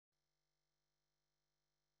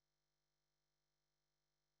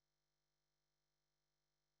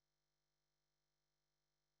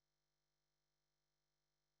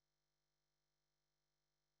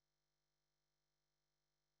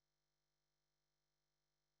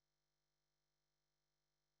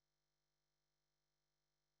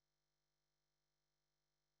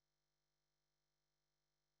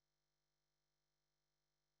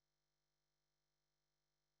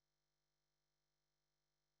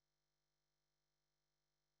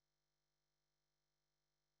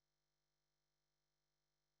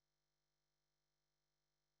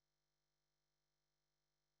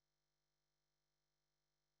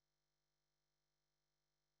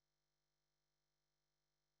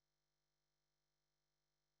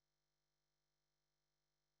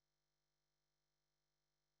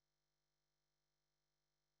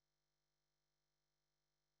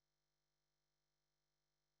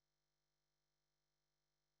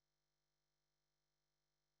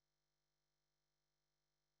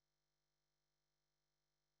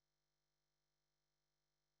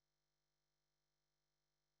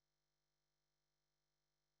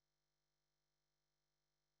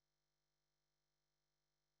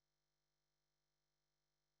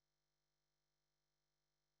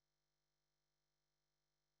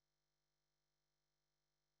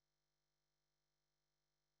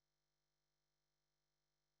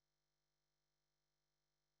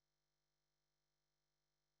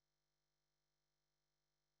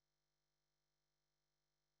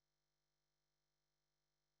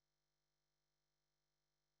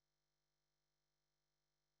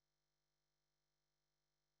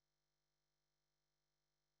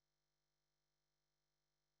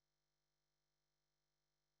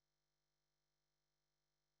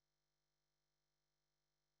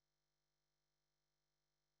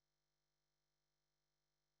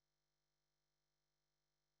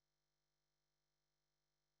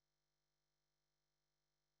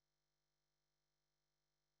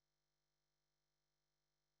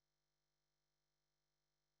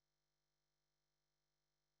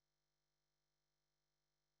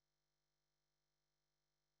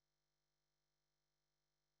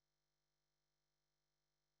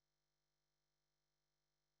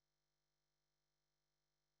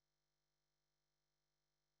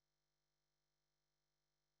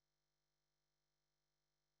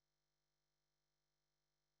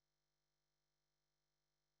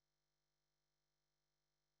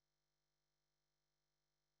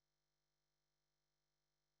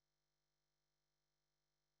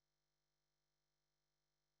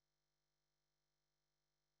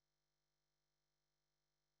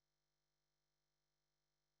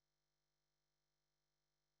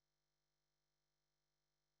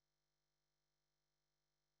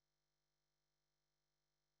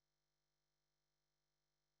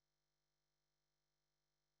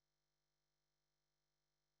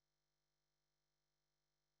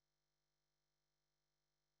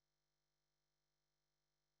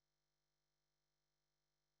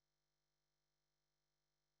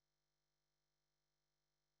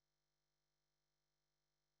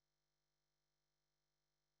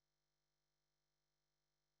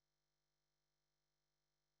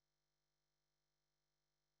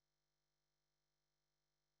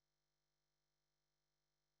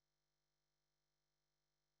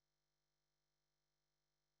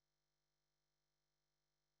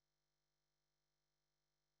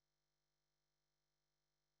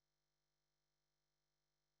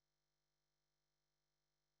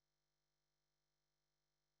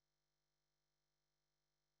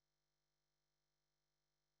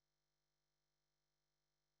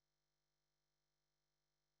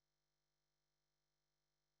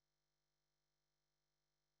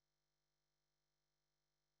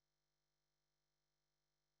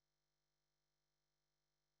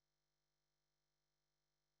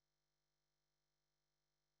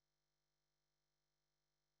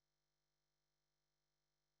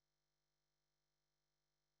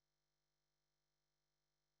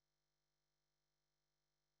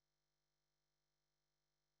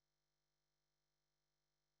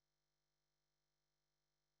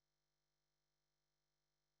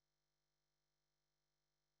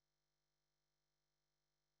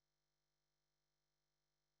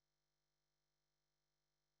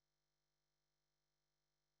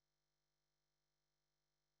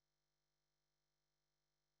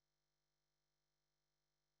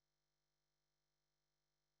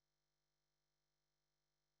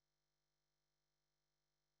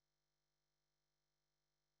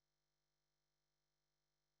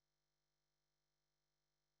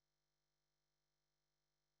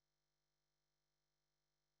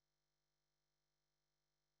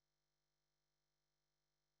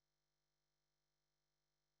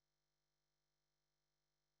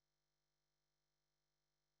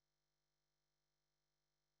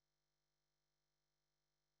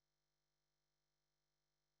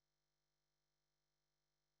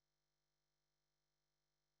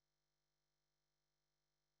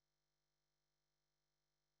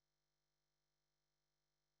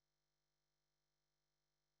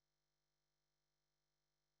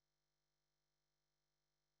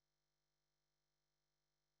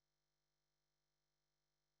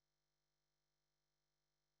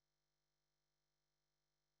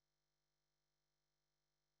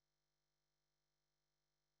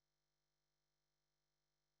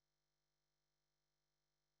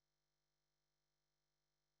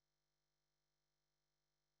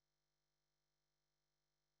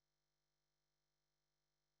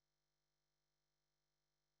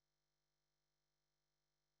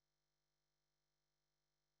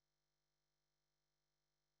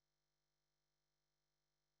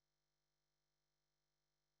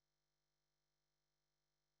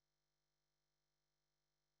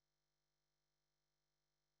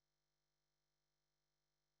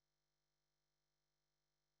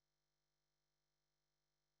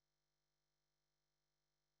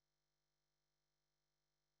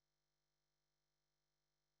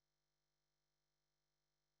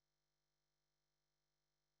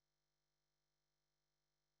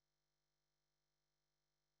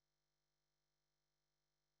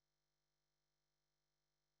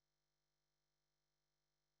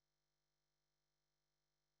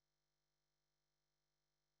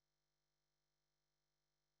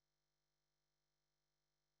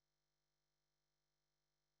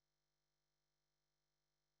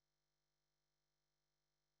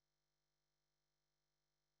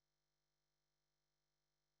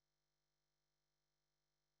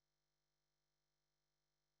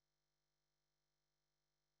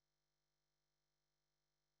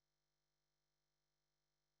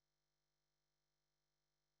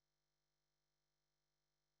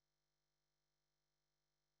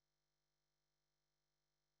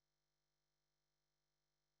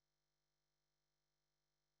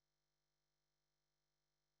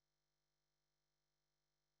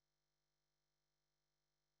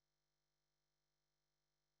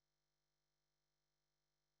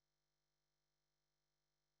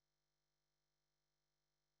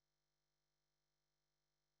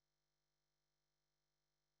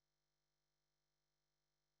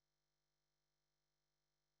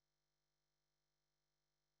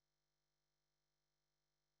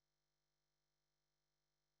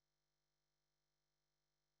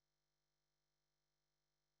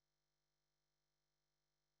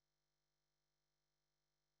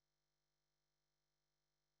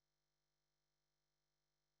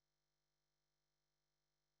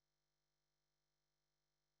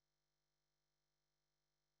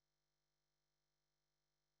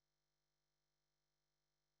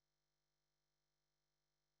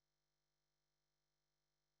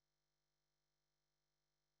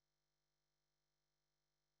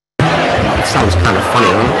sounds kind of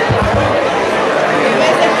funny, huh?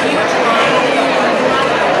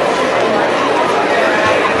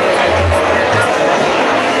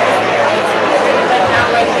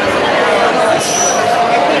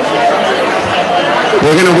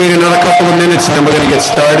 We're going to wait another couple of minutes and then we're going to get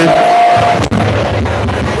started.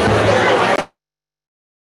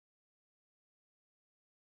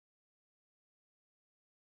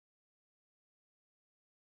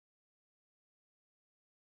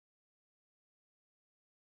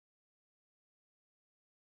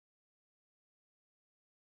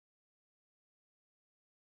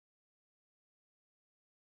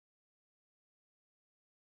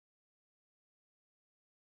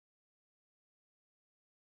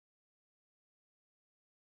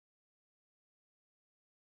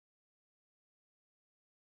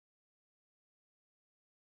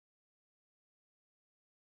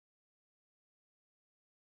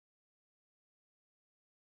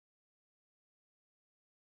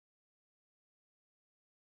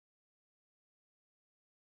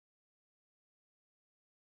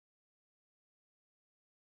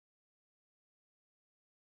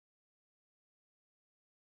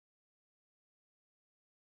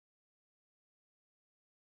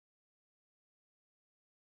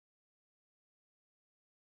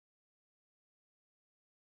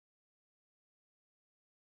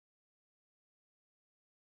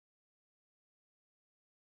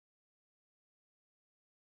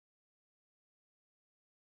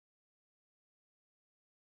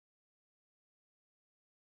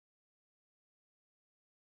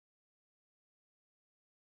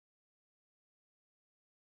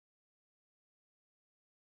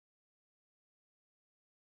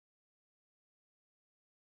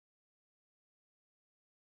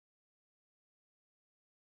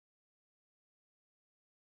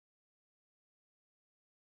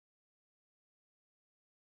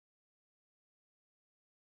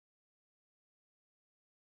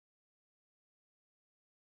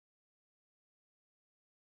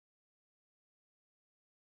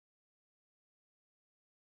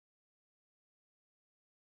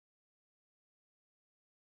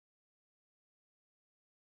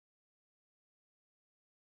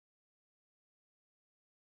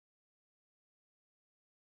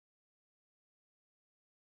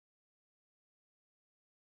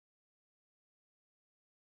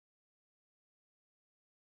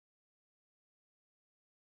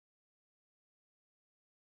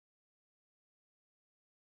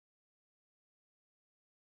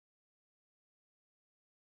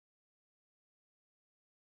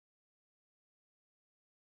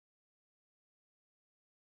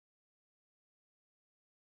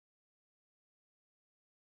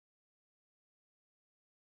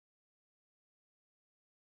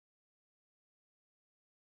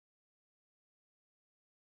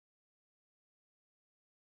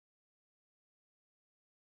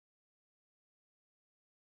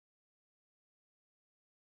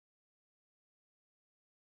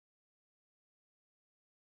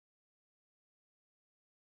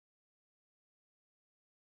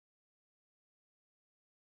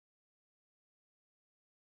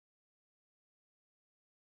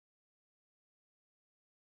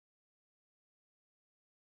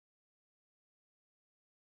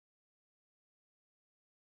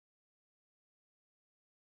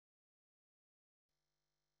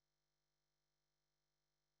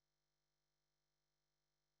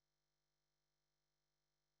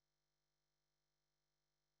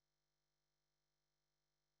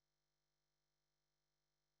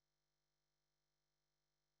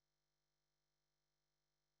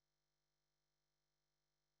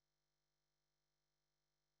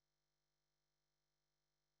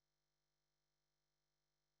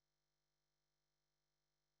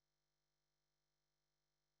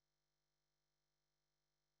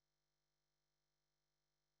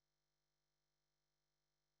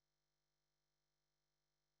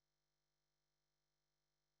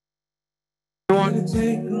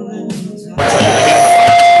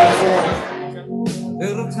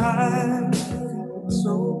 Little time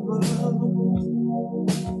sober.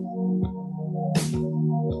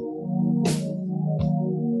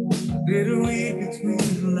 Did a read between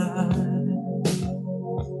the lines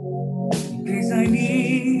in case I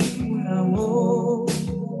need when I'm old.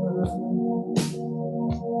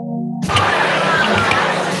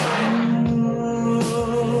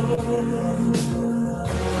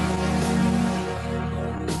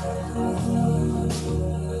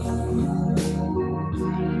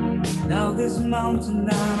 Now this mountain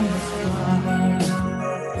I must climb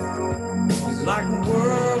is like a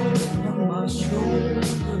world on my shoulder.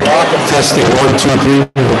 Testing 1, 2, 3.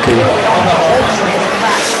 Okay.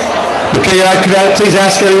 Okay, could I please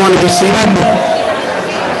ask everyone to be seated?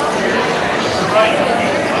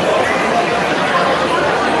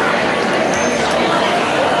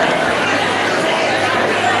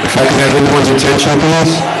 If I could have everyone's attention,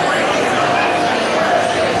 please.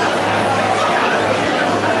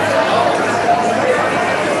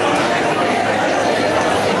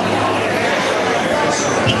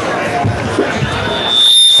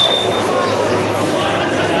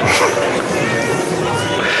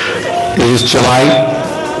 It is July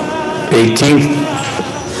 18th,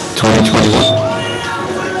 2021.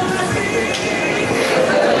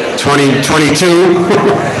 2022.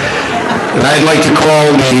 And I'd like to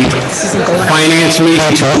call the finance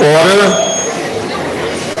meeting to order.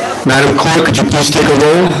 Madam Clerk, could you please take a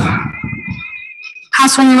roll?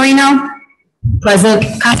 Councilman Marino. Present.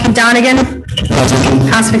 Councilman Donegan.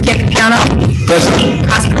 Present. Councilman Campiano. Present.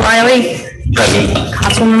 Councilman Riley. Present.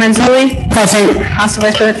 Councilwoman Mazzulli. Present. Council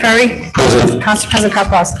Vice President Ferry. Present. Council President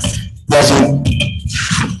Kapowskis. Present.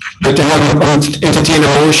 I'd like to entertain a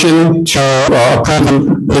motion to approve the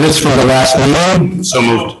minutes from the last meeting. So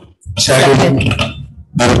moved. Second.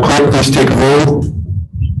 Madam Clerk, please take a roll.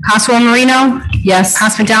 Councilwoman Marino. Yes.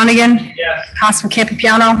 Councilman Donegan. Yes. Councilman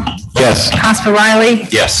Campiano. Yes. Councilman Riley.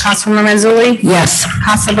 Yes. Councilwoman Mazzulli. Yes.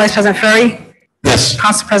 Council Vice President Ferry. Yes.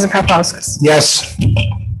 Council President Kapowskis. Yes.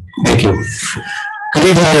 Thank you. Good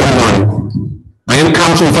evening, everyone. I am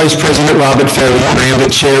Council Vice President Robert Ferry, and I am the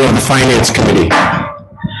Chair of the Finance Committee.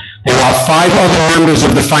 There are 5 other members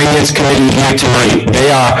of the Finance Committee here tonight.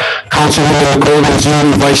 They are Councilwoman Nicole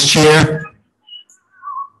Mazzulli, Vice Chair,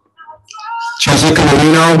 Jessica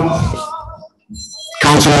Marino,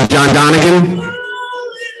 Councilman John Donegan,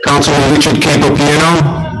 Councilman Richard Campopiano,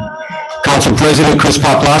 Council President Chris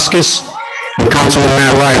Paplaskas, and Councilman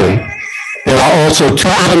Matt Riley. There are also 2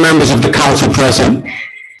 other members of the council present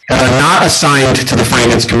that are not assigned to the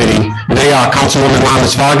Finance Committee. They are Councilwoman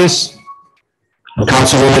Ramos Vargas and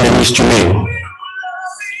Councilwoman Denise Jermaine.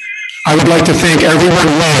 I would like to thank everyone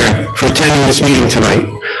here for attending this meeting tonight.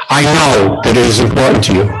 I know that it is important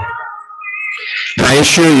to you. And I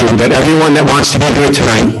assure you that everyone that wants to be here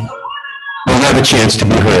tonight will have a chance to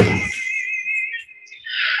be heard.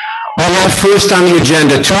 We have first on the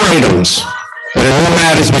agenda 2 items that are new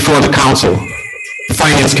matters before the council, the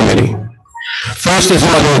Finance Committee. First is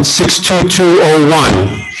Ordinance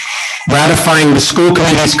 62201, ratifying the school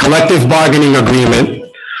committee's collective bargaining agreement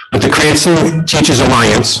with the Cranston Teachers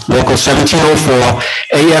Alliance, Local 1704,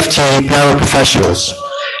 AFT Paraprofessionals.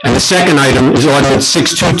 And the second item is Ordinance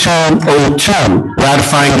 62202,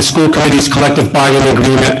 ratifying the school committee's collective bargaining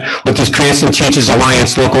agreement with the Cranston Teachers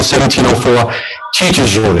Alliance, Local 1704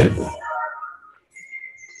 Teachers Unit.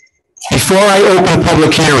 Before I open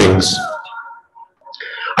public hearings,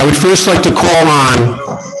 I would first like to call on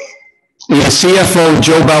either CFO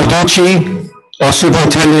Joe Balducci or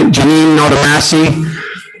Superintendent Janine Notamasi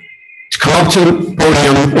to come up to the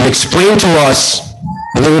podium and explain to us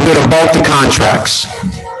a little bit about the contracts.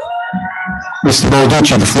 Mr.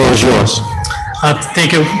 Balducci, the floor is yours.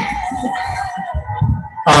 Thank you.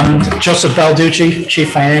 Joseph Balducci,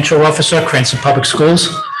 Chief Financial Officer, Cranston Public Schools.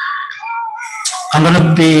 I'm going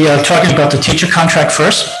to be talking about the teacher contract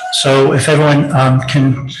first. So if everyone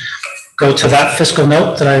can go to that fiscal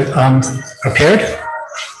note that I prepared.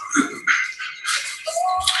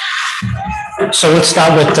 So let's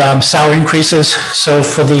start with salary increases. So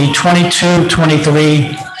for the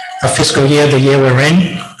 22-23 fiscal year, the year we're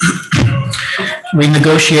in, we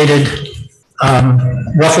negotiated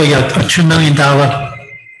roughly a $2 million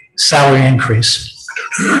salary increase.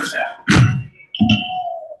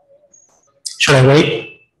 Should I wait?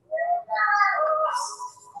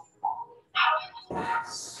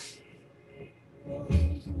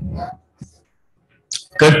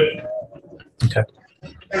 Good? Okay.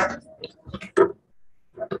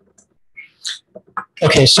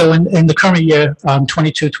 Okay, so in the current year,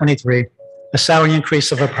 22-23, a salary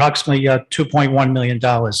increase of approximately $2.1 million.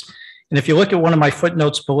 And if you look at one of my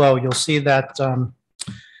footnotes below, you'll see that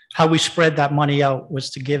how we spread that money out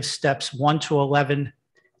was to give steps 1 to 11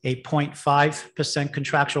 a 0.5%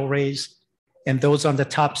 contractual raise, and those on the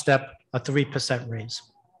top step, a 3% raise.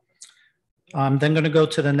 Then going to go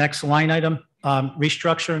to the next line item,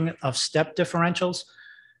 restructuring of step differentials.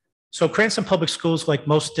 So Cranston Public Schools, like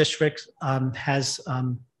most districts, has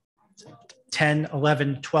 10,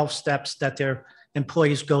 11, 12 steps that their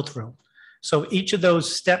employees go through. So each of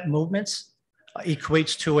those step movements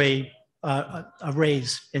equates to a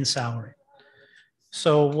raise in salary.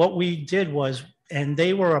 So what we did was, and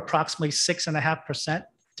they were approximately 6.5%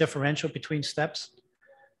 differential between steps.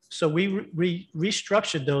 So we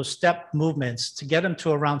restructured those step movements to get them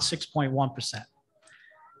to around 6.1%.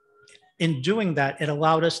 in doing that, it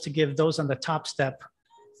allowed us to give those on the top step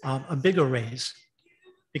a bigger raise,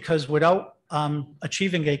 because without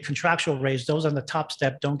achieving a contractual raise, those on the top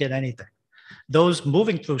step don't get anything. Those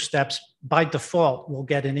moving through steps by default will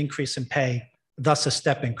get an increase in pay, thus a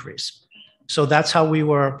step increase. So that's how we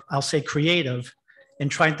were, I'll say, creative in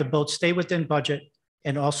trying to both stay within budget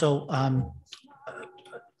and also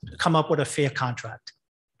come up with a fair contract.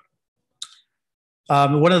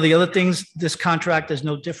 One of the other things, this contract is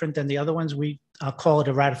no different than the other ones. We call it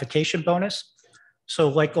a ratification bonus. So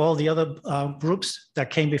like all the other groups that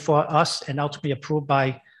came before us and ultimately approved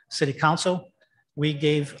by City Council, we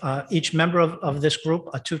gave each member of this group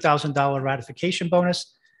a $2,000 ratification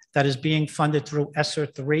bonus that is being funded through ESSER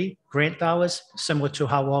 3 grant dollars, similar to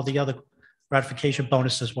how all the other ratification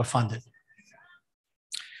bonuses were funded.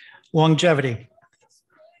 Longevity.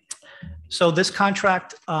 So this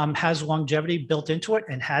contract has longevity built into it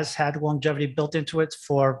and has had longevity built into it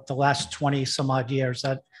for the last 20 some odd years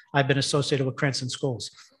that I've been associated with Cranston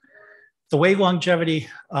schools. The way longevity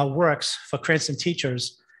works for Cranston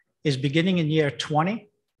teachers is beginning in year 20,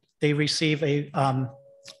 they receive a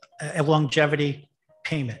longevity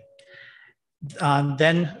payment.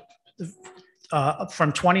 Then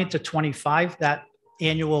from 20 to 25, that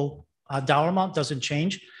annual dollar amount doesn't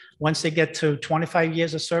change. Once they get to 25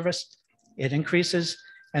 years of service, it increases.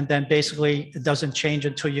 And then basically it doesn't change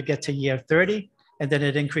until you get to year 30. And then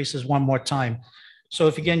it increases one more time. So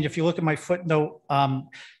if you look at my footnote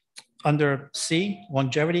under C,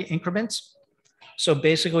 longevity increments. So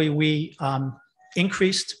basically we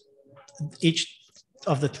increased each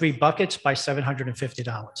of the three buckets by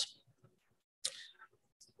 $750.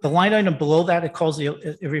 The line item below that,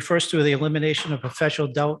 it refers to the elimination of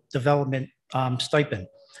professional development stipend.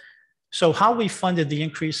 So how we funded the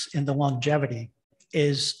increase in the longevity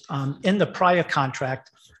is in the prior contract,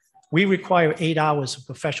 we require 8 hours of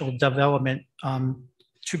professional development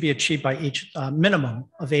to be achieved by each minimum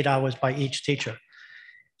of 8 hours by each teacher.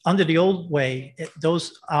 Under the old way,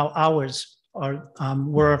 those hours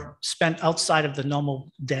were spent outside of the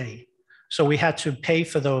normal day. So we had to pay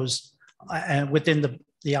for those within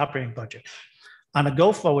the operating budget. On a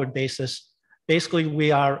go-forward basis, basically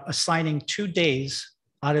we are assigning 2 days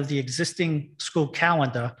out of the existing school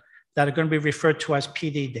calendar that are going to be referred to as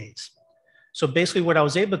PD days. So basically what I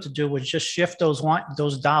was able to do was just shift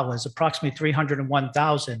those dollars, approximately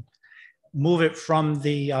 $301,000, move it from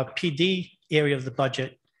the PD area of the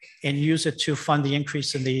budget and use it to fund the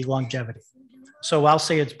increase in the longevity. So I'll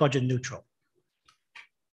say it's budget neutral.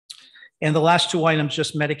 And the last two items,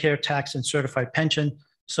 just Medicare tax and certified pension.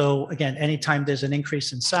 So again, anytime there's an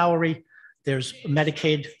increase in salary, there's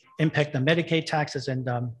Medicaid impact on Medicaid taxes and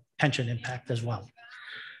pension impact as well.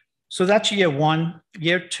 So that's year one.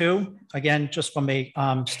 Year two, again, just from a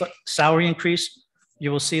salary increase,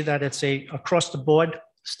 you will see that it's across the board.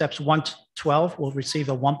 Steps 1 to 12 will receive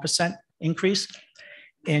a 1% increase.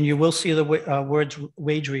 And you will see the words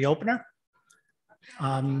wage reopener.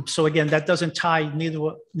 So again, that doesn't tie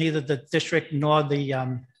neither the district nor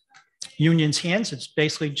the union's hands. It's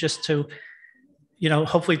basically just to,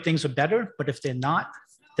 hopefully things are better, but if they're not,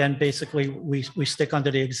 then basically we stick under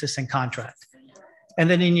the existing contract. And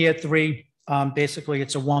then in year three, basically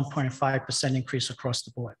it's a 1.5% increase across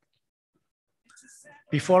the board.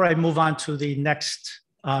 Before I move on to the next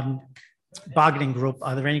bargaining group,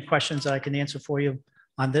 are there any questions that I can answer for you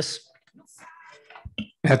on this?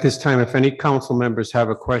 At this time, if any council members have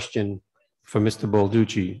a question for Mr.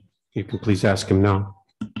 Balducci, you can please ask him now.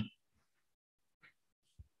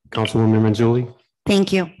 Councilwoman Renzulli.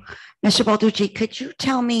 Thank you. Mr. Balducci, could you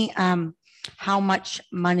tell me how much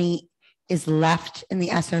money is left in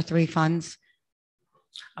the ESSER 3 funds?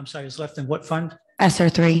 I'm sorry, is left in what fund? ESSER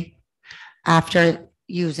 3, after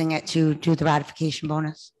using it to do the ratification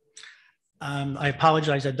bonus? I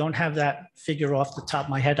apologize. I don't have that figure off the top of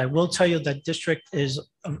my head. I will tell you that district is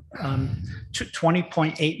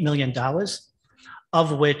 $20.8 million,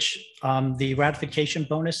 of which the ratification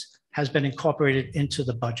bonus has been incorporated into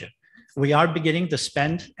the budget. We are beginning to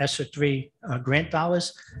spend ESSER 3 grant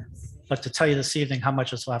dollars, but to tell you this evening how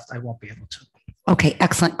much is left, I won't be able to. Okay,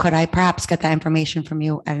 excellent. Could I perhaps get that information from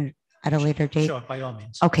you at a later date? Sure, by all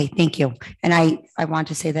means. Okay, thank you. And I want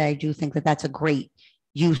to say that I do think that that's a great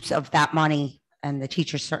use of that money, and the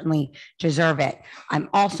teachers certainly deserve it. I'm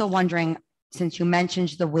also wondering, since you mentioned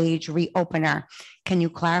the wage reopener, can you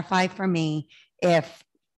clarify for me if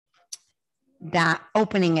that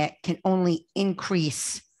opening it can only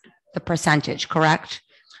increase the percentage, correct?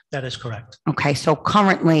 That is correct. Okay, so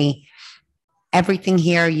currently everything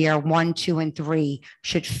here, year 1, 2, and 3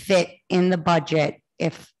 should fit in the budget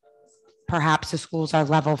if perhaps the schools are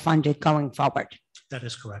level funded going forward. That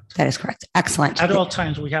is correct. That is correct. Excellent. At all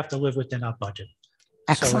times, we have to live within our budget.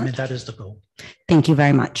 So, I mean, Excellent. that is the goal. Thank you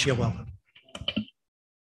very much. You're welcome.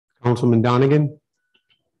 Councilman Donegan?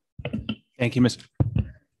 Thank you, Mr.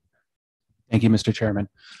 Chairman.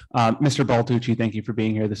 Mr. Baltucci, thank you for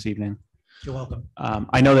being here this evening. You're welcome.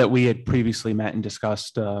 I know that we had previously met and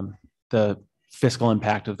discussed the fiscal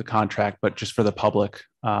impact of the contract, but just for the public,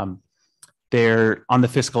 there on the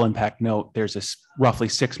fiscal impact note, there's a roughly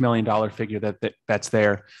 $6 million figure that's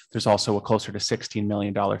there. There's also a closer to $16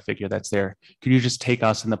 million figure that's there. Could you just take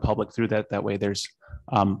us and the public through that? That way there's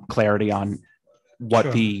clarity on what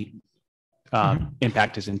Sure. the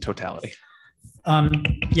impact is in totality.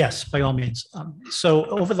 Yes, by all means. So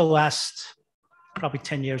over the last probably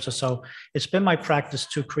 10 years or so, it's been my practice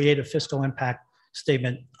to create a fiscal impact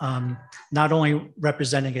statement, not only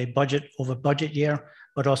representing a budget over budget year,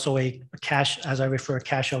 but also a cash, as I refer,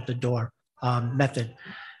 cash out the door method.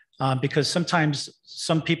 Because sometimes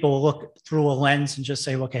some people will look through a lens and just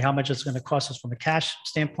say, okay, how much is it going to cost us from a cash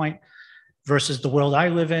standpoint versus the world I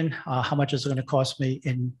live in? How much is it going to cost me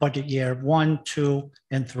in budget year 1, 2,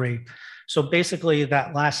 and 3? So basically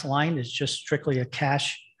that last line is just strictly a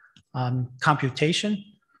cash computation.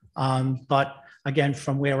 But again,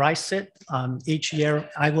 from where I sit, each year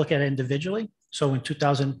I look at it individually. So in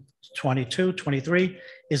 2022, 23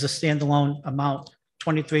 is a standalone amount,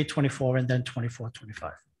 23, 24, and then 24,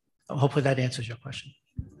 25. Hopefully that answers your question.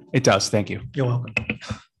 It does. Thank you. You're welcome.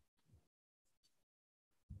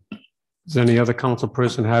 Does any other council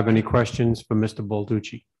person have any questions for Mr.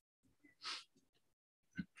 Balducci?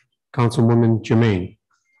 Councilwoman Jermaine?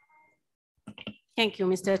 Thank you,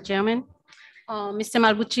 Mr. Chairman. Mr.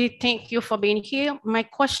 Malbucci, thank you for being here. My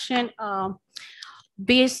question,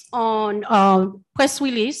 based on press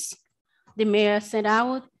release the mayor sent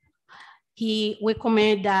out, he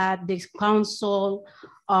recommended that the council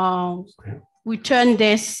return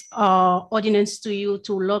this ordinance to you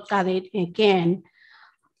to look at it again.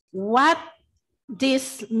 What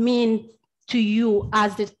this mean to you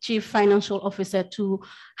as the chief financial officer to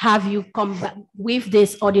have you come back with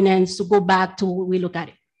this ordinance to go back to relook at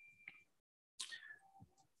it?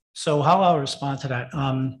 So how I'll respond to that.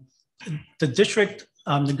 The district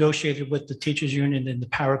negotiated with the teachers union and the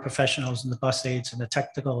paraprofessionals and the bus aides and the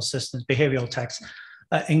technical assistants, behavioral techs,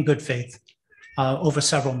 in good faith over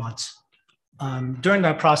several months. During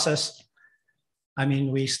that process, I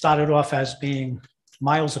mean, we started off as being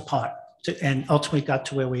miles apart and ultimately got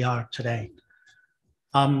to where we are today.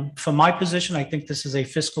 From my position, I think this is a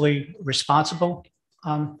fiscally responsible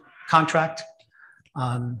contract.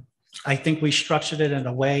 I think we structured it in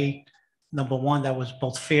a way, number one, that was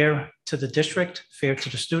both fair to the district, fair to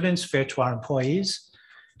the students, fair to our employees.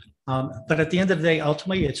 But at the end of the day,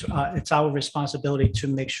 ultimately, it's our responsibility to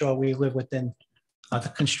make sure we live within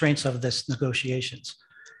the constraints of this negotiations.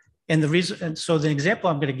 And the reason, and so the example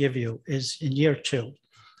I'm going to give you is in year 2.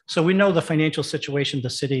 So we know the financial situation the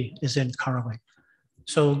city is in currently.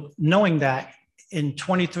 So knowing that in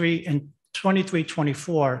 23,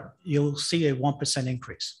 24, you'll see a 1%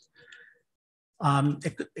 increase.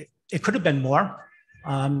 It could have been more.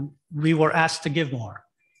 We were asked to give more.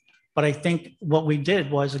 But I think what we did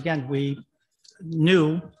was, again, we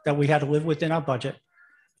knew that we had to live within our budget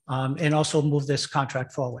and also move this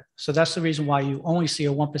contract forward. So that's the reason why you only see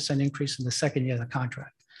a 1% increase in the second year of the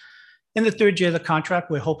contract. In the third year of the contract,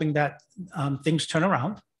 we're hoping that things turn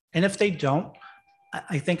around. And if they don't,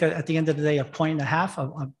 I think at the end of the day,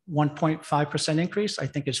 1.5%, a 1.5% increase, I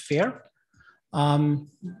think is fair.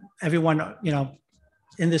 Everyone, you know,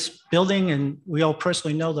 in this building, and we all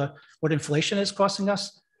personally know what inflation is costing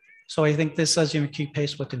us. So I think this does even keep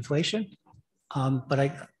pace with inflation.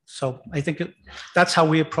 So I think that's how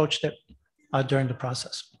we approached it during the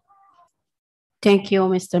process. Thank you,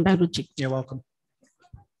 Mr. Balducci. You're welcome.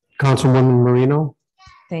 Councilwoman Marino?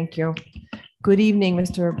 Thank you. Good evening,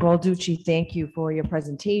 Mr. Balducci. Thank you for your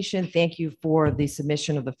presentation. Thank you for the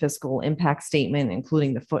submission of the fiscal impact statement,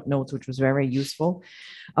 including the footnotes, which was very useful.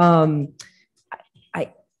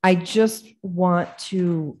 I just want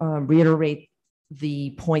to reiterate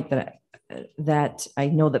the point that I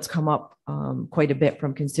know that's come up quite a bit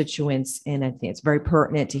from constituents, and I think it's very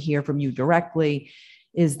pertinent to hear from you directly,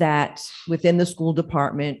 is that within the school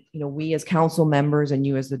department, you know, we as council members and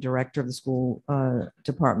you as the director of the school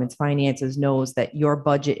department's finances knows that your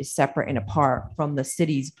budget is separate and apart from the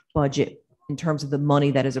city's budget in terms of the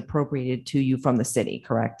money that is appropriated to you from the city,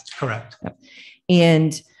 correct? Correct.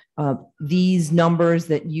 And these numbers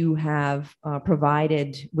that you have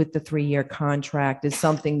provided with the 3-year contract is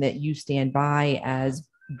something that you stand by as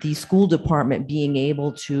the school department being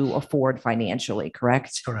able to afford financially,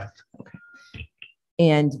 correct? Correct. Okay.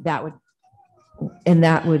 And that would, And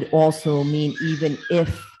that would also mean even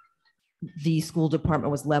if the school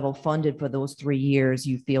department was level funded for those 3 years,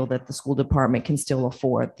 you feel that the school department can still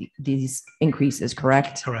afford these increases,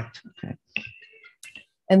 correct? Correct. Okay.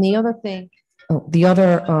 And the other thing, the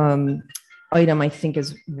other item I think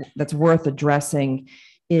that's worth addressing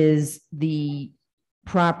is the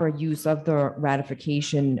proper use of the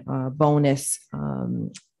ratification bonus.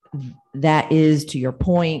 That is, to your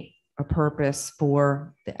point, a purpose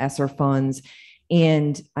for the ESSER funds.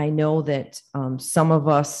 And I know that some of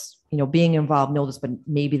us, being involved know this, but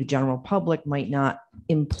maybe the general public might not.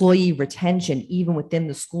 Employee retention, even within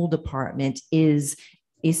the school department, is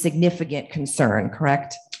a significant concern,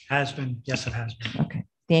 correct? Has been. Yes, it has been. Okay.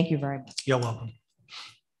 Thank you very much. You're welcome.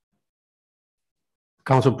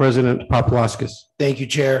 Council President Paplaskas. Thank you,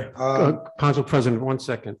 Chair. Council President, 1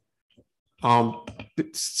 second.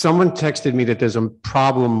 Someone texted me that there's a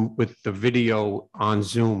problem with the video on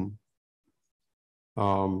Zoom.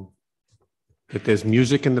 That there's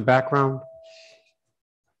music in the background.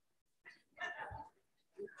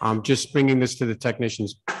 I'm just bringing this to the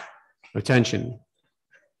technician's attention.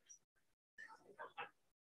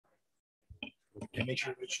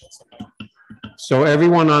 So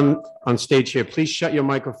everyone on stage here, please shut your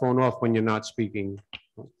microphone off when you're not speaking.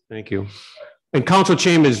 Thank you. And Council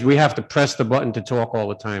Chambers, we have to press the button to talk all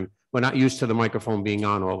the time. We're not used to the microphone being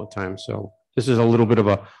on all the time. So this is a little bit of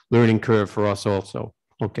a learning curve for us also.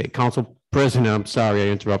 Okay, Council President, I'm sorry I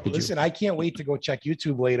interrupted you. Listen, I can't wait to go check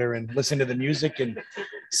YouTube later and listen to the music and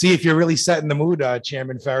see if you're really setting the mood,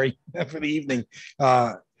 Chairman Ferry, for the evening.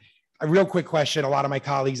 A real quick question. A lot of my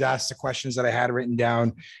colleagues asked the questions that I had written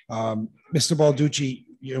down. Mr. Balducci,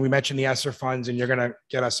 we mentioned the ESSER funds, and you're going to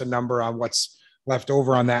get us a number on what's left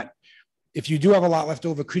over on that. If you do have a lot left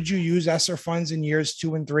over, could you use ESSER funds in years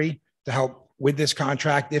 2 and 3 to help with this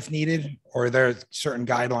contract if needed, or are there certain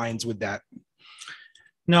guidelines with that?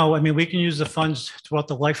 No, I mean, we can use the funds throughout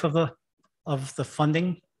the life of the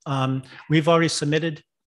funding. We've already submitted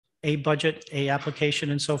a budget, a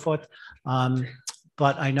application, and so forth.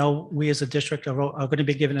 But I know we as a district are going to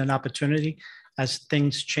be given an opportunity as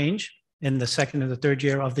things change in the second or the third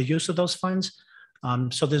year of the use of those funds.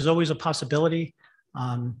 So there's always a possibility.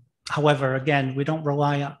 However, again, we do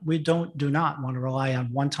not want to rely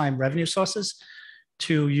on one-time revenue sources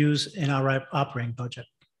to use in our operating budget.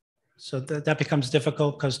 So that becomes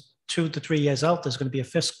difficult because 2 to 3 years out, there's going to be a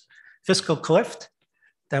fiscal cliff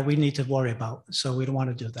that we need to worry about. So we don't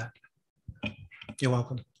want to do that. You're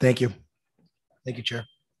welcome. Thank you. Thank you, Chair.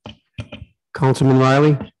 Councilman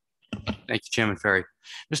Riley. Thank you, Chairman Ferry.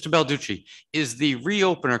 Mr. Balducci, is the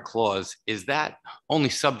reopener clause, is that only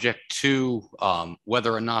subject to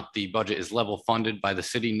whether or not the budget is level funded by the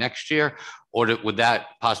city next year? Or would that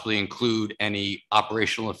possibly include any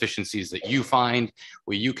operational efficiencies that you find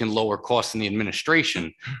where you can lower costs in the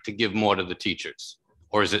administration to give more to the teachers?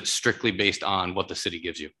 Or is it strictly based on what the city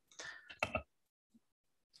gives you?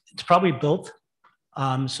 It's probably both.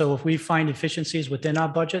 So if we find efficiencies within our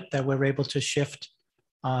budget that we're able to shift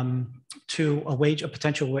to a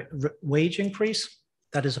potential wage increase,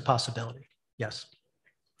 that is a possibility. Yes,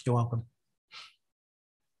 you're welcome.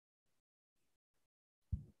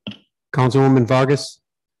 Councilwoman Vargas.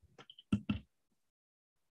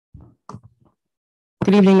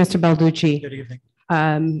 Good evening, Mr. Balducci. Good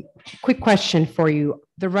evening. Quick question for you.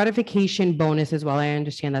 The ratification bonus as well, I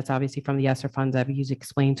understand that's obviously from the ESSER funds that you've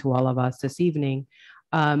explained to all of us this evening.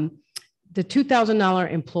 The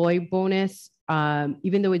 $2,000 employee bonus,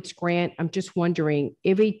 even though it's grant, I'm just wondering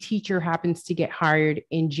if a teacher happens to get hired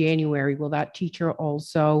in January, will that teacher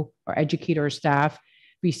also, or educator or staff,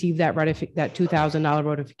 receive that $2,000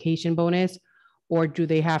 ratification bonus? Or do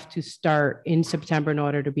they have to start in September in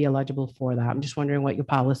order to be eligible for that? I'm just wondering what your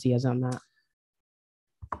policy is on that.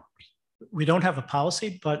 We don't have a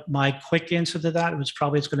policy, but my quick answer to that was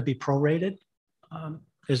probably it's going to be prorated.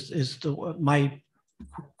 My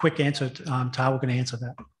quick answer to how we're going to answer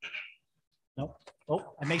that. No.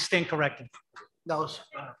 Oh, I may stand corrected. No.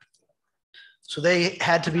 So they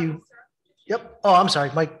had to be. Yep. Oh, I'm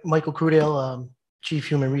sorry, Michael Crudale, Chief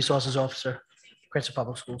Human Resources Officer, Cranston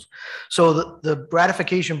Public Schools. So the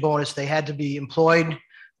ratification bonus, they had to be employed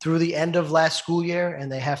through the end of last school year,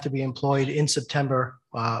 and they have to be employed in September,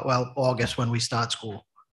 August when we start school.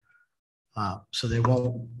 So they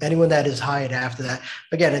won't, anyone that is hired after that,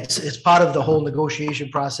 again, it's part of the whole negotiation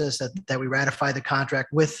process that we ratify the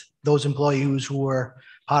contract with those employees who were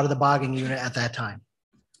part of the bargaining unit at that time.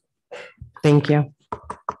 Thank you.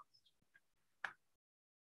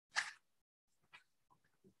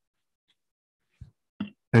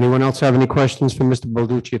 Anyone else have any questions for Mr.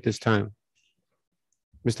 Balducci at this time?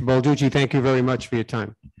 Mr. Balducci, thank you very much for your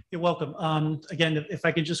time. You're welcome. Again, if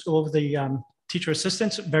I could just go over the teacher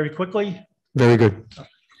assistants very quickly. Very good.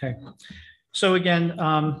 Okay. So again,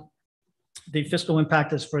 the fiscal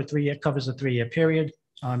impact is for a 3-year, covers a 3-year period.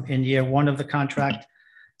 In year 1 of the contract,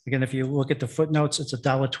 again, if you look at the footnotes, it's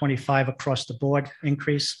 $1.25 across the board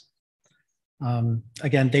increase.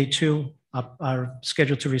 Again, they too are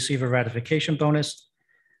scheduled to receive a ratification bonus.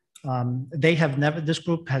 This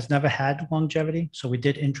group has never had longevity, so we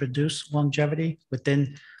did introduce longevity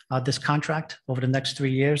within this contract over the next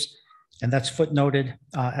 3 years, and that's footnoted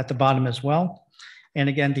at the bottom as well. And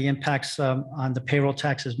again, the impacts on the payroll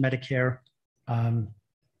taxes, Medicare,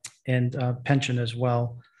 and pension as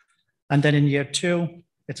well. And then in year 2,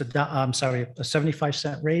 it's a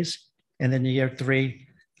 75-cent raise, and then in year 3,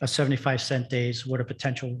 a 75-cent days with a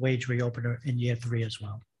potential wage reopener in year 3 as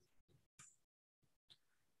well.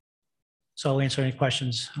 So I'll answer any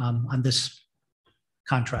questions on this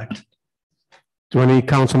contract. Do any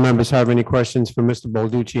council members have any questions for Mr.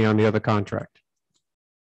 Balducci on the other contract?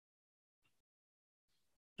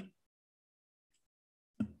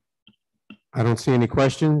 I don't see any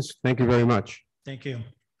questions. Thank you very much. Thank you.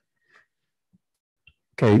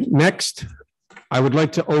 Okay, next, I would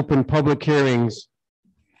like to open public hearings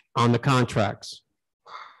on the contracts.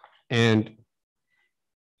 And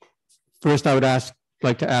first, I would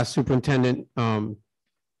like to ask Superintendent Janine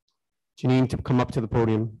to come up to the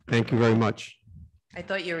podium. Thank you very much. I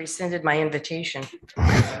thought you rescinded my invitation.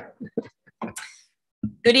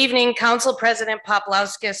 Good evening, Council President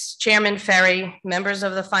Poplawskis, Chairman Ferry, members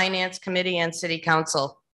of the Finance Committee and City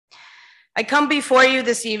Council. I come before you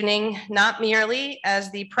this evening not merely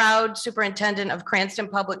as the proud superintendent of Cranston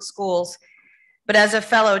Public Schools, but as a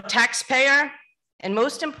fellow taxpayer, and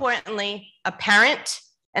most importantly, a parent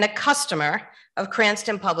and a customer of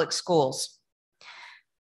Cranston Public Schools.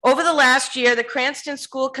 Over the last year, the Cranston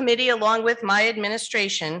School Committee, along with my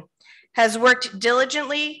administration, has worked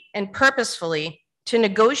diligently and purposefully to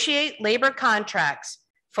negotiate labor contracts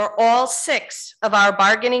for all 6 of our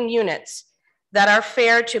bargaining units that are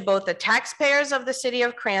fair to both the taxpayers of the city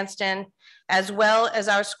of Cranston as well as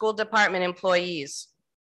our school department employees.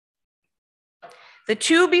 The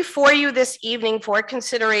 2 before you this evening for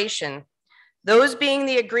consideration, those being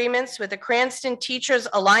the agreements with the Cranston Teachers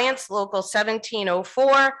Alliance Local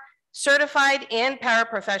 1704, certified and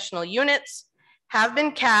paraprofessional units, have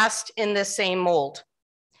been cast in the same mold.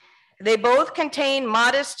 They both contain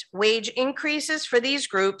modest wage increases for these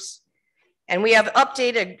groups, and we have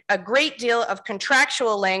updated a great deal of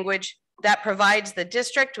contractual language that provides the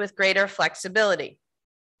district with greater flexibility.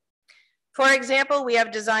 For example, we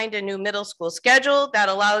have designed a new middle school schedule that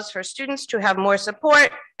allows for students to have more support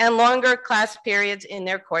and longer class periods in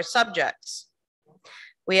their core subjects.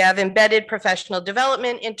 We have embedded professional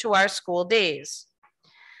development into our school days.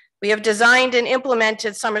 We have designed and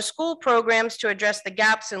implemented summer school programs to address the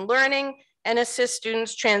gaps in learning and assist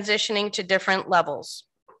students transitioning to different levels.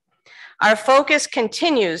 Our focus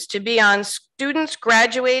continues to be on students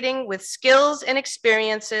graduating with skills and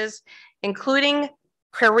experiences, including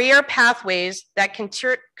career pathways that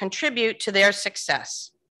contribute to their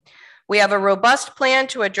success. We have a robust plan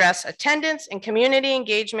to address attendance and community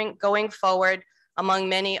engagement going forward, among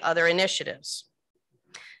many other initiatives.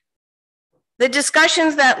 The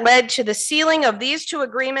discussions that led to the sealing of these 2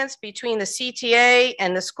 agreements between the CTA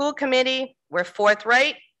and the school committee were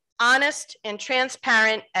forthright, honest, and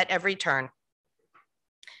transparent at every turn.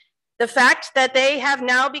 The fact that they have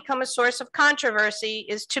now become a source of controversy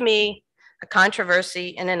is, to me, a controversy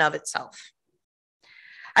in and of itself.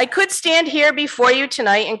 I could stand here before you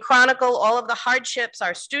tonight and chronicle all of the hardships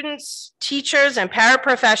our students, teachers, and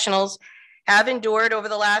paraprofessionals have endured over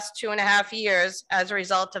the last 2.5 years as a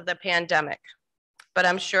result of the pandemic, but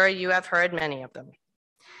I'm sure you have heard many of them.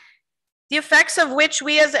 The effects of which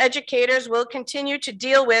we as educators will continue to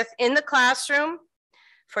deal with in the classroom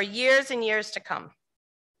for years and years to come.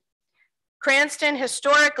 Cranston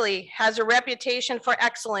historically has a reputation for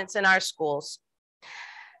excellence in our schools.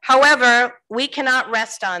 However, we cannot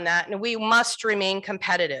rest on that, and we must remain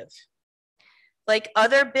competitive. Like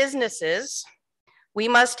other businesses, we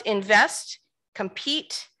must invest,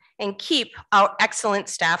 compete, and keep our excellent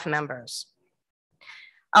staff members.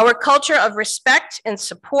 Our culture of respect and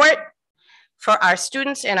support for our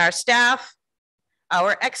students and our staff,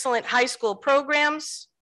 our excellent high school programs,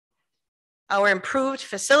 our improved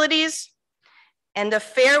facilities, and the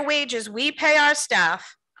fair wages we pay our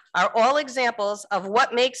staff are all examples of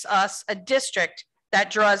what makes us a district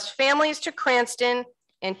that draws families to Cranston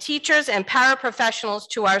and teachers and paraprofessionals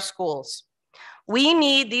to our schools. We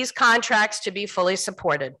need these contracts to be fully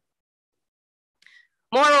supported.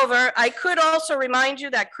 Moreover, I could also remind you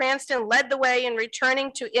that Cranston led the way in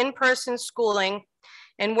returning to in-person schooling,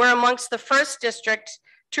 and we're amongst the first districts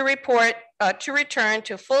to return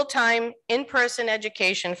to full-time in-person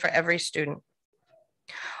education for every student.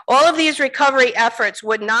 All of these recovery efforts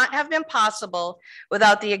would not have been possible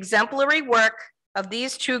without the exemplary work of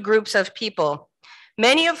these two groups of people,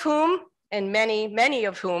 many of whom, I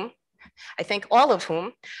think all of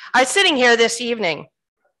whom, are sitting here this evening.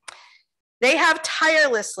 They have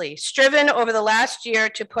tirelessly striven over the last year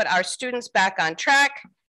to put our students back on track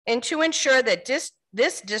and to ensure that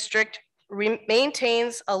this district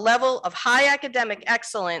maintains a level of high academic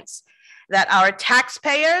excellence that our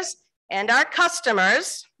taxpayers and our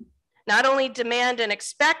customers not only demand and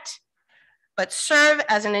expect, but serve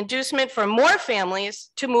as an inducement for more families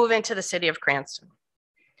to move into the city of Cranston.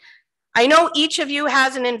 I know each of you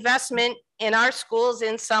has an investment in our schools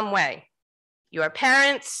in some way. Your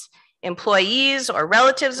parents, employees, or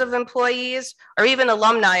relatives of employees, or even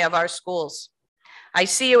alumni of our schools. I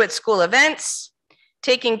see you at school events,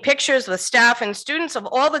 taking pictures with staff and students of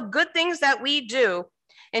all the good things that we do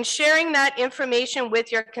and sharing that information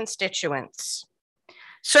with your constituents.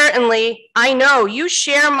 Certainly, I know you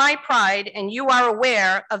share my pride and you are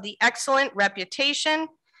aware of the excellent reputation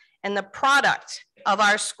and the product of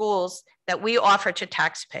our schools that we offer to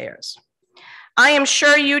taxpayers. I am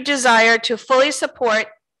sure you desire to fully support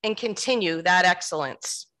and continue that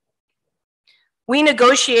excellence. We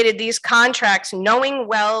negotiated these contracts knowing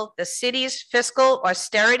well the city's fiscal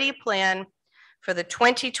austerity plan for the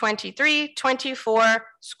 2023-24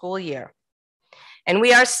 school year. And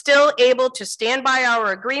we are still able to stand by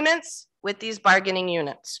our agreements with these bargaining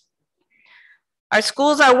units. Our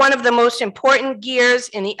schools are one of the most important gears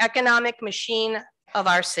in the economic machine of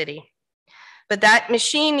our city. But that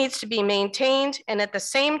machine needs to be maintained, and at the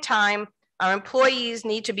same time, our employees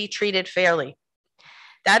need to be treated fairly.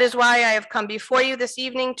 That is why I have come before you this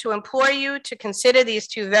evening to implore you to consider these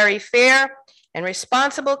two very fair and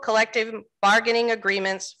responsible collective bargaining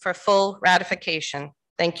agreements for full ratification.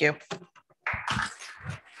 Thank you.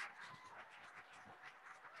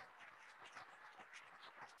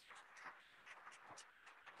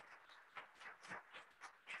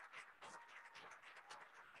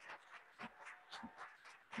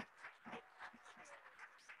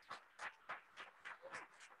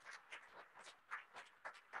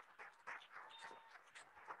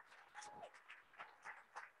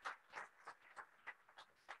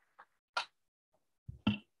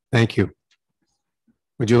 Thank you.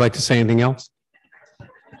 Would you like to say anything else?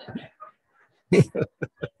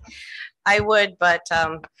 I would, but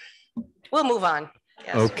we'll move on.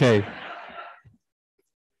 Yes. Okay.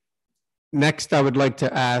 Next, I would like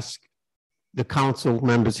to ask the council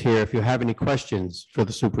members here if you have any questions for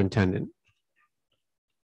the superintendent.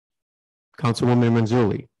 Councilwoman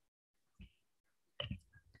Manzulli.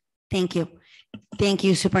 Thank you. Thank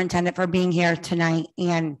you, Superintendent, for being here tonight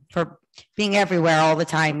and for being everywhere all the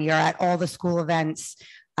time. You're at all the school events.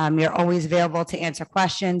 You're always available to answer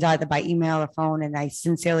questions either by email or phone, and I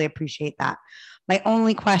sincerely appreciate that. My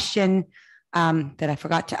only question that I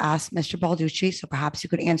forgot to ask Mr. Balducci, so perhaps you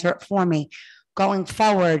could answer it for me. Going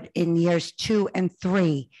forward in years 2 and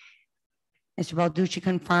 3, Mr. Balducci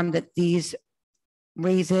confirmed that these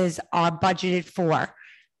raises are budgeted for,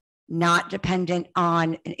 not dependent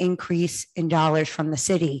on an increase in dollars from the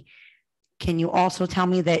city. Can you also tell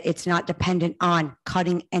me that it's not dependent on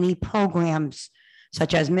cutting any programs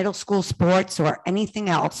such as middle school sports or anything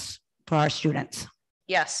else for our students?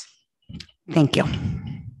 Yes. Thank you.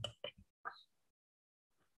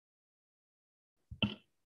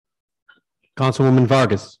 Councilwoman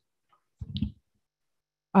Vargas.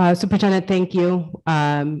 Superintendent, thank you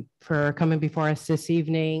for coming before us this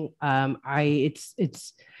evening.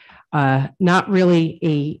 It's not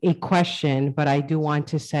really a question, but I do want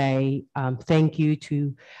to say thank you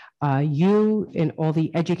to you and all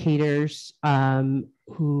the educators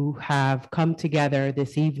who have come together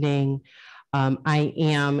this evening. I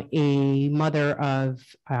am a mother of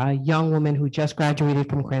a young woman who just graduated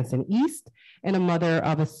from Cranston East and a mother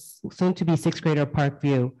of a soon-to-be 6th grader at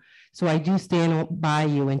Parkview. So I do stand by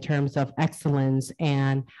you in terms of excellence,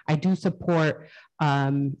 and I do support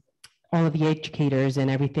all of the educators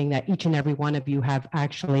and everything that each and every one of you have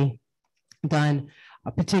actually done,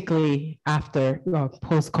 particularly after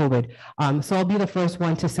post-COVID. So I'll be the first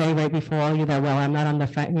one to say right before all you that, well, I'm not on the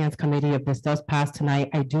finance committee. If this does pass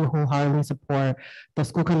tonight, I do wholeheartedly support the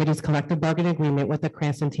school committee's collective bargaining agreement with the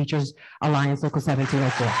Cranston Teachers Alliance Local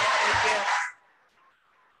 1704.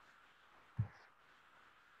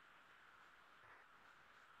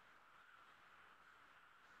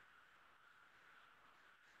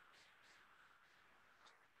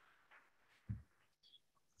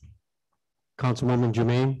 Councilwoman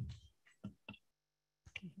Jermaine?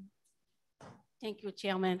 Thank you,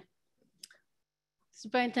 Chairman.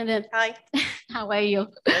 Superintendent, hi. How are you?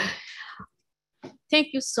 Good.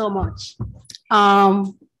 Thank you so much.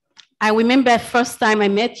 I remember first time I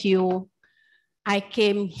met you, I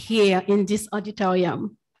came here in this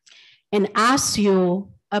auditorium and asked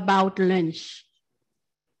you about lunch.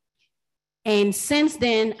 And since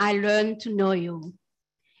then, I learned to know you.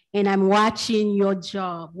 And I'm watching your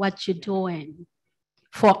job, what you're doing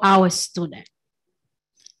for our students.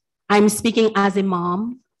 I'm speaking as a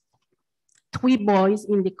mom, 3 boys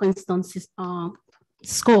in the Constance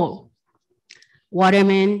school,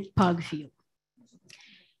 Waterman, Parkview.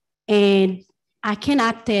 And I can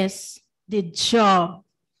attest the job,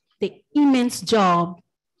 the immense job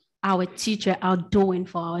our teachers are doing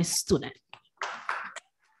for our students.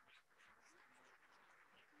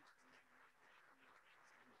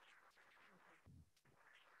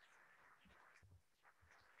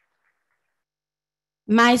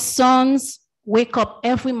 My sons wake up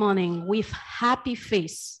every morning with happy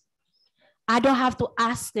face. I don't have to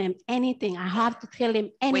ask them anything. I have to tell them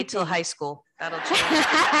anything. Wait till high school. That'll change.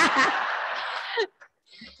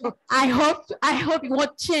 I hope it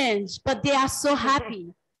won't change, but they are so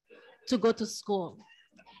happy to go to school.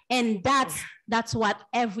 And that's what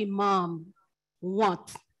every mom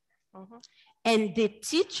wants. And the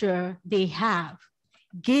teacher they have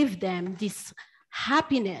give them this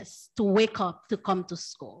happiness to wake up to come to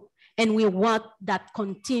school. And we want that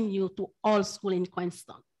continue to all school in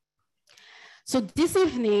Queenstown. So this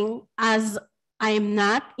evening, as I am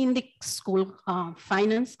not in the school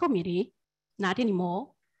finance committee, not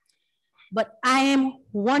anymore, but I am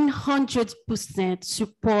 100%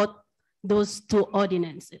 support those 2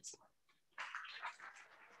 ordinances.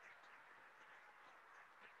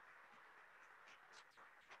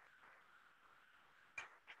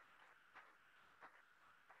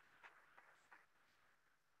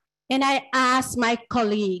 And I ask my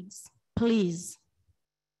colleagues, please,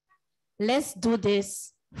 let's do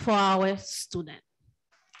this for our students.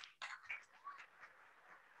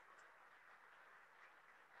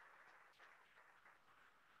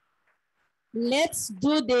 Let's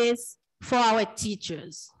do this for our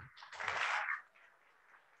teachers.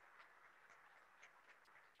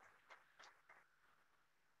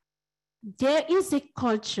 There is a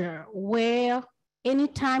culture where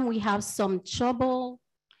anytime we have some trouble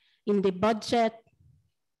in the budget,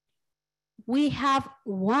 we have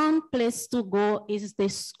one place to go is the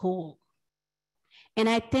school. And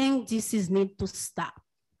I think this is need to stop.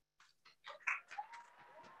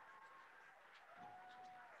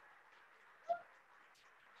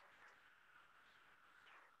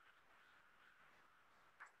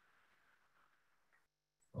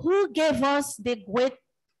 Who gave us the great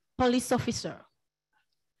police officer?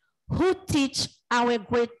 Who teach our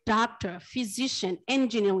great doctor, physician,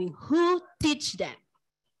 engineering? Who teach them?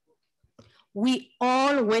 We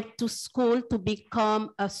all went to school to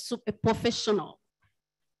become a professional.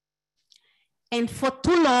 And for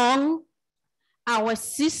too long, our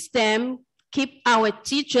system keep our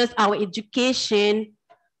teachers, our education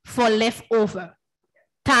for leftover.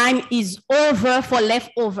 Time is over for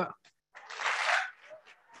leftover.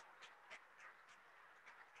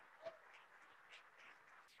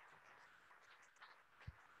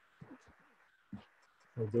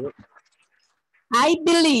 I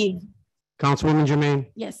believe. Councilwoman Jermaine?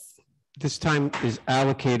 Yes. This time is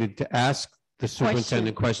allocated to ask the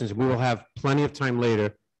superintendent questions. We will have plenty of time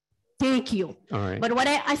later. Thank you. All right. But what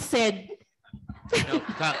I said.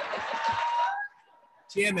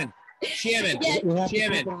 Chairman,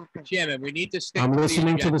 we need to stick. I'm to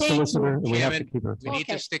listening the to the agenda. solicitor, and we have to Chairman, keep her. we need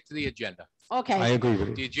to stick to the agenda. Okay. I agree with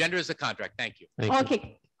you. The agenda is the contract. Thank you.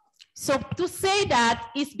 Okay. So to say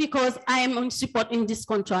that is because I am on support in this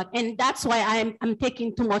contract, and that's why I'm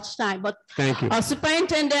taking too much time. But thank you.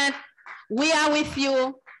 Superintendent, we are with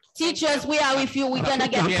you. Teachers, we are with you. We're gonna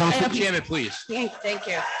get. Chairman, please. Thank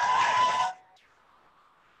you.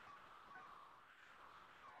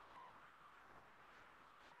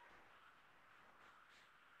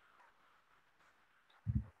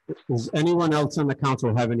 Does anyone else on the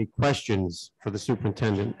council have any questions for the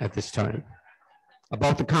superintendent at this time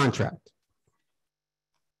about the contract?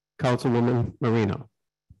 Councilwoman Marino.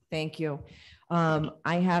 Thank you.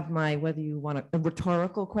 I have whether you want a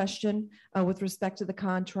rhetorical question with respect to the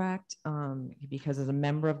contract, because as a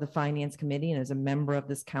member of the Finance Committee and as a member of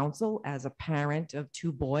this council, as a parent of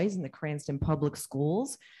 2 boys in the Cranston Public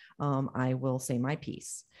Schools, I will say my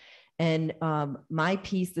piece. And my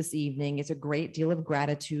piece this evening is a great deal of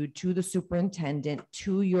gratitude to the superintendent,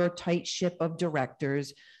 to your tight ship of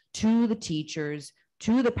directors, to the teachers,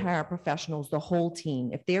 to the paraprofessionals, the whole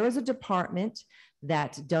team. If there is a department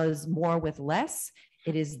that does more with less,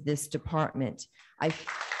 it is this department.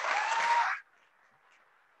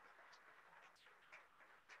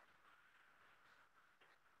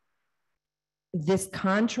 This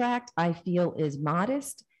contract, I feel, is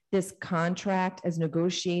modest. This contract, as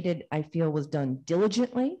negotiated, I feel was done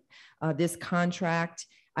diligently. This contract,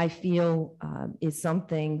 I feel, is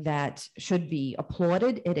something that should be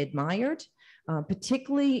applauded and admired,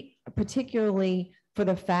 particularly for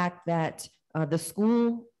the fact that the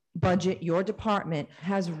school budget, your department,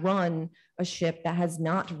 has run a ship that has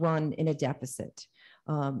not run in a deficit.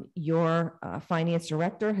 Your finance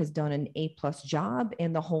director has done an A+ job,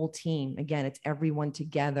 and the whole team. Again, it's everyone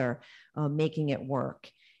together making it work.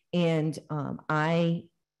 And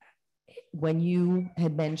when you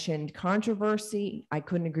had mentioned controversy, I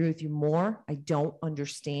couldn't agree with you more. I don't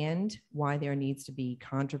understand why there needs to be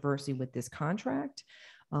controversy with this contract.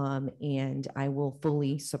 And I will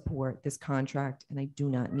fully support this contract, and I do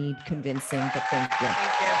not need convincing, but thank you.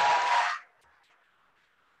 Thank you.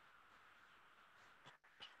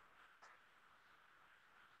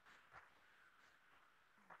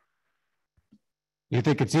 You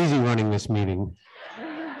think it's easy running this meeting?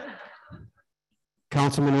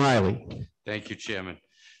 Councilman Riley. Thank you, Chairman.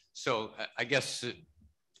 So I guess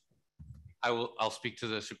I'll speak to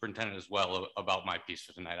the superintendent as well about my piece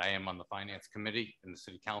for tonight. I am on the finance committee in the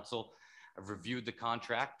city council. I've reviewed the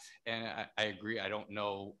contract, and I agree. I don't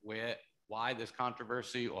know why this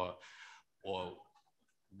controversy or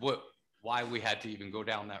why we had to even go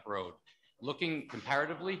down that road. Looking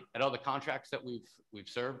comparatively at other contracts that we've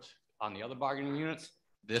served on the other bargaining units,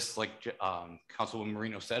 this, like Councilwoman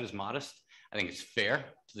Marino said, is modest. I think it's fair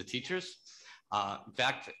to the teachers. In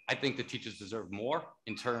fact, I think the teachers deserve more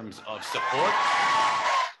in terms of support.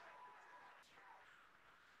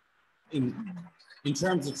 In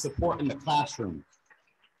terms of support in the classroom,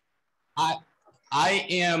 I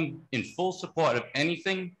am in full support of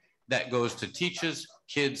anything that goes to teachers,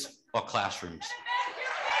 kids, or classrooms.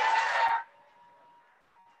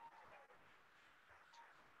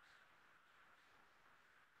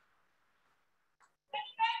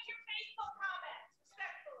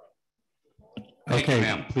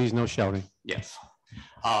 Okay, please, no shouting. Yes.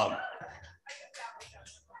 I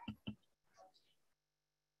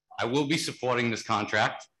will be supporting this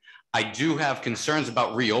contract. I do have concerns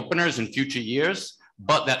about reopeners in future years,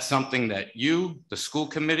 but that's something that you, the school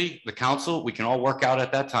committee, the council, we can all work out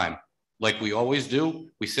at that time. Like we always do,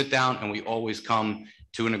 we sit down and we always come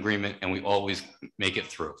to an agreement and we always make it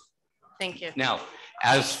through. Thank you. Now,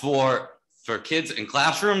 as for kids in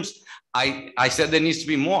classrooms, I said there needs to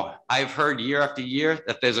be more. I've heard year after year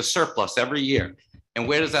that there's a surplus every year. And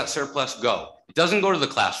where does that surplus go? It doesn't go to the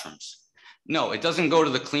classrooms. No, it doesn't go to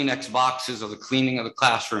the Kleenex boxes or the cleaning of the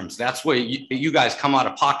classrooms. That's where you guys come out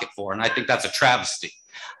of pocket for. And I think that's a travesty.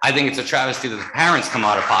 I think it's a travesty that the parents come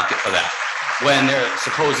out of pocket for that when they're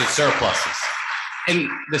supposed surpluses. And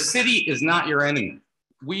the city is not your enemy.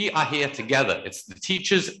 We are here together. It's the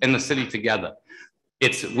teachers and the city together.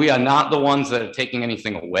 We are not the ones that are taking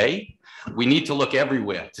anything away. We need to look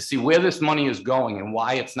everywhere to see where this money is going and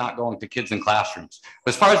why it's not going to kids in classrooms.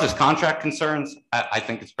 But as far as this contract concerns, I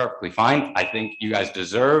think it's perfectly fine. I think you guys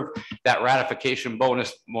deserve that ratification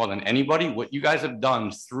bonus more than anybody. What you guys have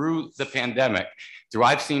done through the pandemic,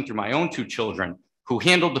 I've seen through my own two children who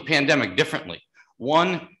handled the pandemic differently.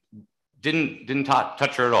 One didn't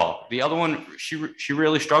touch her at all. The other one, she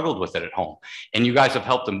really struggled with it at home. And you guys have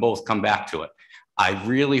helped them both come back to it. I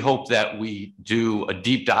really hope that we do a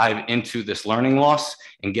deep dive into this learning loss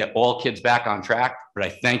and get all kids back on track. But I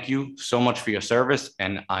thank you so much for your service,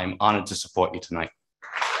 and I'm honored to support you tonight.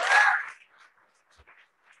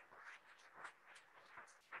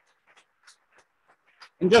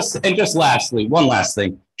 And just lastly, one last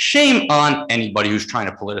thing. Shame on anybody who's trying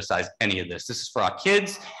to politicize any of this. This is for our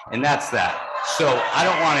kids, and that's that. So I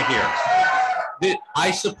don't want to hear it. I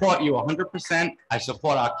support you 100%. I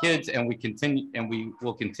support our kids, and we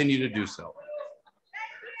will continue to do so.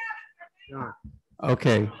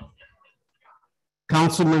 Okay.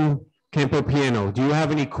 Councilman Campopiano, do you have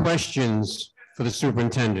any questions for the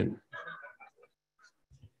superintendent?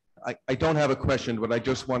 I don't have a question, but I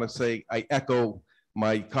just want to say I echo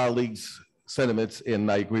my colleagues' sentiments,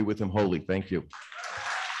 and I agree with him wholly. Thank you.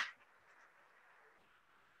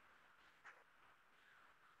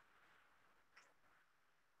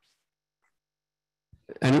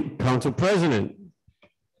 And Council President.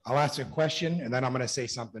 I'll ask a question and then I'm going to say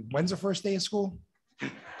something. When's the first day of school?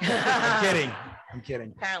 I'm kidding. I'm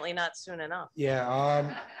kidding. Apparently not soon enough. Yeah.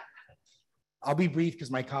 I'll be brief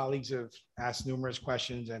because my colleagues have asked numerous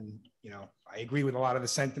questions, and I agree with a lot of the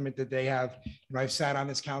sentiment that they have. I've sat on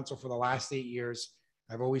this council for the last 8 years.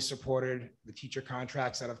 I've always supported the teacher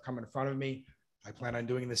contracts that have come in front of me. I plan on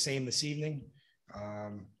doing the same this evening.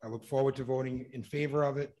 I look forward to voting in favor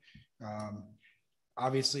of it.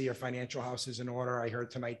 Obviously, your financial house is in order. I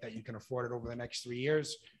heard tonight that you can afford it over the next 3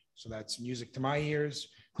 years. So that's music to my ears.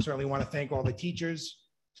 I certainly want to thank all the teachers,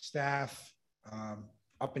 staff,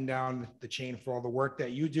 up and down the chain for all the work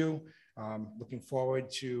that you do. Looking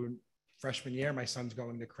forward to freshman year. My son's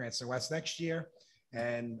going to Cranston West next year.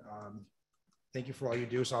 And thank you for all you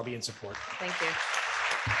do. So I'll be in support. Thank you.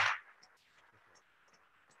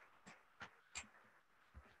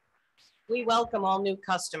 We welcome all new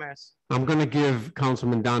customers. I'm going to give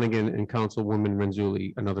Councilman Donegan and Councilwoman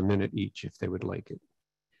Renzulli another minute each if they would like it.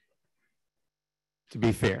 To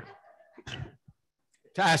be fair.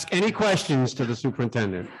 To ask any questions to the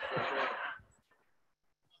superintendent.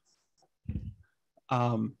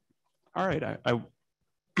 All right. Well,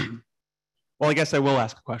 I guess I will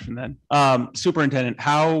ask a question then. Superintendent,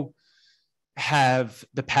 how have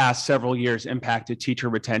the past several years impacted teacher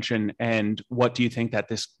retention, and what do you think that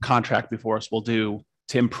this contract before us will do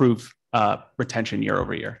to improve retention year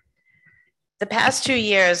over year? The past 2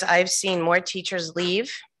 years, I've seen more teachers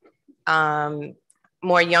leave,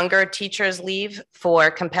 more younger teachers leave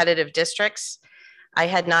for competitive districts. I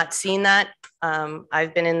had not seen that.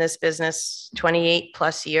 I've been in this business 28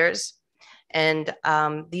 plus years. And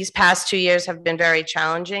these past 2 years have been very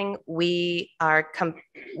challenging. We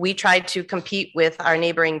tried to compete with our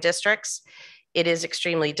neighboring districts. It is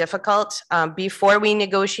extremely difficult. Before we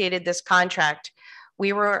negotiated this contract,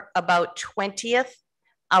 we were about 20th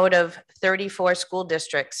out of 34 school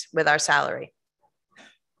districts with our salary.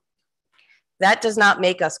 That does not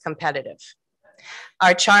make us competitive.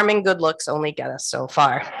 Our charming good looks only get us so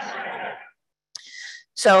far.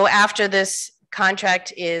 So after this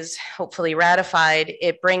contract is hopefully ratified,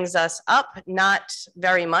 it brings us up not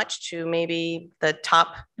very much to maybe the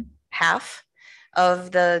top half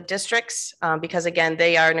of the districts, because again,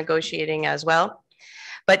 they are negotiating as well.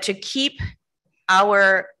 But to keep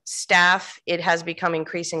our staff, it has become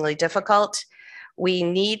increasingly difficult. We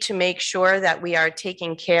need to make sure that we are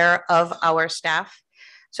taking care of our staff.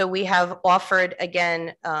 So we have offered,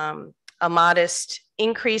 again, a modest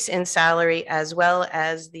increase in salary as well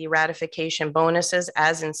as the ratification bonuses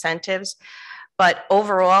as incentives. But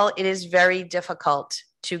overall, it is very difficult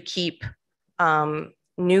to keep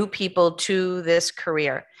new people to this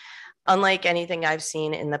career, unlike anything I've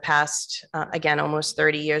seen in the past, again, almost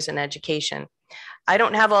 30 years in education. I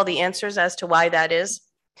don't have all the answers as to why that is,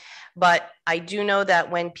 but I do know that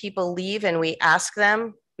when people leave and we ask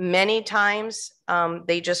them, many times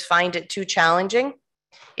they just find it too challenging.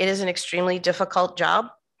 It is an extremely difficult job.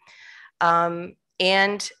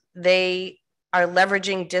 And they are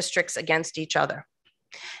leveraging districts against each other.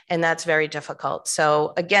 And that's very difficult.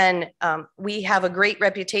 So again, we have a great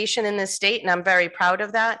reputation in this state, and I'm very proud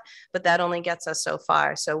of that, but that only gets us so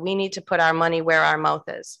far. So we need to put our money where our mouth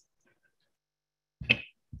is.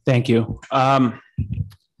 Thank you. I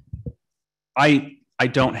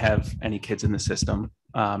don't have any kids in the system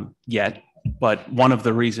yet, but one of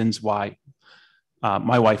the reasons why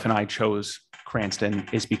my wife and I chose Cranston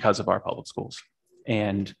is because of our public schools.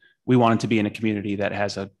 And we wanted to be in a community that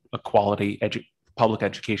has a quality public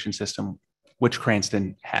education system, which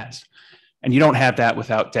Cranston has. And you don't have that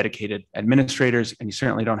without dedicated administrators, and you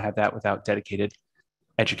certainly don't have that without dedicated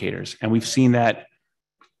educators. And we've seen that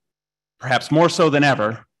perhaps more so than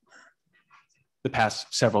ever the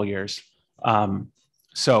past several years.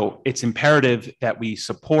 So it's imperative that we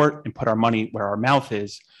support and put our money where our mouth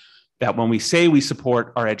is, that when we say we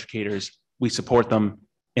support our educators, we support them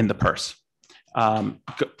in the purse.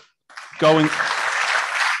 Going.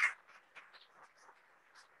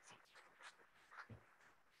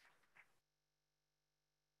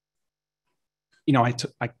 You know, I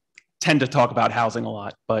tend to talk about housing a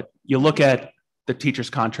lot, but you look at the teacher's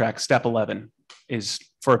contract, step 11 is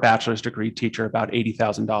for a bachelor's degree teacher about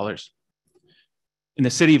 $80,000. In the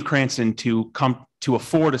city of Cranston, to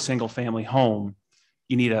afford a single family home,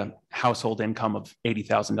 you need a household income of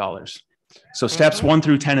 $80,000. So steps 1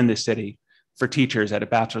 through 10 in this city for teachers at a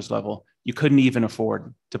bachelor's level, you couldn't even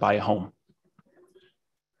afford to buy a home.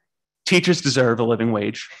 Teachers deserve a living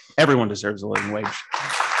wage. Everyone deserves a living wage.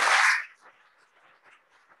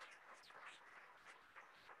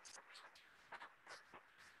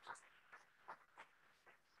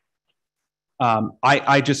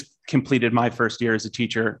 I just completed my first year as a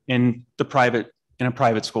teacher in a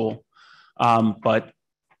private school, but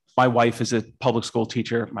my wife is a public school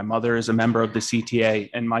teacher. My mother is a member of the CTA,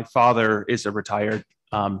 and my father is a retired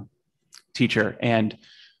teacher. And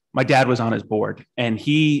my dad was on his board, and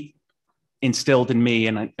he instilled in me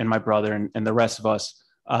and my brother and the rest of us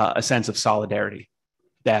a sense of solidarity,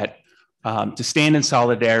 that to stand in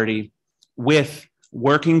solidarity with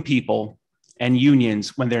working people and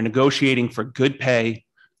unions when they're negotiating for good pay,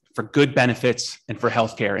 for good benefits, and for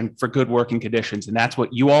healthcare, and for good working conditions. And that's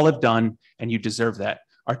what you all have done, and you deserve that.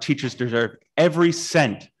 Our teachers deserve every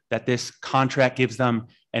cent that this contract gives them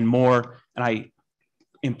and more. And I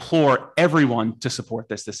implore everyone to support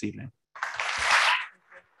this evening.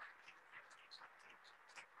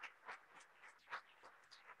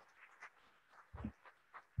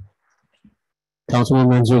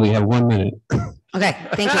 Councilwoman Manzulli, you have 1 minute. Okay,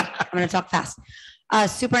 thank you. I'm going to talk fast.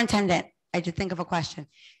 Superintendent, I did think of a question.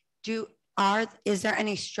 Is there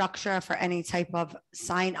any structure for any type of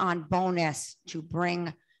sign-on bonus to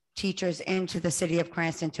bring teachers into the city of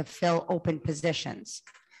Cranston to fill open positions?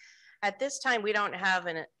 At this time, we don't have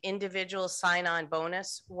an individual sign-on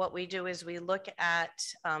bonus. What we do is we look at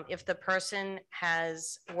if the person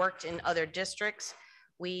has worked in other districts,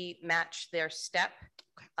 we match their step.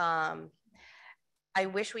 I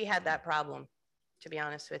wish we had that problem, to be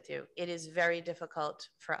honest with you. It is very difficult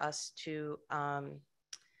for us to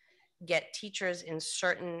get teachers in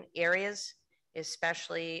certain areas,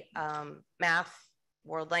 especially math,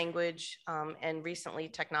 world language, and recently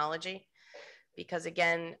technology. Because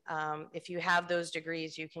again, if you have those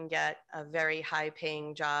degrees, you can get a very high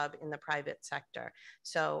paying job in the private sector.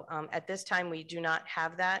 So at this time, we do not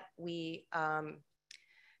have that. We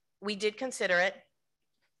did consider it.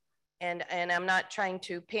 And I'm not trying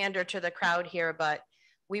to pander to the crowd here, but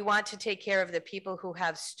we want to take care of the people who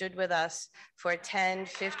have stood with us for 10,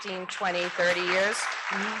 15, 20, 30 years.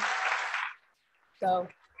 So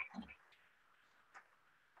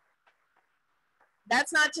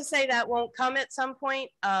that's not to say that won't come at some point,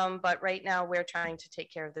 but right now we're trying to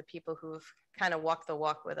take care of the people who've kind of walked the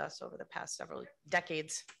walk with us over the past several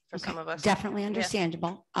decades for some of us. Definitely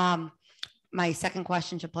understandable. Yeah. My second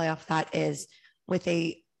question to play off that is, with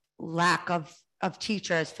a lack of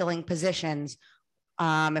teachers filling positions,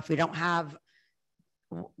 if we don't have,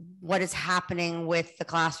 what is happening with the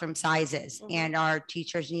classroom sizes and our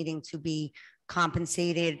teachers needing to be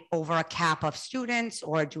compensated over a cap of students,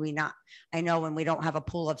 or do we not? I know when we don't have a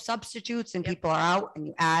pool of substitutes and people are out and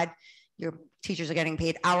you add, your teachers are getting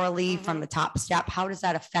paid hourly from the top step. How does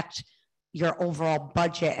that affect your overall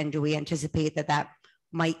budget? And do we anticipate that that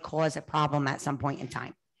might cause a problem at some point in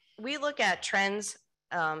time? We look at trends,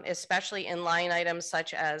 especially in line items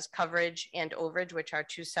such as coverage and overage, which are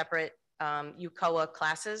two separate UCOA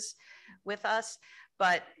classes with us.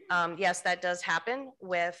 But yes, that does happen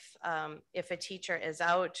with if a teacher is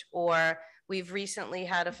out, or we've recently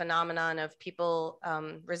had a phenomenon of people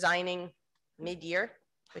resigning mid-year,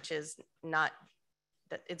 which is not,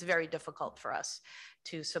 it's very difficult for us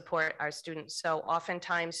to support our students. So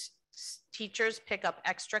oftentimes teachers pick up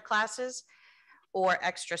extra classes or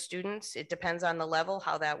extra students. It depends on the level,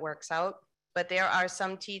 how that works out. But there are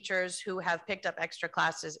some teachers who have picked up extra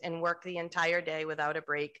classes and work the entire day without a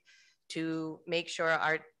break to make sure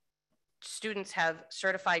our students have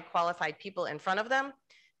certified, qualified people in front of them,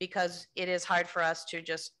 because it is hard for us to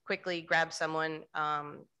just quickly grab someone,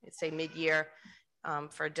 say mid-year,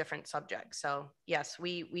 for a different subject. So yes,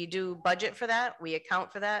 we do budget for that. We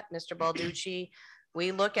account for that. Mr. Balducci,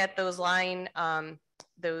 we look at those line,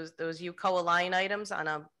 those UCOA line items on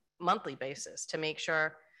a monthly basis to make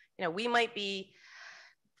sure, you know, we might be,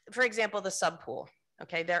 for example, the sub pool,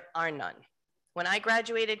 okay, there are none. When I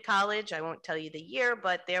graduated college, I won't tell you the year,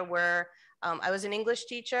 but there were, I was an English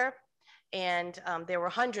teacher, and there were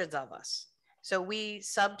hundreds of us. So we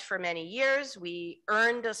subbed for many years. We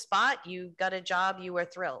earned a spot. You got a job, you were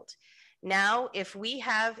thrilled. Now, if we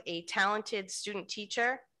have a talented student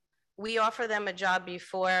teacher, we offer them a job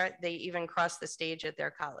before they even cross the stage at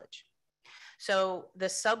their college. So the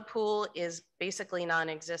sub pool is basically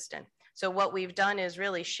non-existent. So what we've done is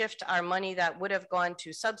really shift our money that would have gone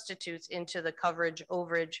to substitutes into the coverage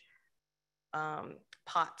overage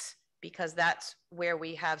pots, because that's where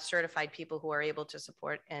we have certified people who are able to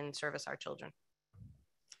support and service our children.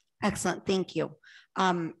 Excellent, thank you.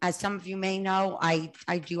 As some of you may know, I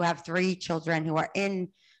do have 3 children who are in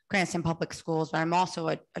Cranston Public Schools, but I'm also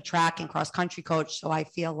a track and cross country coach. So I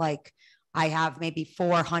feel like I have maybe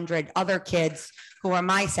 400 other kids who are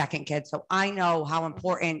my second kids. So I know how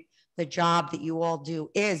important the job that you all do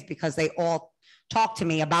is, because they all talk to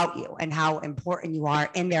me about you and how important you are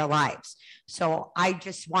in their lives. So I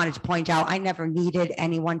just wanted to point out, I never needed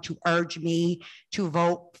anyone to urge me to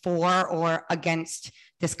vote for or against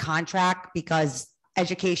this contract, because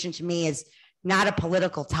education to me is not a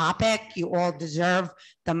political topic. You all deserve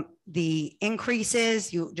the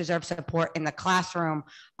increases. You deserve support in the classroom,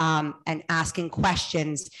 and asking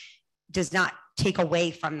questions does not take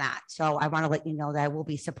away from that. So I want to let you know that I will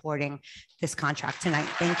be supporting this contract tonight.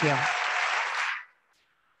 Thank you.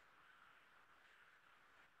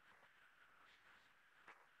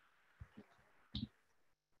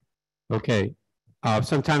 Okay,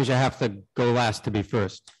 sometimes you have to go last to be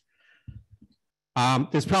first.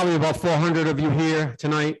 There's probably about 400 of you here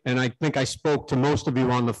tonight, and I think I spoke to most of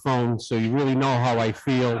you on the phone, so you really know how I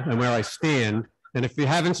feel and where I stand. And if you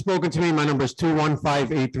haven't spoken to me, my number is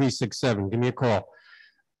 215-8367. Give me a call.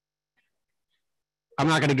 I'm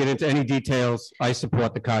not going to get into any details. I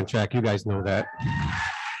support the contract. You guys know that.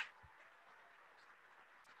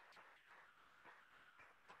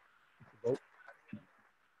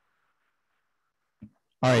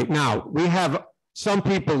 All right, now we have some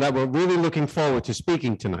people that were really looking forward to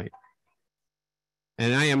speaking tonight.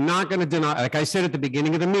 And I am not going to deny, like I said at the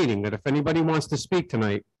beginning of the meeting, that if anybody wants to speak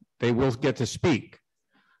tonight, they will get to speak.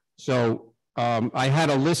 So I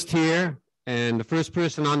had a list here, and the first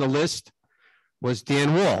person on the list was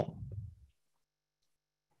Dan Wall.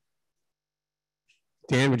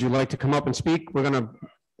 Dan, would you like to come up and speak? We're going to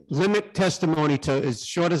limit testimony to as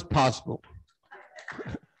short as possible.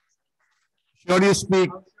 The shorter you speak,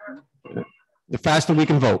 the faster we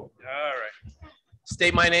can vote. All right.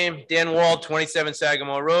 State my name, Dan Wall, 27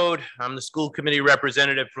 Sagamore Road. I'm the school committee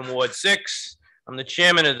representative from Ward 6. I'm the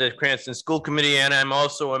chairman of the Cranston School Committee, and I'm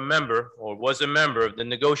also a member, or was a member, of the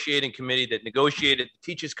negotiating committee that negotiated the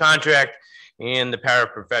teacher's contract and the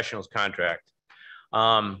paraprofessionals contract.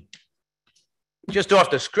 Just off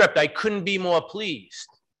the script, I couldn't be more pleased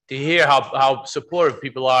to hear how supportive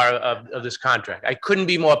people are of this contract. I couldn't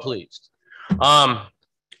be more pleased.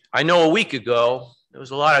 I know a week ago, there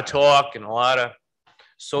was a lot of talk and a lot of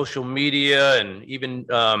social media and even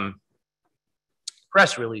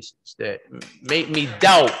press releases that made me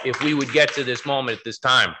doubt if we would get to this moment at this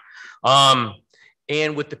time.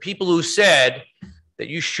 And with the people who said that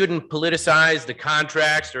you shouldn't politicize the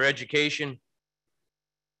contracts or education,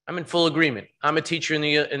 I'm in full agreement. I'm a teacher in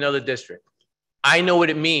another district. I know what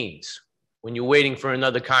it means when you're waiting for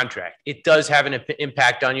another contract. It does have an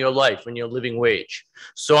impact on your life when you're living wage.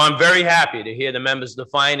 So I'm very happy to hear the members of the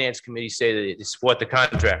Finance Committee say that they support the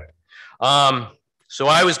contract. So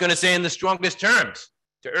I was going to say in the strongest terms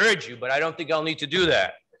to urge you, but I don't think I'll need to do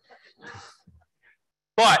that.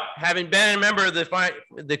 But having been a member of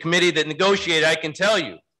the committee that negotiated, I can tell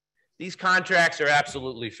you, these contracts are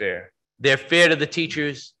absolutely fair. They're fair to the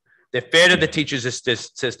teachers. They're fair to the teachers'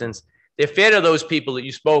 assistants. They're fair to those people that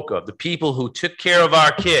you spoke of, the people who took care of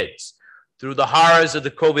our kids through the horrors of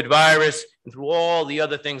the COVID virus and through all the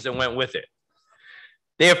other things that went with it.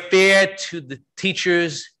 They're fair to the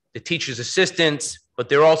teachers' assistants, but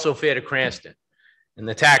they're also fair to Cranston and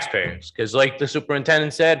the taxpayers, because like the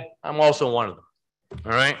superintendent said, I'm also one of them,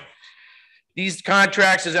 all right? These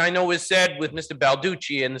contracts, as I know was said with Mr.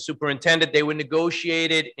 Balducci and the superintendent, they were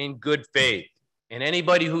negotiated in good faith. And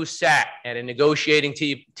anybody who sat at a negotiating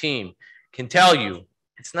team can tell you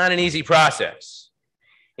it's not an easy process.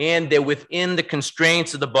 And they're within the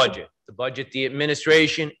constraints of the budget the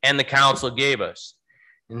administration and the council gave us.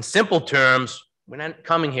 In simple terms, we're not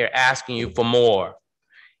coming here asking you for more.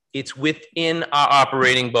 It's within our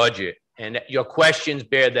operating budget, and your questions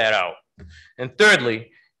bear that out. And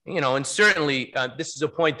thirdly, and certainly this is a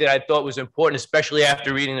point that I thought was important, especially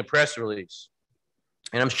after reading the press release.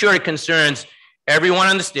 And I'm sure it concerns everyone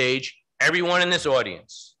on the stage, everyone in this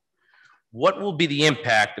audience. What will be the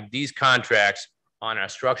impact of these contracts on our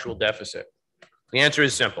structural deficit? The answer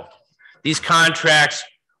is simple. These contracts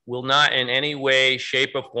will not in any way,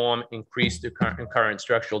 shape, or form increase the current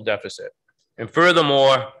structural deficit. And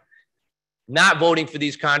furthermore, not voting for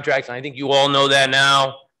these contracts, and I think you all know that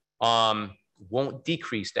now, won't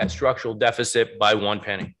decrease that structural deficit by 1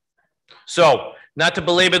 penny. So, not to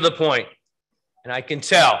belabor the point, and I can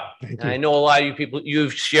tell, and I know a lot of you people, you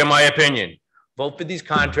share my opinion. Vote for these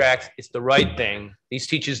contracts. It's the right thing. These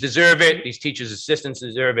teachers deserve it. These teachers' assistants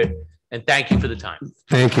deserve it. And thank you for the time.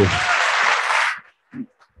 Thank you.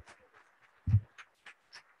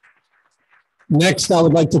 Next, I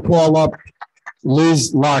would like to call up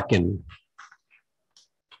Liz Larkin.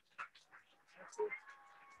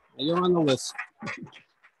 You're on the list.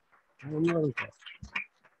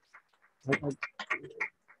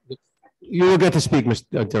 You will get to speak,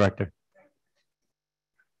 Mr. Director.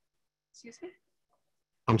 Excuse me?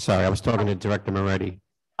 I'm sorry, I was talking to Director Moretti.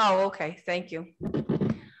 Oh, okay, thank you.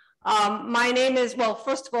 My name is, well,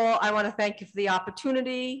 first of all, I want to thank you for the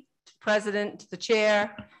opportunity, President, to the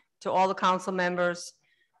chair, to all the council members.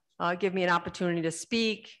 give me an opportunity to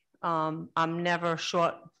speak. I'm never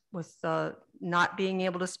short with not being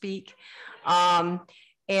able to speak. I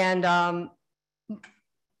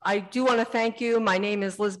do want to thank you. My name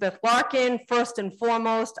is Elizabeth Larkin. First and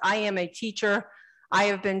foremost, I am a teacher. I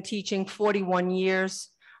have been teaching 41 years.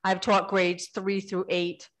 I've taught grades 3 through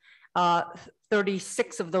 8.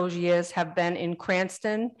 36 of those years have been in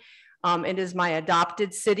Cranston. It is my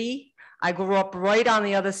adopted city. I grew up right on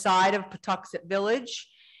the other side of Patuxent Village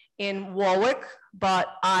in Warwick, but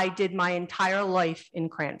I did my entire life in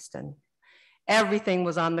Cranston. Everything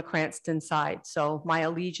was on the Cranston side. So my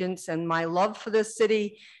allegiance and my love for this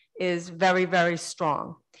city is very, very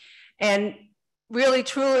strong. And really,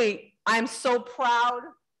 truly, I'm so proud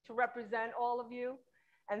to represent all of you.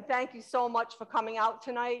 And thank you so much for coming out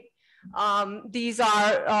tonight. These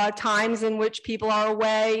are times in which people are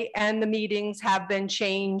away and the meetings have been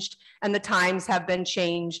changed and the times have been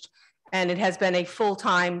changed. And it has been a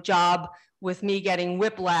full-time job with me getting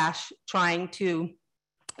whiplash trying to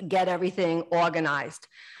get everything organized.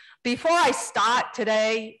 Before I start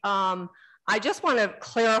today, I just want to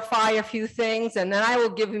clarify a few things, and then I will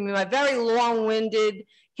give you my very long-winded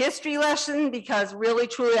history lesson, because really,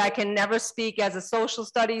 truly, I can never speak as a social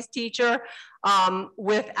studies teacher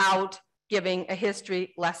without giving a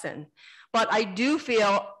history lesson. But I do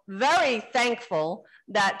feel very thankful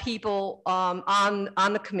that people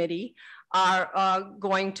on the committee are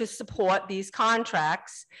going to support these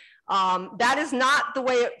contracts. That is not the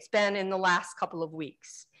way it's been in the last couple of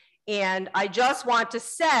weeks. And I just want to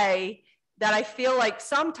say that I feel like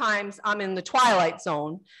sometimes I'm in the twilight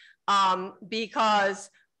zone because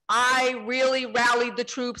I really rallied the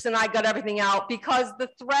troops and I got everything out because the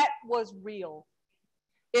threat was real.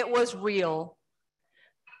 It was real.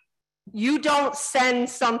 You don't send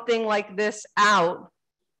something like this out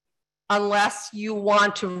unless you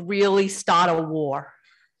want to really start a war.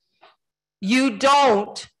 You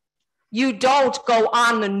don't go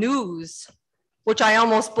on the news, which I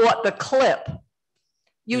almost bought the clip.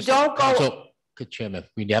 You don't go. Good Chairman,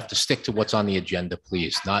 we have to stick to what's on the agenda,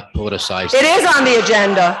 please, not politicize. It is on the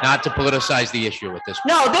agenda. Not to politicize the issue at this point.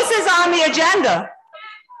 No, this is on the agenda.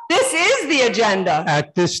 This is the agenda.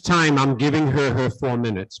 At this time, I'm giving her 4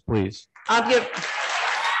 minutes, please. I'll give.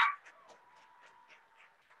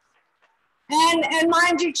 And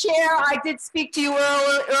mind you, Chair, I did speak to you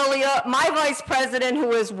earlier. My vice president,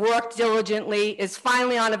 who has worked diligently, is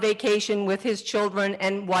finally on a vacation with his children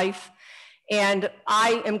and wife. And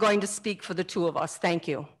I am going to speak for the two of us. Thank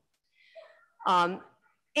you. It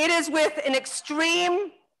is with an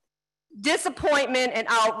extreme disappointment and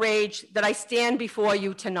outrage that I stand before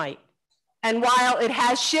you tonight. And while it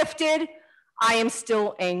has shifted, I am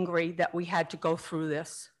still angry that we had to go through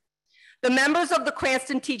this. The members of the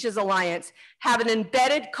Cranston Teachers Alliance have an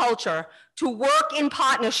embedded culture to work in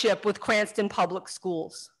partnership with Cranston Public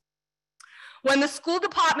Schools. When the school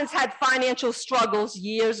departments had financial struggles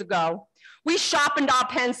years ago, we sharpened our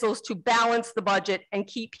pencils to balance the budget and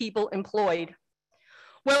keep people employed.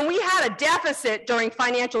 When we had a deficit during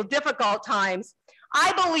financial difficult times,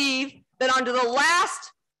 I believe that under the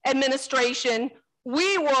last administration,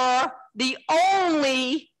 we were the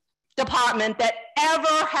only department that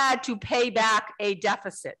ever had to pay back a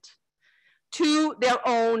deficit to their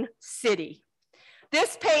own city.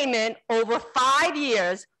 This payment over 5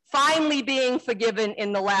 years, finally being forgiven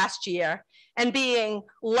in the last year, and being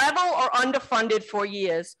level or underfunded for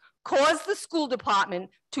years, caused the school department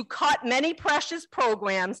to cut many precious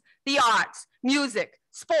programs, the arts, music,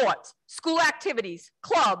 sports, school activities,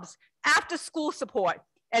 clubs, after school support,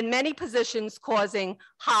 and many positions, causing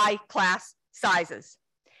high class sizes.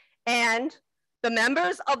 And the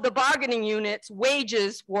members of the bargaining unit's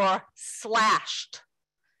wages were slashed.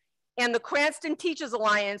 And the Cranston Teachers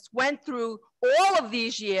Alliance went through all of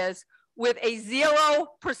these years with a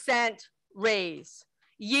 0% raise,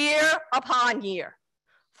 year upon year,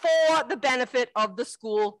 for the benefit of the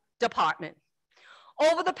school department.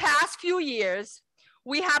 Over the past few years,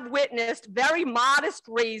 we have witnessed very modest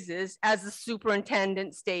raises, as the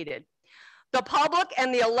superintendent stated. The public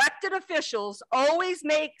and the elected officials always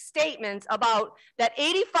make statements about that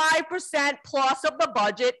 85% plus of the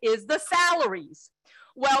budget is the salaries.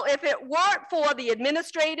 Well, if it weren't for the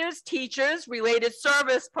administrators, teachers, related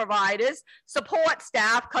service providers, support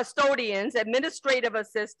staff, custodians, administrative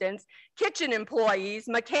assistants, kitchen employees,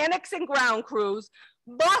 mechanics and ground crews,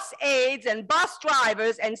 bus aides and bus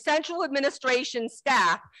drivers, and central administration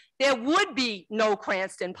staff, there would be no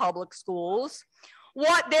Cranston Public Schools.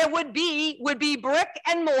 What there would be brick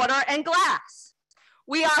and mortar and glass.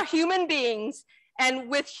 We are human beings and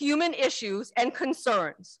with human issues and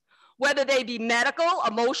concerns, whether they be medical,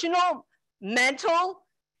 emotional, mental,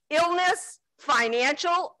 illness,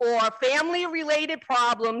 financial, or family-related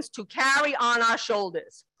problems to carry on our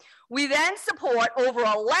shoulders. We then support over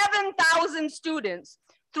 11,000 students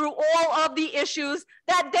through all of the issues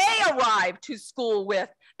that they arrive to school with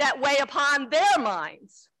that weigh upon their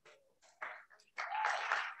minds.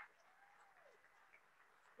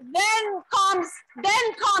 Then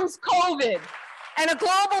comes COVID and a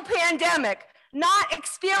global pandemic not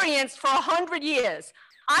experienced for 100 years.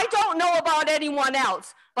 I don't know about anyone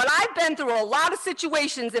else, but I've been through a lot of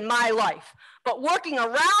situations in my life. But working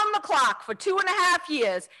around the clock for 2.5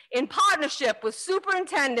 years in partnership with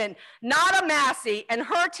Superintendent Nada Massey and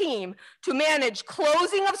her team to manage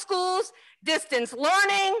closing of schools, distance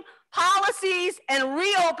learning, policies, and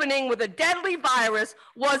reopening with a deadly virus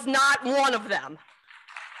was not one of them.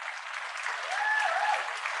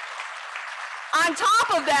 On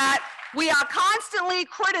top of that, we are constantly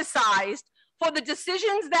criticized for the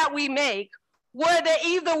decisions that we make, where they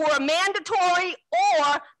either were mandatory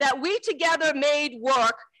or that we together made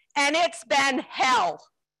work, and it's been hell,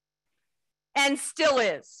 and still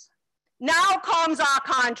is. Now comes our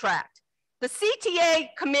contract. The CTA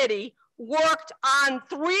committee worked on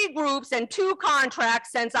 3 groups and 2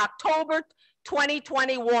 contracts since October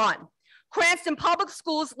 2021. Cranston Public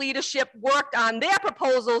Schools leadership worked on their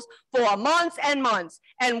proposals for months and months,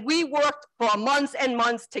 and we worked for months and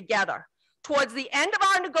months together. Towards the end of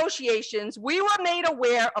our negotiations, we were made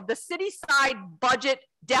aware of the city-side budget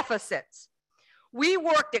deficits. We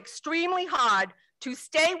worked extremely hard to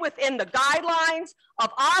stay within the guidelines of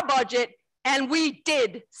our budget, and we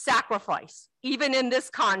did sacrifice, even in this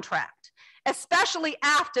contract, especially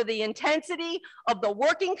after the intensity of the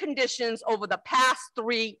working conditions over the past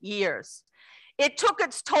 3 years. It took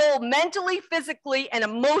its toll mentally, physically, and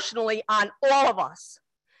emotionally on all of us.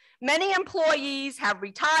 Many employees have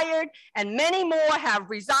retired and many more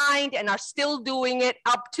have resigned and are still doing it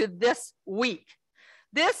up to this week.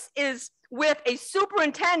 This is with a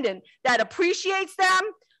superintendent that appreciates them,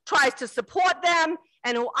 tries to support them,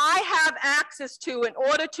 and who I have access to in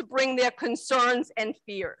order to bring their concerns and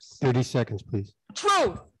fears. 30 seconds, please.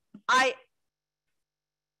 Truth.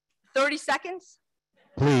 30 seconds?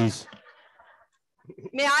 Please.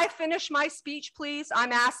 May I finish my speech, please?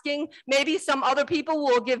 I'm asking. Maybe some other people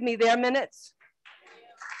will give me their minutes.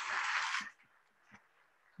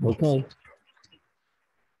 Okay.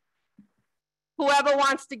 Whoever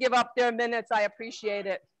wants to give up their minutes, I appreciate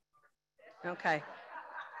it. Okay.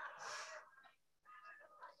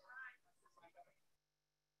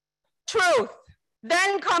 Truth.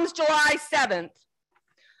 Then comes July 7th,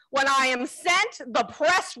 when I am sent the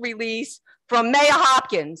press release from Mayor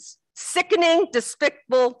Hopkins. Sickening,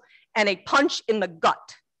 despicable, and a punch in the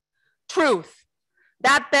gut. Truth.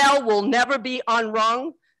 That bell will never be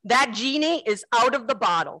unrung. That genie is out of the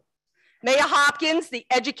bottle. Mayor Hopkins, the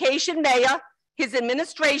education mayor, his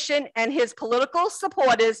administration, and his political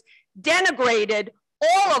supporters denigrated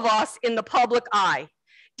all of us in the public eye,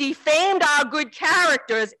 defamed our good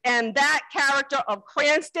characters and that character of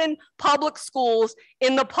Cranston Public Schools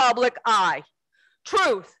in the public eye.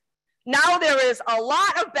 Truth. Now there is a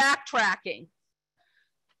lot of backtracking.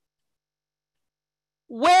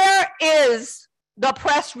 Where is the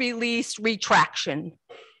press release retraction?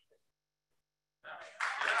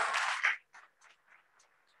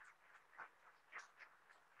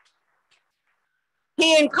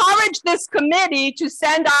 He encouraged this committee to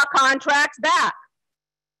send our contracts back.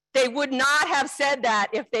 They would not have said that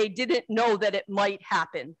if they didn't know that it might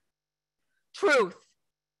happen. Truth.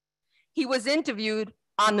 He was interviewed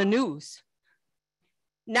on the news.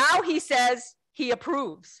 Now he says he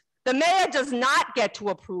approves. The mayor does not get to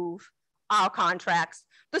approve our contracts.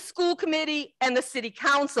 The school committee and the city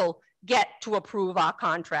council get to approve our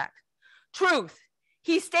contract. Truth.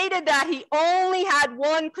 He stated that he only had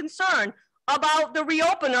one concern about the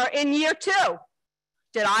reopener in year 2.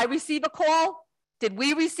 Did I receive a call? Did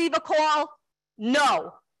we receive a call?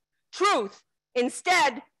 No. Truth.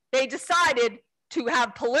 Instead, they decided to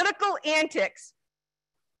have political antics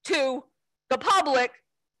to the public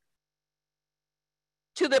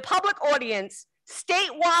audience,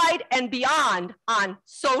 statewide and beyond on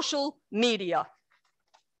social media.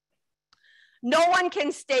 No one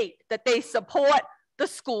can state that they support the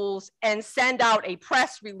schools and send out a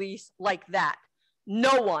press release like that.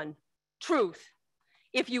 No one. Truth.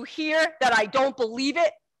 If you hear that I don't believe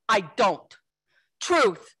it, I don't.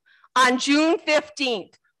 Truth. On June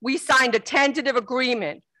 15th, we signed a tentative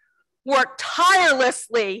agreement, worked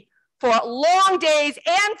tirelessly for long days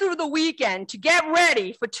and through the weekend to get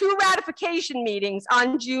ready for 2 ratification meetings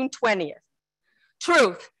on June 20th.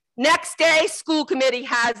 Truth. Next day, school committee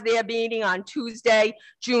has their meeting on Tuesday,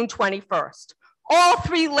 June 21st. all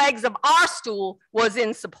three legs of our stool was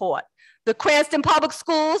in support. The Cranston Public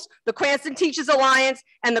Schools, the Cranston Teachers Alliance,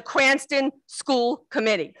 and the Cranston School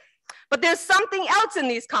Committee. But there's something else in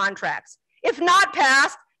these contracts. If not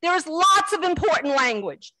passed, there is lots of important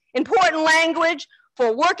language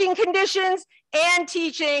for working conditions and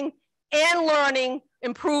teaching and learning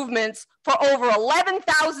improvements for over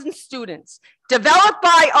 11,000 students, developed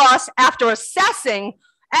by us after assessing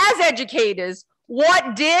as educators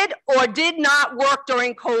what did or did not work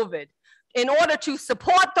during COVID in order to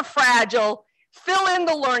support the fragile, fill in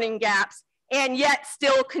the learning gaps, and yet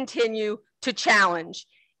still continue to challenge.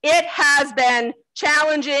 It has been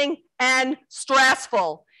challenging and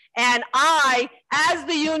stressful. And I, as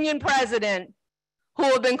the union president, who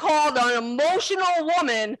have been called an emotional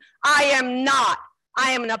woman, I am not.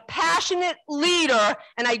 I am a passionate leader,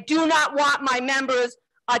 and I do not want my members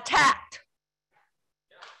attacked.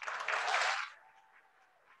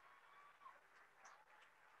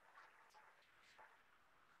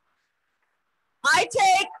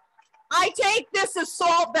 I take this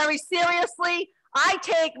assault very seriously. I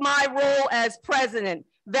take my role as president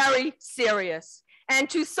very serious. And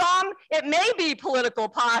to some, it may be political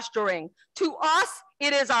posturing. To us,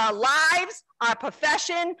 it is our lives, our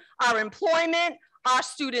profession, our employment, our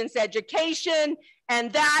students' education,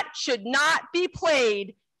 and that should not be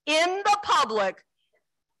played in the public.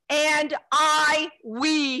 And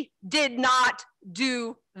we did not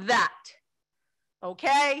do that.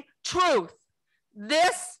 Okay? Truth.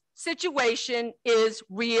 This situation is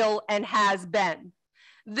real and has been.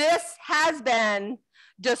 This has been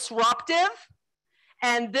disruptive,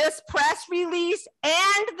 and this press release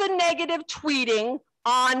and the negative tweeting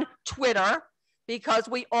on Twitter, because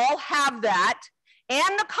we all have that,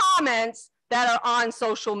 and the comments that are on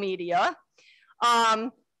social media,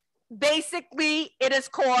 basically it has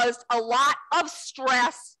caused a lot of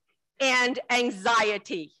stress and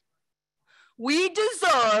anxiety. We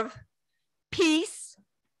deserve peace,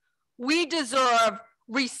 we deserve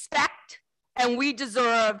respect, and we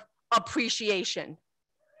deserve appreciation.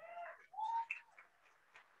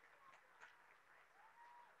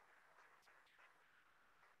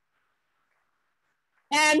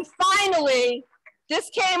 And finally, this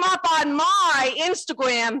came up on my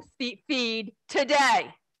Instagram feed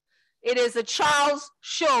today. It is a Charles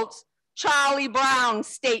Schulz, Charlie Brown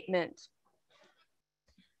statement.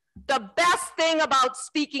 The best thing about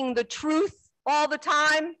speaking the truth all the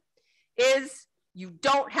time is you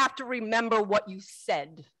don't have to remember what you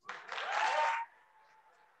said.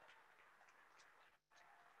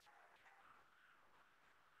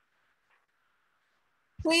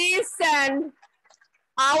 Please send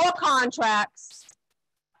our contracts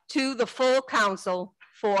to the full council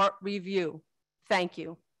for review. Thank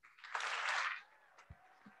you.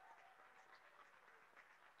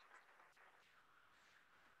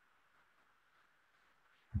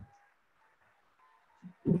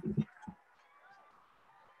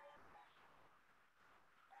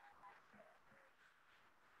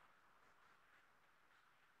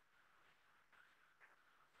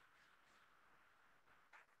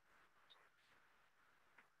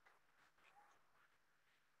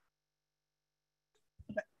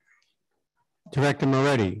 Director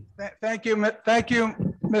Moretti. Thank you,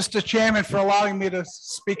 Mr. Chairman, for allowing me to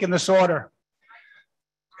speak in this order.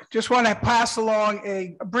 Just want to pass along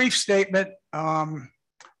a brief statement.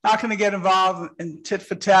 Not going to get involved in tit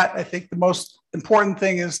for tat. I think the most important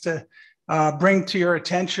thing is to bring to your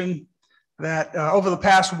attention that over the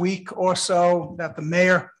past week or so that the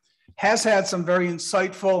mayor has had some very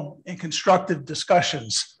insightful and constructive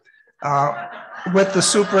discussions with the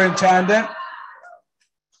superintendent.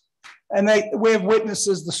 And we have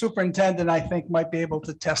witnesses. The superintendent, I think, might be able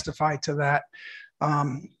to testify to that.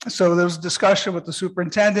 So there was a discussion with the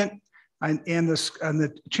superintendent and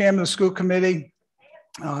the chairman of the school committee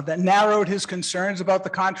that narrowed his concerns about the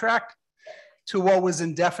contract to what was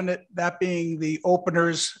indefinite, that being the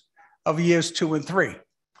openers of years 2 and 3.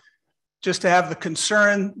 Just to have the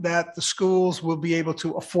concern that the schools will be able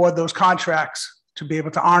to afford those contracts to be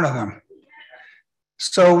able to honor them.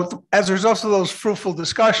 So as a result of those fruitful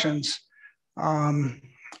discussions,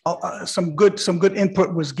 some good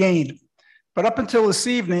input was gained. But up until this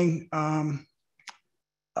evening, the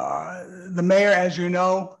mayor, as you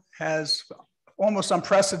know, has almost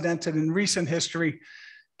unprecedented in recent history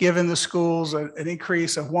given the schools an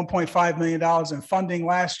increase of $1.5 million in funding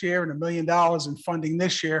last year and $1 million in funding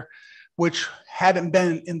this year, which hadn't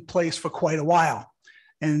been in place for quite a while.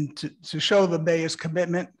 And to show the mayor's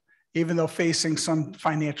commitment, even though facing some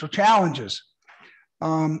financial challenges.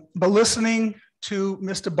 But listening to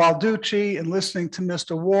Mr. Balducci and listening to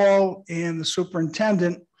Mr. Wall and the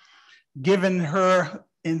superintendent, given her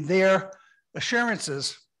in their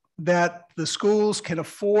assurances that the schools can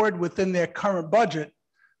afford within their current budget,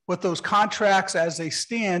 with those contracts as they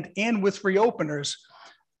stand and with reopeners,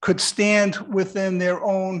 could stand within their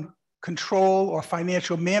own control or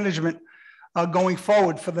financial management going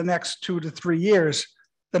forward for the next 2 to 3 years.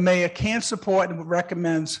 The mayor can support and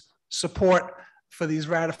recommends support for these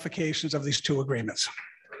ratifications of these 2 agreements.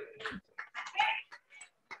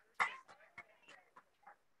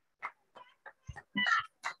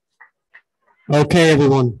 Okay,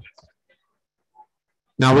 everyone.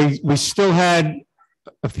 Now, we still had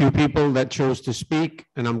a few people that chose to speak,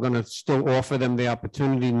 and I'm going to still offer them the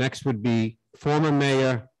opportunity. Next would be former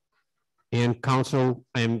mayor and council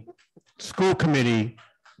and school committee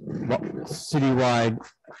citywide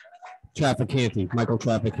Trafficante, Michael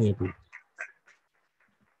Trafficante.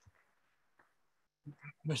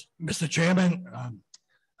 Mr. Chairman,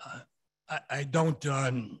 I don't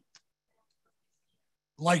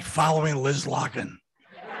like following Liz Locken.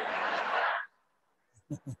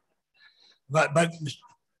 But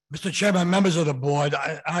Mr. Chairman, members of the board,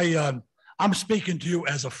 I'm speaking to you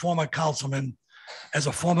as a former councilman, as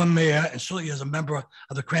a former mayor, and certainly as a member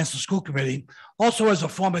of the Cranston School Committee, also as a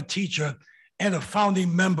former teacher and a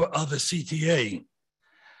founding member of the CTA.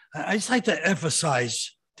 I'd just like to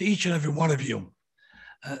emphasize to each and every one of you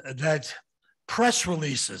that press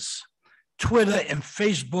releases, Twitter and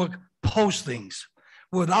Facebook postings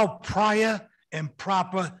without prior and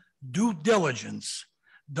proper due diligence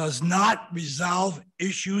does not resolve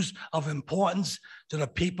issues of importance to the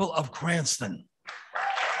people of Cranston.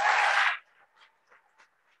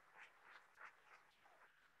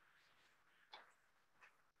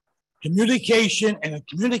 Communication and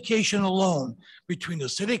communication alone between the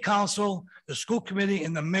city council, the school committee,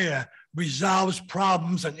 and the mayor resolves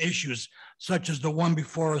problems and issues such as the one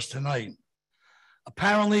before us tonight.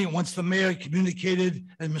 Apparently, once the mayor communicated,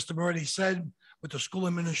 as Mr. Moretti said, with the school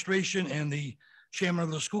administration and the chairman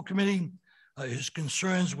of the school committee, his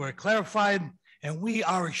concerns were clarified, and we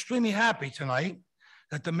are extremely happy tonight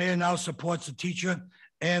that the mayor now supports the teacher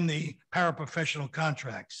and the paraprofessional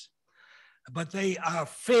contracts. But they are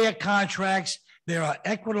fair contracts, they are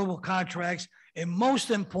equitable contracts, and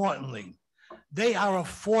most importantly, they are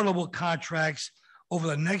affordable contracts over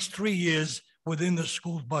the next 3 years within the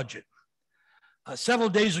school budget. Several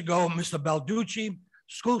days ago, Mr. Balducci,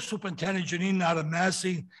 School Superintendent Janine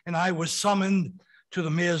Adamasi, and I were summoned to the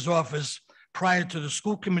mayor's office prior to the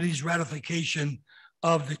school committee's ratification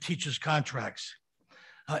of the teachers' contracts.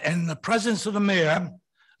 And in the presence of the mayor,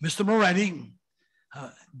 Mr. Moretti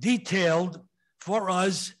detailed for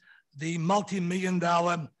us the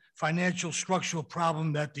multi-million-dollar financial structural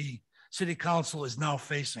problem that the city council is now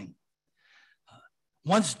facing.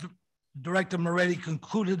 Once Director Moretti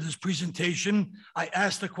concluded his presentation, I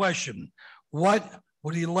asked the question, what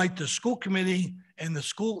would he like the school committee and the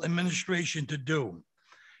school administration to do?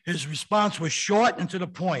 His response was short and to the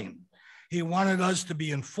point. He wanted us to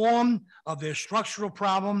be informed of their structural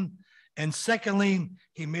problem. And secondly,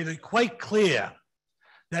 he made it quite clear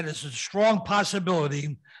that it's a strong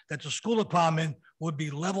possibility that the school department would be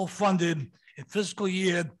level funded in fiscal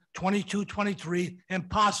year 22-23 and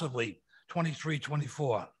possibly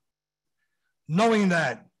 23-24. Knowing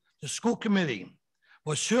that the school committee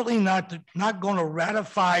was certainly not going to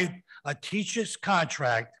ratify a teacher's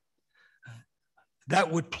contract that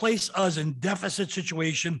would place us in deficit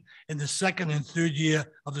situation in the second and third year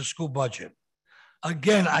of the school budget.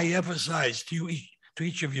 Again, I emphasize to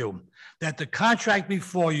each of you that the contract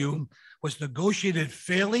before you was negotiated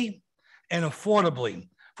fairly and affordably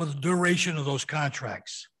for the duration of those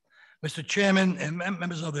contracts. Mr. Chairman and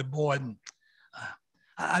members of the board,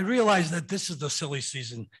 I realize that this is the silly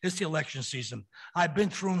season. It's the election season. I've been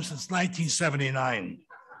through them since 1979.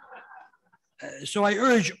 So I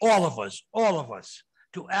urge all of us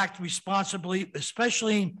to act responsibly,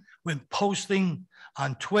 especially when posting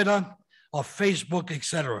on Twitter or Facebook,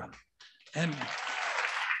 etc. And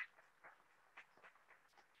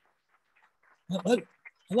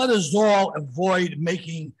let us all avoid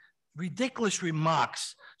making ridiculous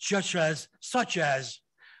remarks such as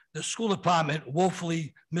the school department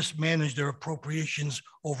woefully mismanaged their appropriations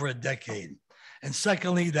over a decade. And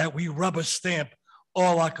secondly, that we rubber stamp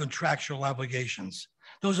all our contractual obligations.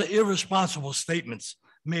 Those are irresponsible statements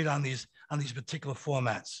made on these particular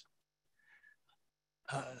formats.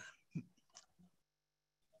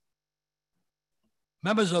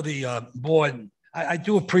 Members of the board, I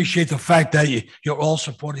do appreciate the fact that you're all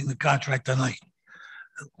supporting the contract tonight.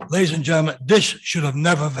 Ladies and gentlemen, this should have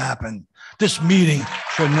never happened. This meeting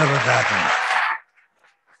should never have happened.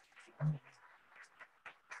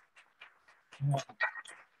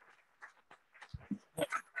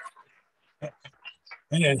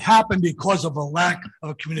 And it happened because of a lack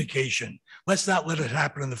of communication. Let's not let it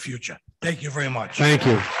happen in the future. Thank you very much. Thank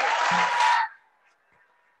you.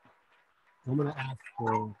 I'm going to ask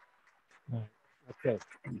for, okay.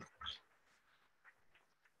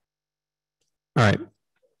 All right.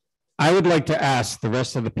 I would like to ask the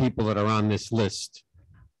rest of the people that are on this list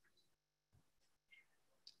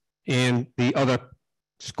and the other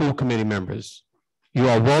school committee members, you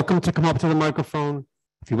are welcome to come up to the microphone.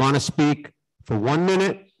 If you want to speak for 1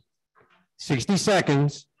 minute, 60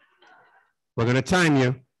 seconds, we're going to time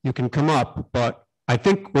you. You can come up, but I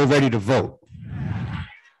think we're ready to vote.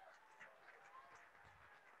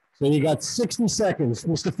 So you got 60 seconds.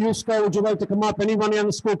 Mr. Fusco, would you like to come up? Anybody on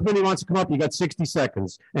the school committee wants to come up, you got 60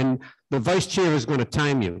 seconds. And the vice chair is going to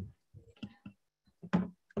time you.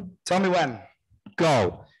 Tell me when.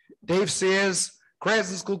 Go. Dave Sears,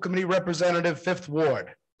 Cranston School Committee Representative, 5th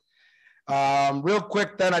Ward. Real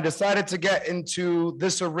quick then, I decided to get into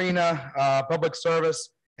this arena, public service,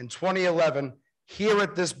 in 2011 here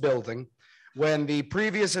at this building when the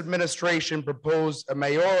previous administration proposed a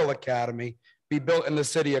mayoral academy be built in the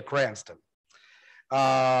city of Cranston.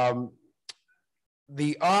 The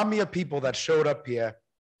army of people that showed up here,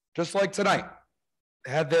 just like tonight,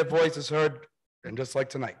 had their voices heard, and just like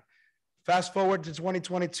tonight. Fast forward to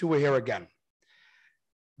 2022, we're here again.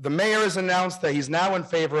 The mayor has announced that he's now in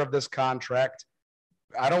favor of this contract.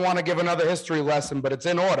 I don't want to give another history lesson, but it's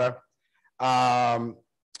in order.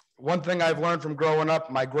 One thing I've learned from growing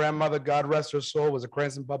up, my grandmother, God rest her soul, was a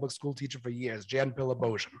Cranston public school teacher for years, Jan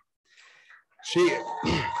Pillabosian.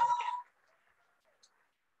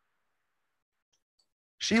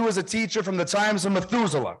 She was a teacher from the times of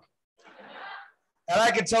Methuselah. And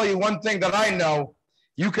I can tell you one thing that I know,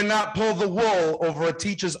 you cannot pull the wool over a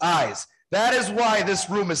teacher's eyes. That is why this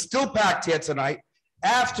room is still packed here tonight,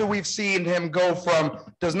 after we've seen him go from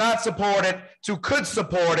does not support it to could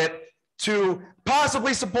support it to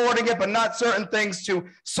possibly supporting it, but not certain things, to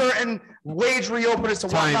certain wage reopeners to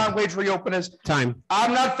non-wage reopeners. Time.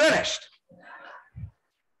 I'm not finished.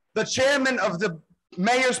 The chairman of the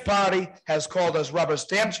mayor's party has called us rubber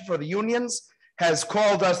stamps for the unions, has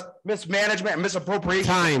called us mismanagement and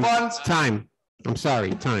misappropriation of funds. Time. I'm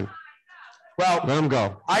sorry, time. Well, let him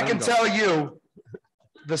go. I can tell you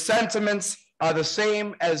the sentiments are the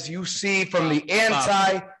same as you see from the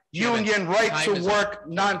anti-union right to work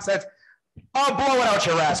nonsense. I'll blow it out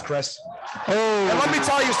your ass, Chris. Oh. And let me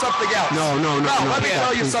tell you something else. No. Let me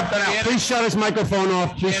tell you something else. Please shut his microphone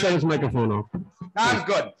off. Please shut his microphone off. I'm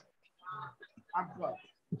good. I'm good.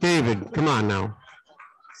 David, come on now.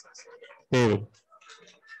 David.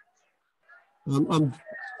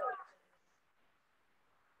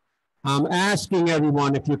 I'm asking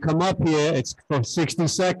everyone, if you come up here, it's for 60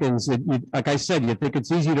 seconds. Like I said, you think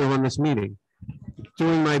it's easy to run this meeting.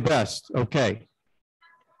 Doing my best. Okay.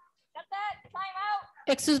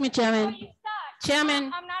 Excuse me, Chairman. Chairman.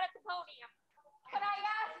 I'm not at the podium. Could I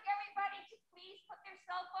ask everybody to please put their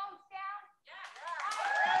cell phones down?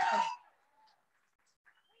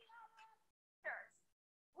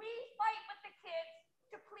 We fight with the kids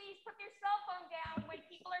to please put their cell phone down when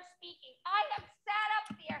people are speaking. I have sat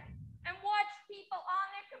up there and watched people on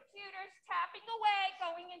their computers tapping away,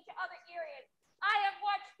 going into other areas. I have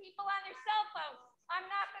watched people on their cell phones. I'm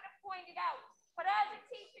not going to point it out. But as a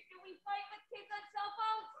teacher, do we fight with kids on cell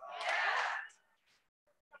phones?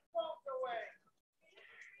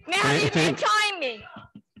 Now you can time me.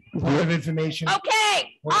 Point of information.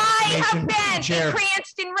 Okay, I have been a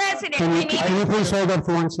Cranston resident. Can you please hold up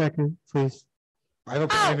for 1 second, please? I have a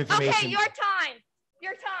point of information. Okay, your time.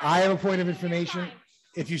 Your time. I have a point of information.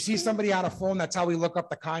 If you see somebody on a phone, that's how we look up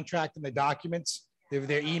the contract and the documents. They're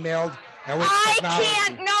emailed. I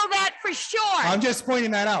can't know that for sure. I'm just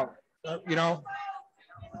pointing that out. You know.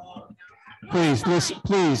 Please, listen,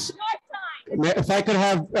 please. If I could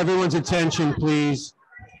have everyone's attention, please.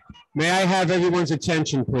 May I have everyone's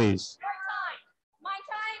attention, please?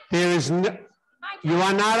 There is no, you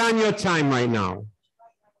are not on your time right now.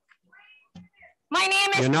 My name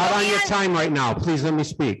is You're not on your time right now. Please let me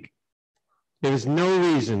speak. There is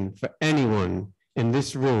no reason for anyone in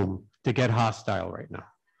this room to get hostile right now.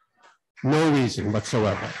 No reason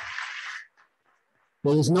whatsoever.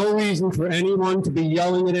 There is no reason for anyone to be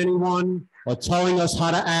yelling at anyone or telling us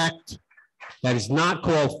how to act. That is not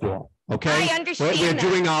called for, okay? I understand We're that.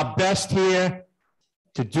 doing our best here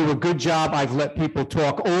to do a good job. I've let people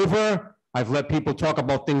talk over. I've let people talk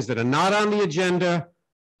about things that are not on the agenda.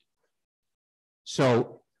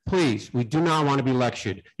 So please, we do not want to be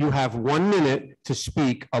lectured. You have 1 minute to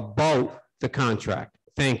speak about the contract.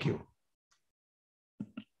 Thank you.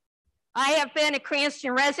 I have been a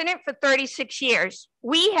Cranston resident for 36 years.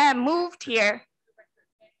 We have moved here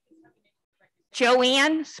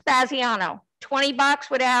Joanne Spaziano, 20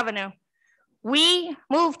 Boxwood Avenue. We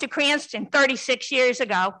moved to Cranston 36 years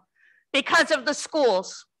ago because of the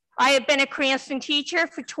schools. I have been a Cranston teacher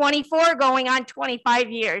for 24, going on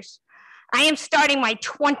 25 years. I am starting my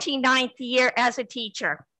 29th year as a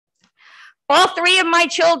teacher. All 3 of my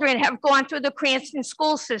children have gone through the Cranston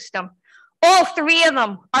school system. All 3 of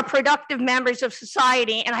them are productive members of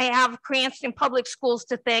society, and I have Cranston Public Schools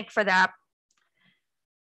to thank for that.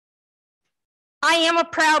 I am a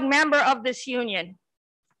proud member of this union.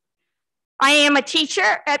 I am a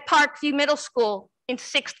teacher at Parkview Middle School in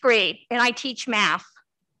 6th grade, and I teach math.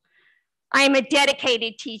 I am a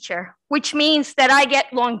dedicated teacher, which means that I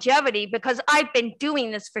get longevity because I've been doing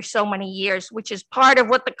this for so many years, which is part of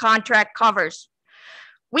what the contract covers.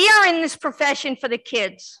 We are in this profession for the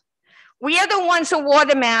kids. We are the ones who wore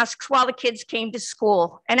the masks while the kids came to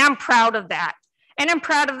school, and I'm proud of that. And I'm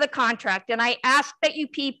proud of the contract, and I ask that you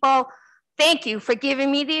people, thank you for giving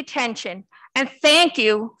me the attention, and thank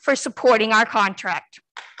you for supporting our contract.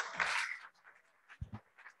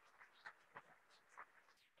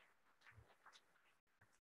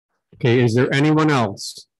 Okay, is there anyone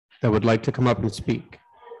else that would like to come up and speak?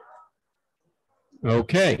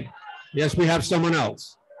 Okay, yes, we have someone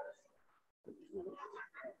else.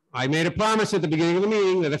 I made a promise at the beginning of the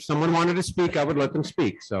meeting that if someone wanted to speak, I would let them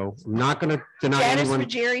speak. So I'm not going to deny Janice anyone.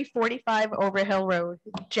 Ruggieri, 45 Overhill Road.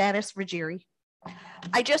 Janice Ruggieri.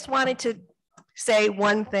 I just wanted to say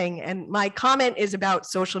one thing, and my comment is about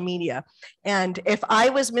social media. And if I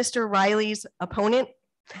was Mr. Riley's opponent,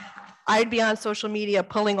 I'd be on social media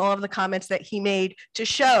pulling all of the comments that he made to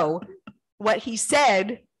show what he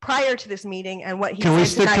said prior to this meeting and what he Can we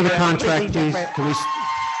said stick to the tonight are contract, completely please? different. Can we?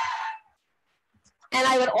 And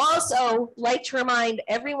I would also like to remind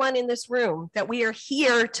everyone in this room that we are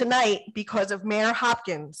here tonight because of Mayor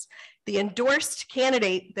Hopkins, the endorsed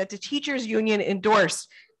candidate that the teachers union endorsed.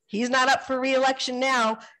 He's not up for re-election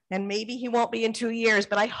now, and maybe he won't be in 2 years,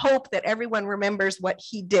 but I hope that everyone remembers what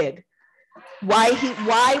he did.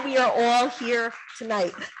 Why we are all here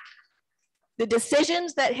tonight. The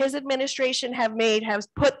decisions that his administration have made has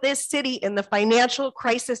put this city in the financial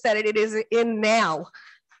crisis that it is in now.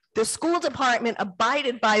 The school department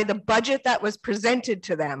abided by the budget that was presented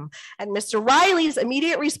to them. And Mr. Riley's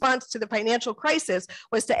immediate response to the financial crisis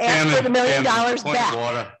was to ask for the $1 million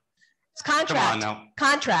back. It's contract.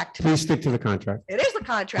 Contract. Please stick to the contract. It is a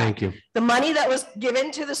contract. Thank you. The money that was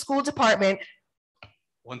given to the school department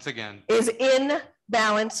Once again, is in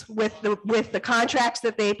balance with the contracts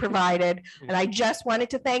that they provided. And I just wanted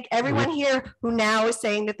to thank everyone here who now is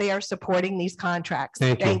saying that they are supporting these contracts.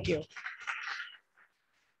 Thank you.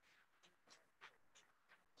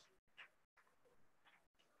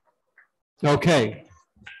 you. Okay.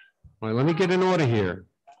 Well, let me get in order here.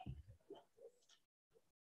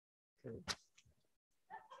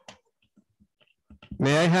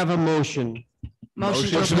 May I have a motion?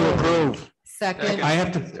 Motion to approve. Second. I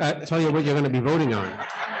have to tell you what you're going to be voting on.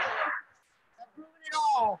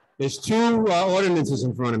 There's 2 ordinances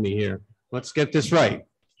in front of me here. Let's get this right.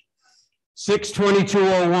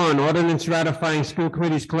 62201, ordinance ratifying school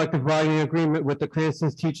committee's collective bargaining agreement with the Cranston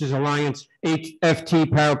Teachers Alliance HFT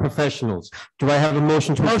paraprofessionals. Do I have a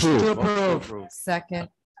motion to approve? Motion to approve. Second.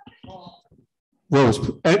 Rose,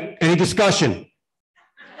 any discussion?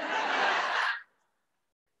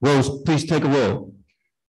 Rose, please take a roll.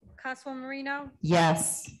 Councilwoman Marino?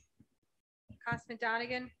 Yes. Councilman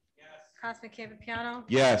Donegan? Yes. Councilman Campiano?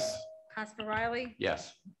 Yes. Councilman Riley?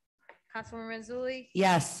 yes. Councilwoman Renzulli?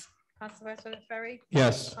 Yes. Council Vice President Ferry?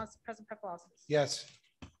 Yes. Council President Paplaskas? Yes.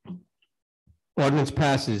 Ordinance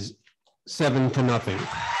passes 7-0.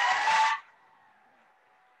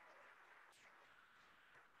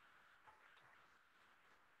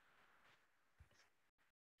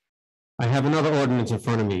 I have another ordinance in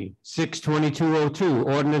front of me. 62202,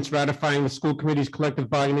 ordinance ratifying the school committee's collective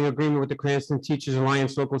bargaining agreement with the Cranston Teachers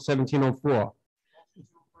Alliance Local 1704.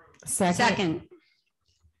 Second.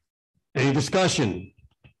 Any discussion?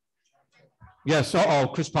 Yes,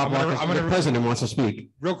 Chris Paplaskas, the president wants to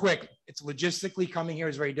speak. Real quick, it's logistically coming here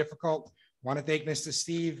is very difficult. Want to thank Mr.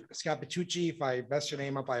 Steve Scapitucci. If I messed your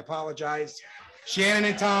name up, I apologize. Shannon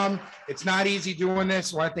and Tom, it's not easy doing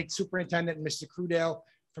this. I want to thank Superintendent and Mr. Crudell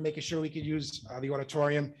for making sure we could use the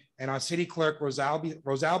auditorium, and our city clerk, Rosal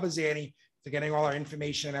Bazzani, for getting all our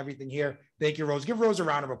information and everything here. Thank you, Rose. Give Rose a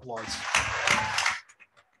round of applause.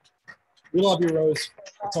 We love you, Rose.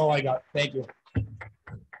 That's all I got. Thank you.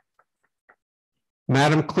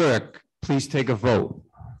 Madam Clerk, please take a vote.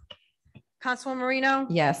 Councilwoman Marino?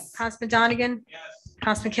 Yes. Councilman Donegan? Yes.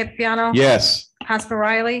 Councilman Campiano? Yes. Councilman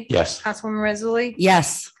Riley? Yes. Councilwoman Renzulli?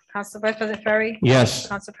 Yes. Council Vice President Ferry. Yes.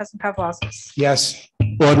 Council President Pavlakis. Yes.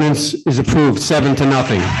 Ordinance is approved,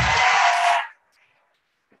 7-0.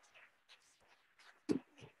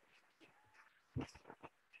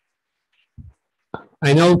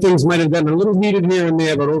 I know things might have gotten a little heated here and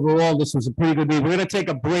there, but overall, this was a pretty good meeting. We're going to take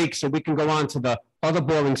a break so we can go on to the other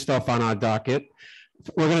boring stuff on our docket.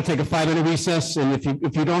 We're going to take a 5-minute recess, and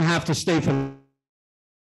if you don't have to stay for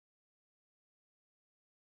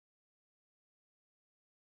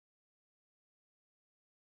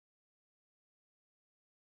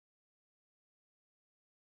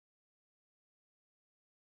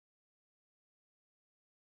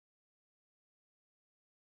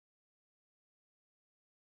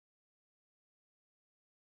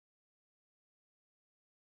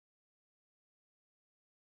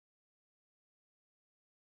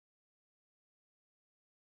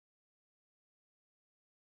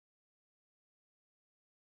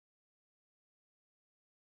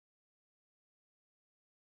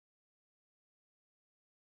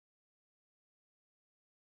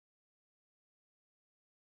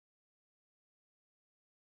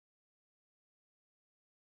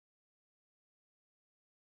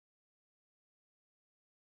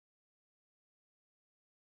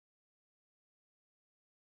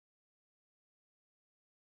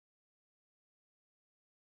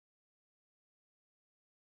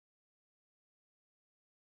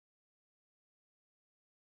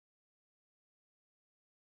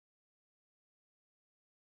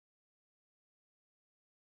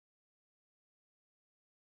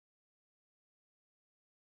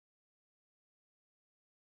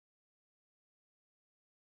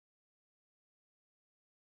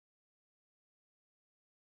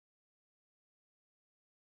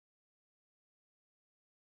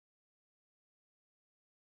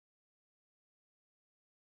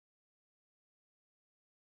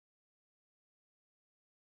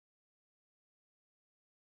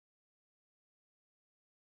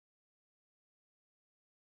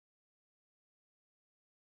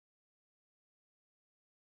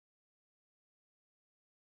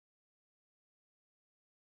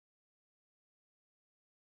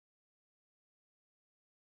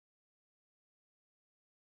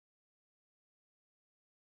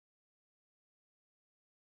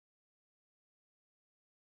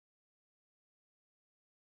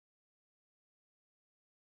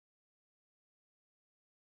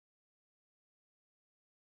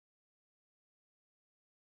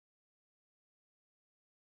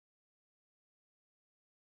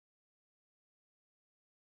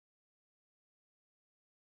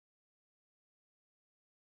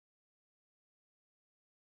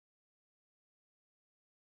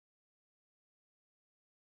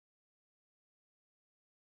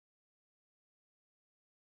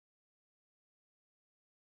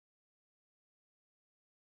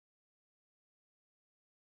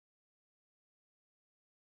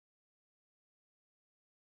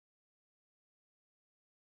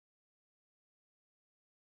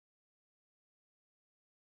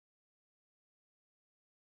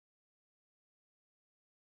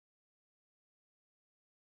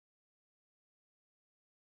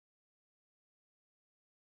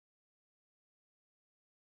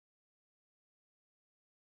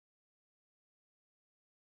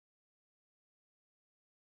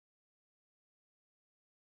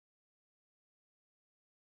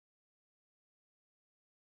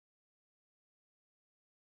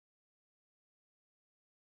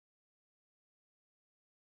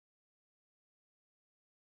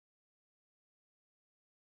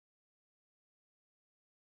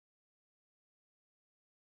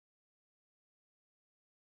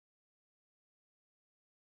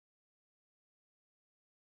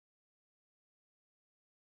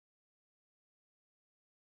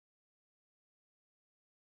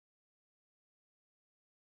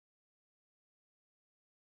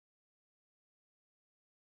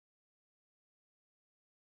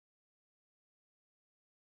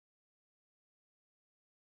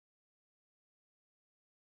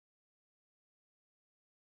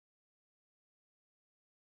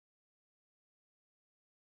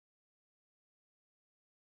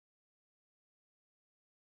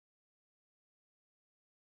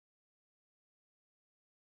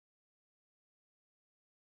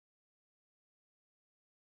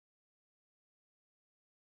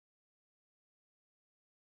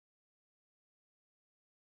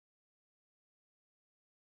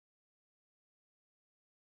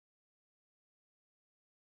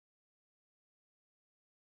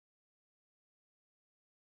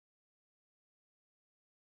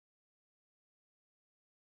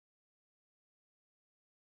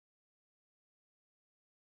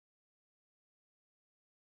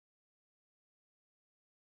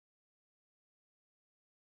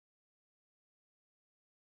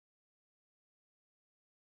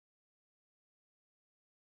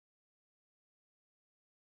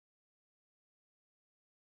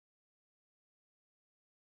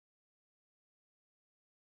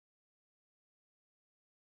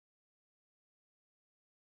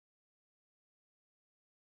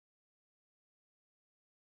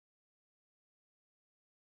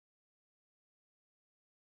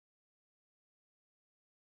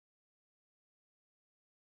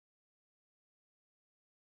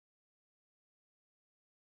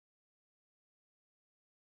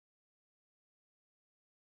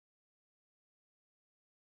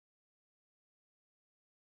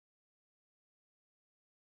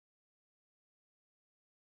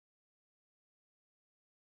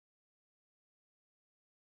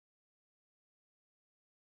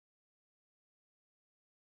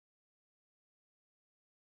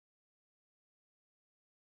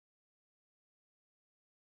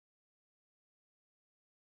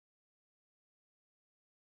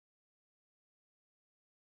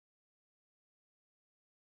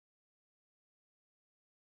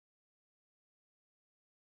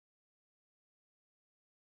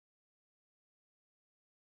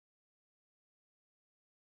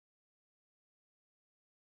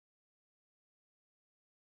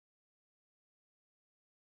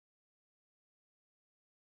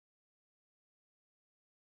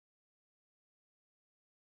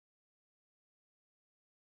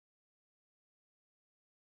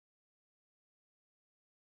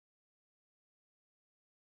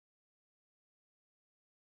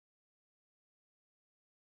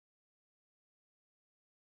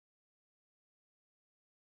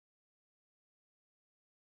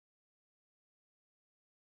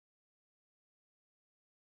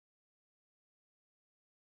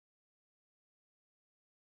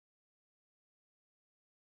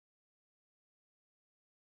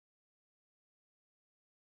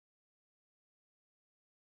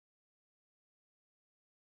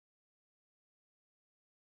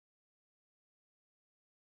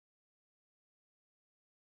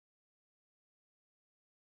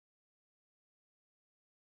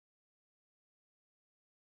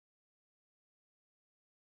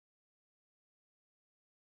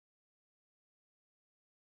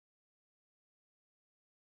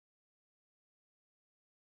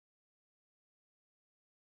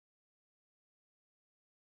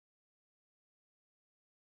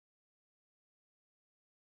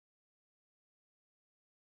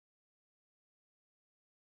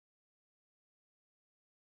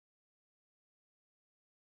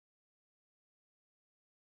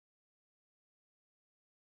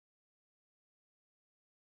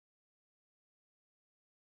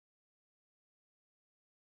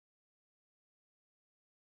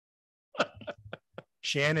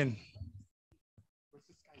Shannon.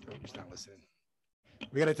 He's not listening.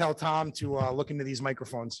 We got to tell Tom to look into these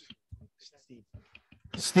microphones.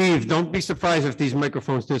 Steve, don't be surprised if these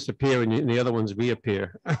microphones disappear and the other ones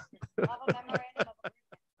reappear.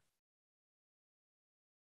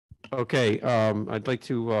 Okay, I'd like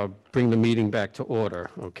to bring the meeting back to order.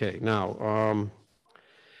 Okay, now,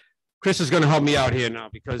 Chris is going to help me out here now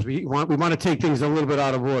because we want to take things a little bit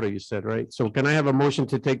out of order, you said, right? So can I have a motion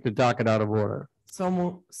to take the docket out of order?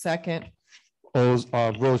 So second. Rose,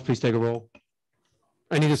 please take a roll.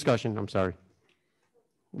 Any discussion? I'm sorry.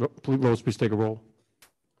 Rose, please take a roll.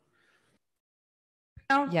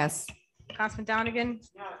 Yes. Councilman Donegan.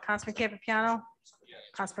 Councilman Campiano.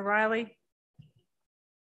 Councilman Riley.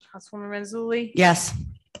 Councilwoman Renzulli. Yes.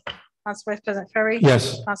 Council Vice President Ferry.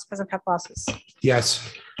 Yes. Council President Paplaskas.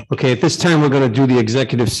 Yes. Okay, at this time, we're going to do the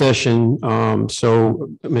executive session, so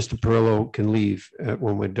Mr. Perillo can leave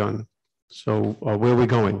when we're done. So where are we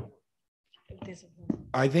going?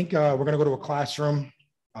 I think we're going to go to a classroom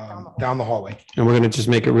down the hallway. And we're going to just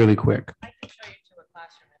make it really quick.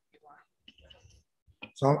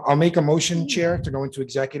 So I'll make a motion, Chair, to go into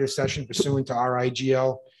executive session pursuant to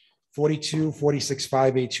RIGL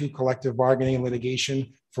 42-46-582 collective bargaining and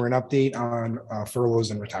litigation for an update on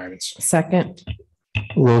furloughs and retirements. Second.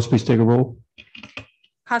 Rose, please take a roll.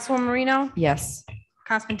 Councilwoman Marino. Yes.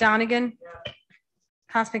 Councilman Donegan.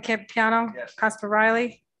 Councilman Campiano. Yes. Councilman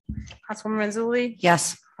Riley. Councilwoman Renzulli.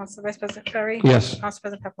 Yes. Council Vice President Ferry. Yes. Council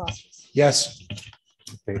President Paplaskas. Yes.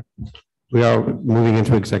 Okay. We are moving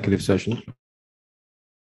into executive session.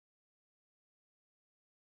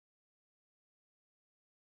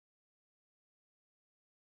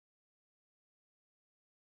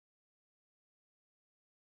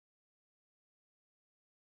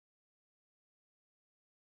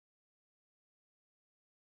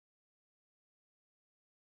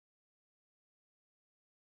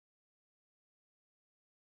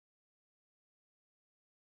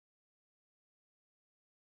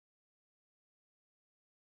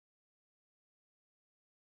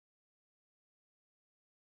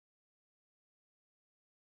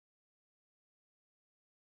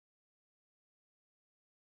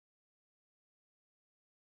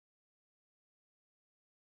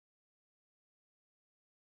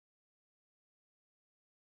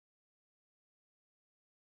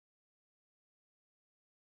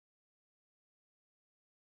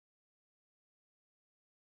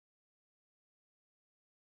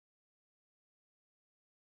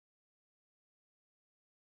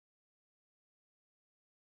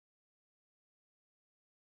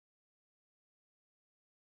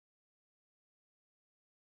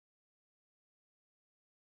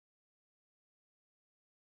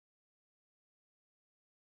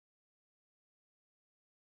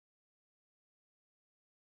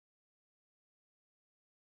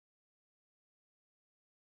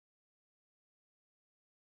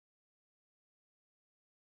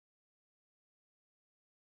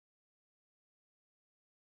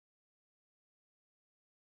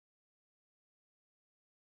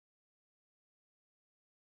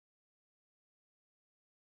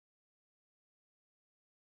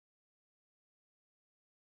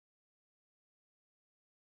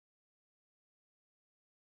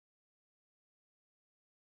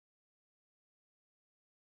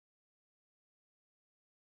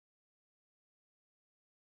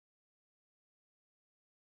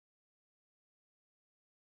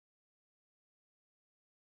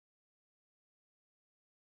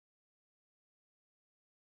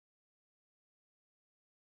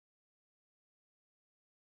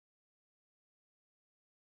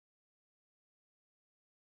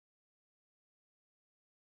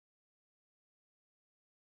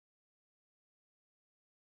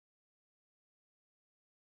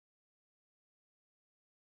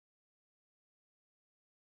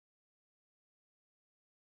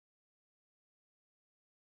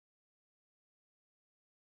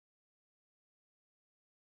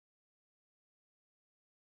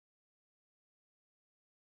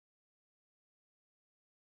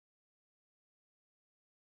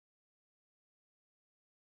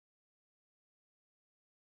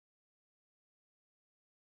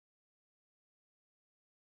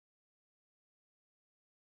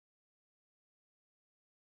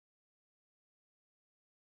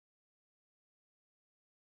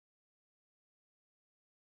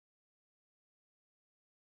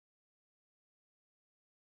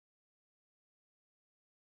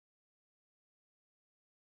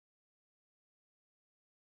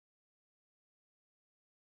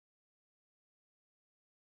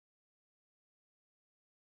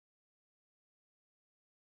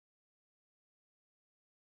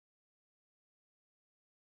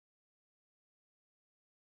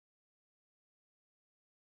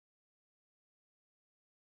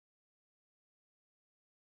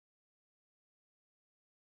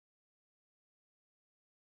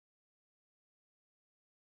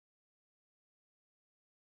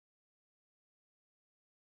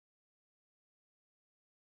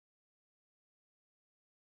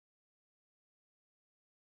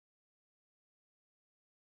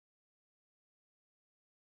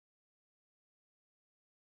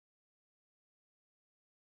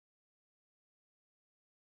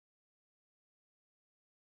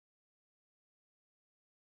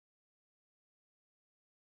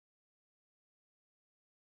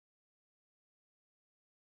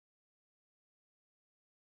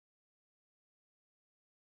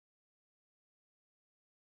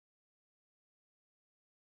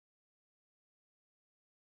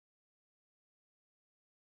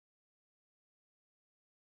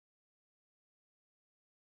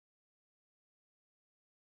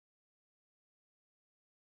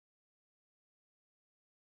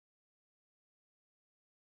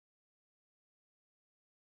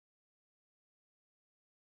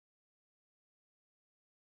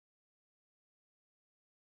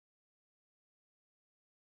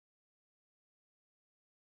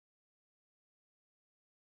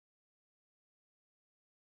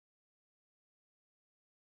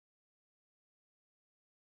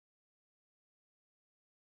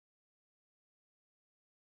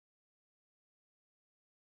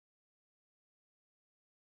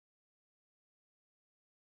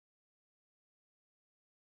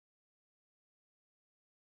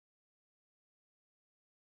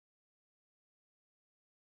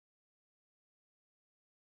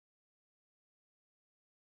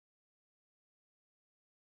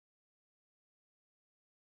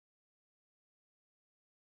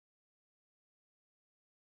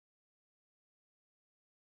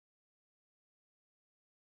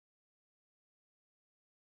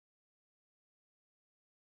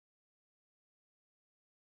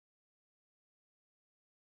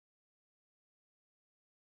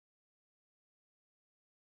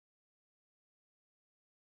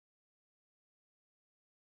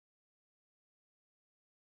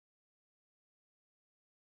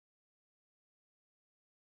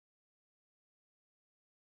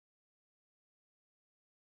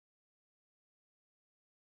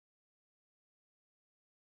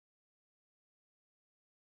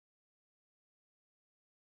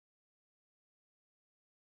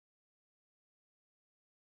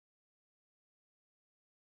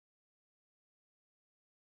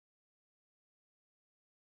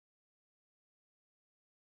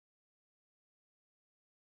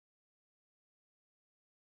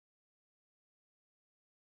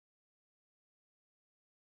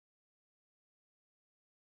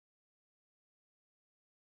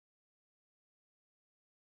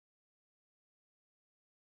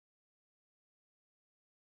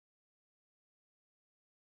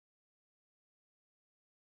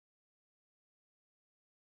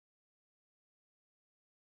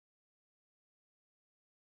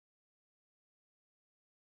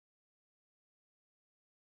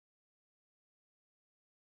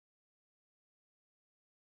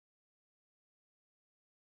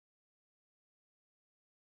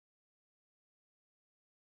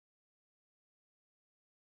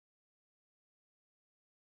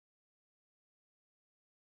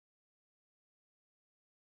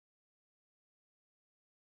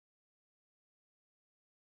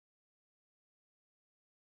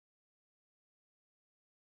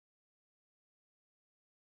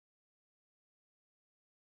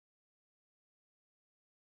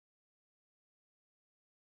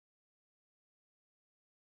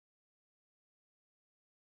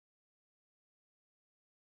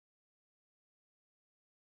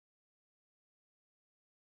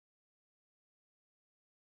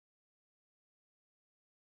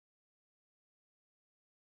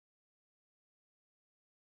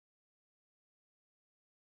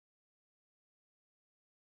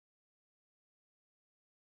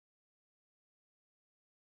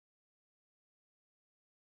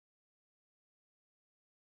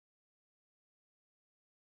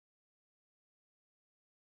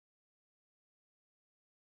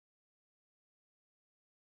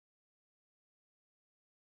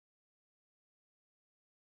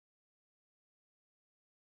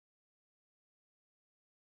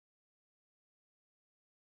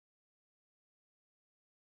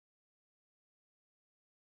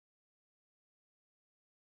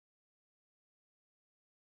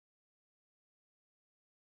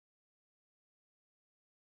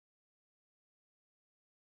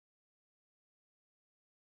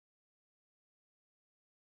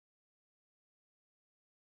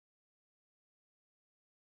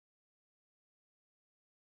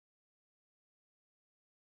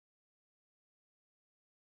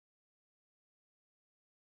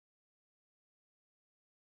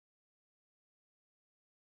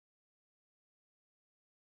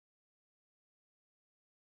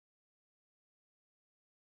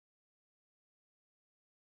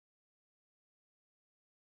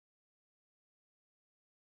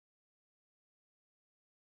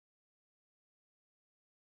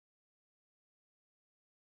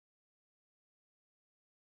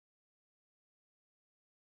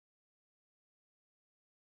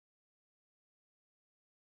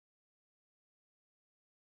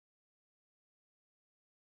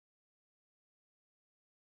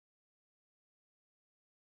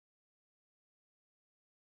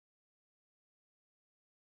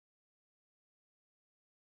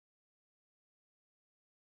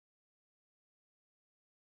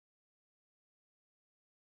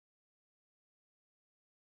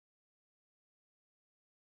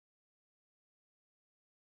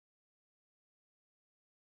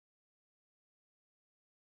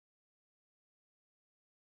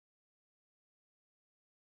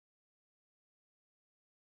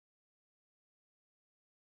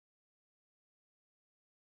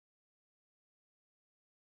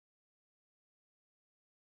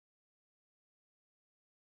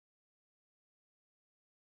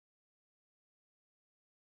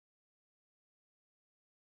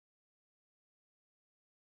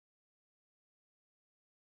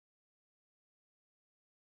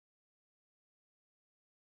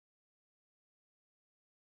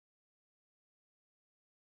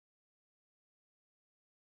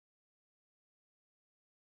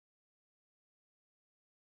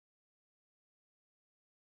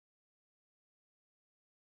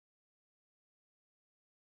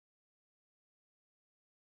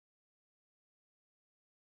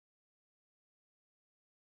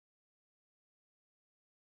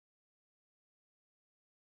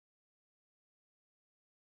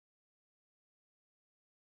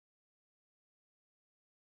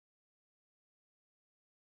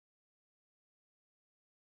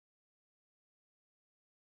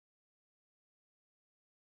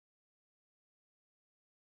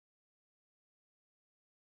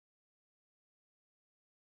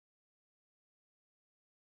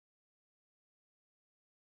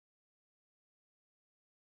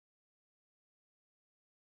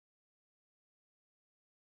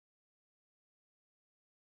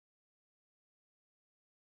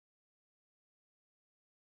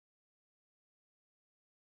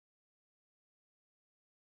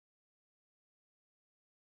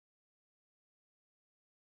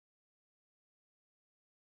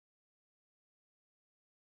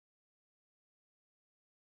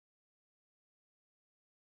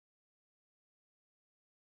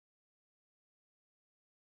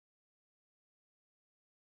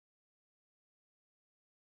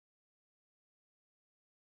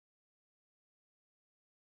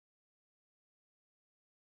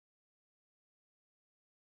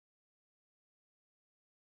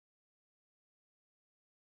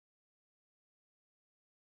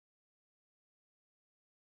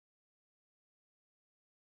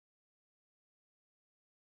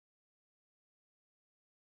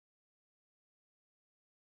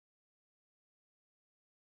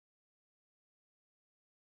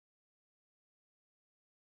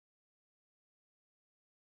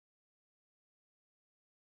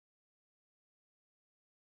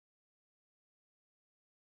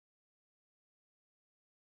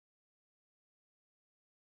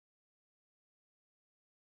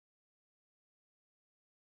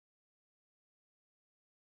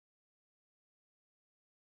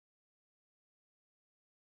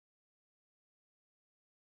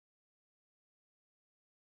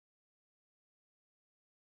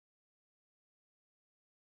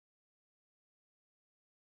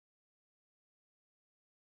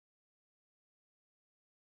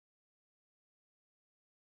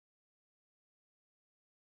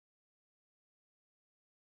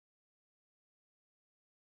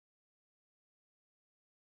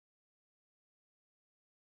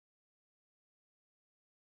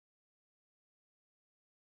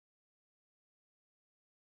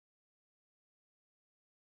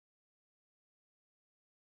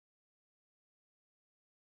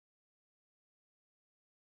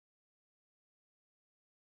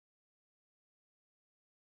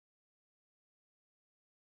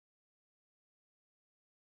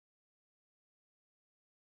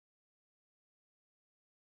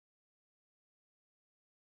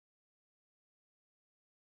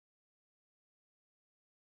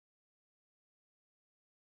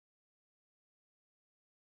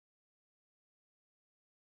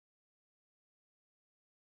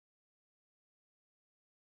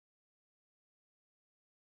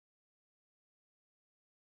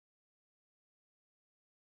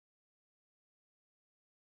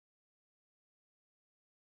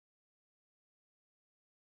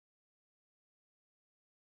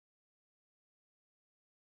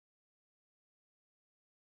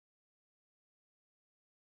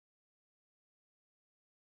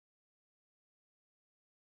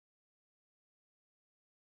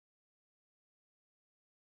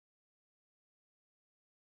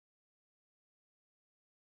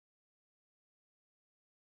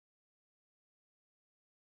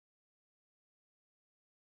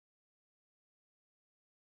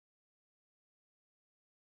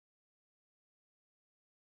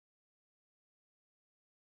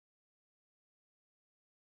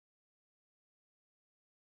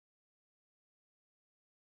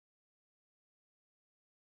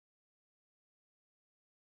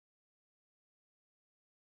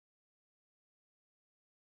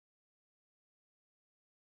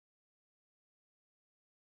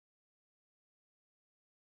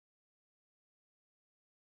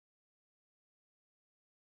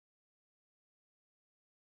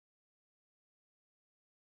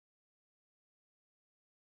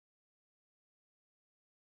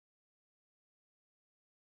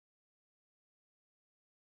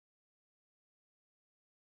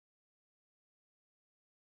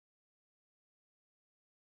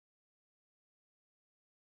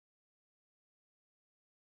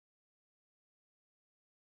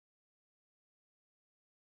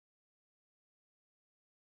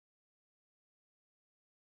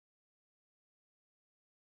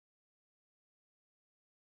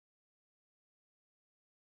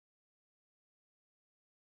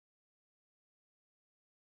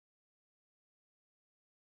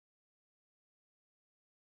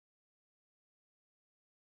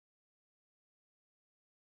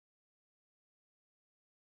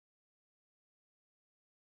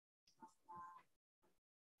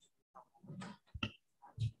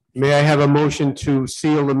 May I have a motion to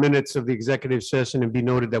seal the minutes of the executive session and be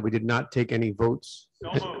noted that we did not take any votes?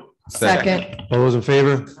 Second. All those in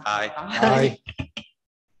favor? Aye. Aye.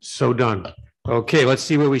 So done. Okay, let's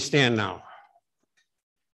see where we stand now.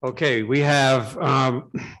 Okay, we have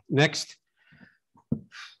next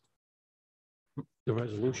the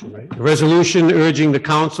resolution, right? The resolution urging the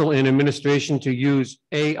council and administration to use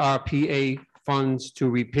ARPA funds to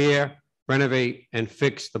repair, renovate, and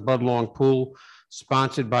fix the Budlong Pool,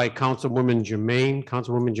 sponsored by Councilwoman Jermaine.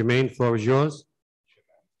 Councilwoman Jermaine, floor is yours.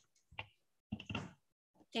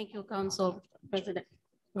 Thank you, Council President,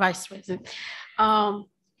 Vice President.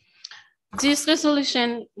 This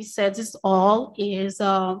resolution, we said this all is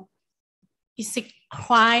a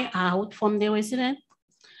cry out from the resident.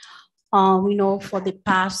 We know for the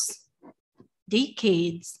past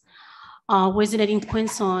decades, residents in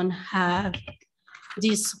Quinson have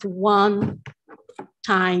this one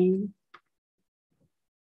time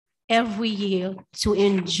every year to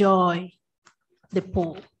enjoy the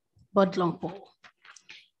pool, Budlong Pool.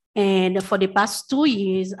 And for the past 2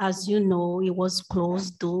 years, as you know, it was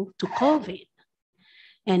closed due to COVID.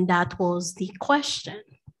 And that was the question.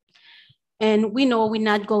 And we know we're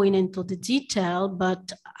not going into the detail,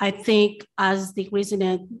 but I think as the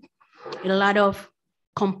resident, a lot of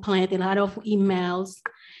complaints, a lot of emails,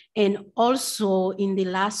 and also in the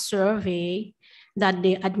last survey that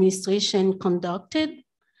the administration conducted,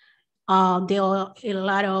 there are a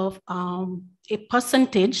lot of, a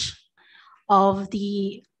percentage of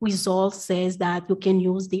the results says that you can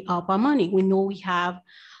use the ARPA money. We know we have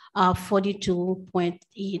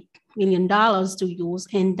 $42.8 million to use,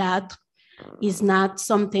 and that is not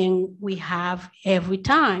something we have every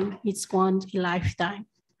time. It's once a lifetime.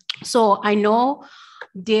 So I know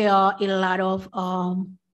there are a lot of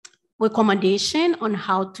recommendation on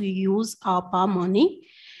how to use ARPA money,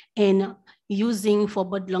 and using for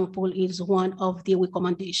Budlong Pool is one of the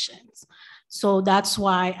recommendations. So that's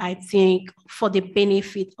why I think for the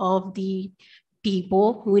benefit of the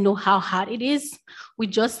people, we know how hard it is. We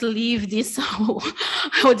just leave this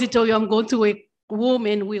auditorium, go to a room,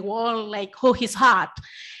 and we all like, oh, it's hot.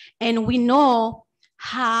 And we know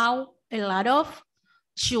how a lot of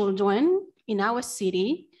children in our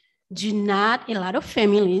city a lot of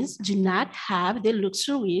families do not have the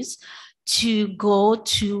luxuries to go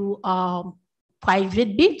to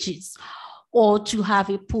private beaches or to have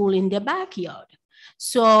a pool in their backyard.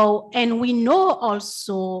 So, and we know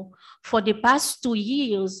also for the past 2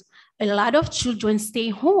 years, a lot of children stay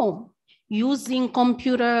home using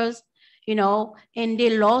computers, you know, and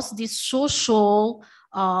they lost this social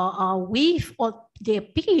with or their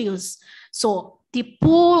peers. So the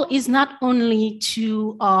pool is not only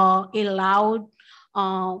to allow,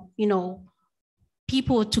 you know,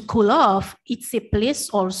 people to cool off, it's a place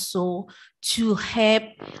also to help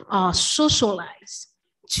socialize,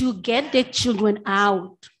 to get the children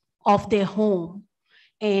out of their home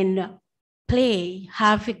and play,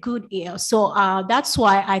 have a good year. So that's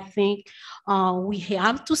why I think we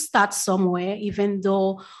have to start somewhere, even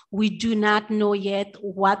though we do not know yet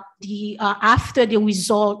what the, after the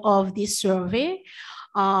result of this survey,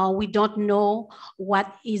 we don't know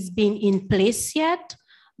what is being in place yet,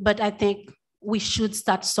 but I think we should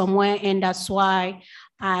start somewhere, and that's why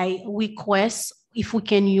I request if we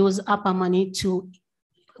can use ARPA money to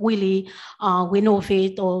really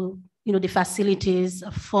renovate or, you know, the facilities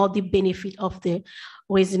for the benefit of the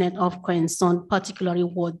resident of Quinson, particularly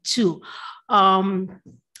Ward 2. I'm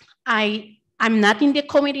not in the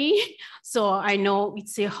committee, so I know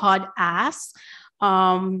it's a hard ask,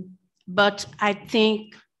 but I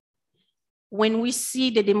think when we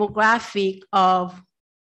see the demographic of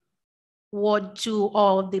Ward 2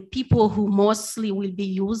 or the people who mostly will be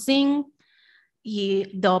using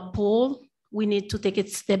the pool, we need to take a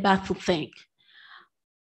step back to think.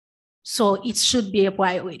 So it should be a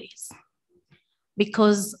priority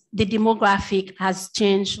because the demographic has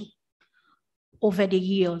changed over the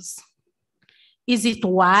years. Is it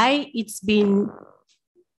why it's been,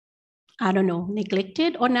 I don't know,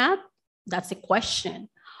 neglected or not? That's a question.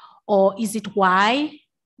 Or is it why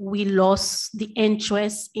we lost the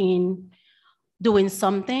interest in doing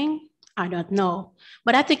something? I don't know.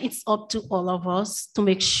 But I think it's up to all of us to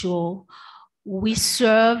make sure we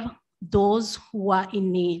serve those who are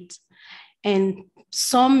in need. And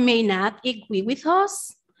some may not agree with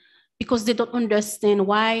us because they don't understand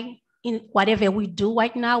why in whatever we do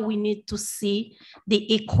right now, we need to see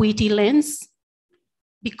the equity lens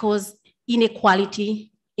because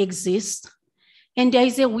inequality exists. And there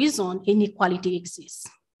is a reason inequality exists.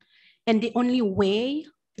 And the only way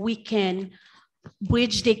we can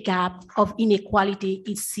bridge the gap of inequality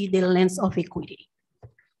is see the lens of equity.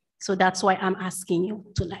 So that's why I'm asking you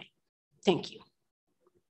tonight. Thank you.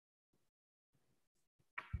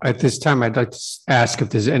 At this time, I'd like to ask if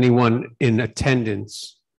there's anyone in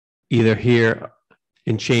attendance, either here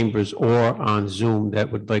in chambers or on Zoom,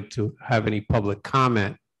 that would like to have any public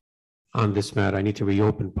comment on this matter. I need to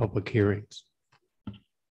reopen public hearings.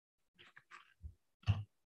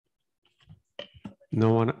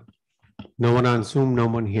 No one on Zoom, no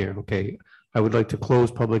one here. Okay, I would like to close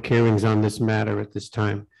public hearings on this matter at this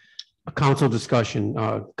time. A council discussion,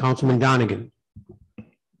 Councilman Donegan.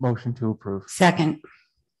 Motion to approve. Second.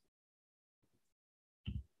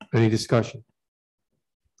 Any discussion?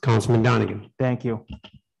 Councilman Donegan. Thank you.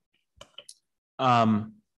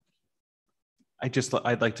 I'd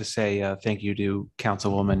like to say thank you to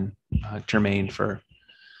Councilwoman Germain for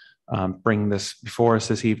bringing this before us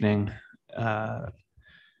this evening.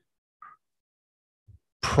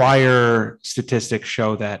 Prior statistics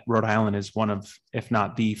show that Rhode Island is one of, if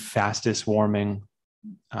not the fastest warming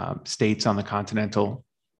states on the continental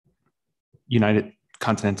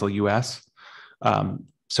US.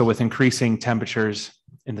 So with increasing temperatures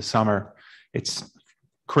in the summer, it's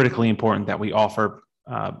critically important that we offer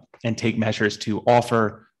and take measures to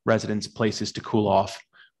offer residents places to cool off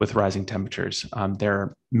with rising temperatures. There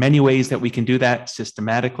are many ways that we can do that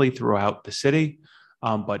systematically throughout the city,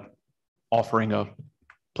 but offering a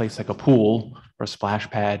place like a pool or a splash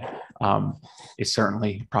pad is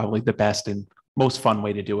certainly probably the best and most fun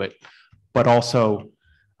way to do it. But also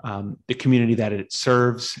the community that it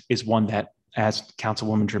serves is one that, as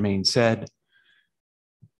Councilwoman Germain said,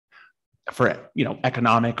 for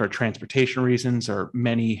economic or transportation reasons or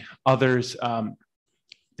many others,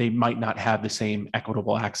 they might not have the same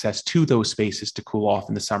equitable access to those spaces to cool off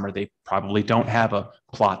in the summer. They probably don't have a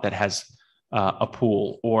plot that has a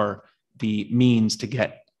pool or the means to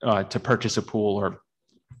get to purchase a pool or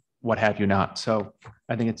what have you not. So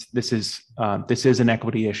I think this is an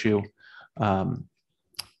equity issue.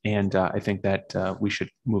 And I think that we should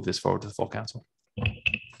move this forward to the full council.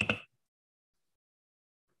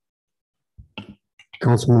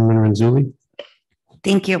 Councilman Renzulli.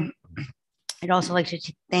 Thank you. I'd also like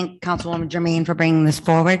to thank Councilwoman Germain for bringing this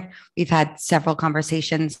forward. We've had several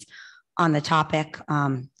conversations on the topic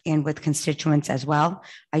and with constituents as well.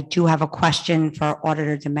 I do have a question for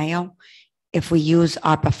Auditor DeMayo. If we use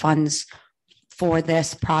ARPA funds for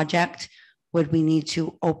this project, would we need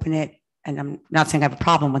to open it? And I'm not saying I have a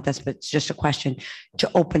problem with this, but it's just a question to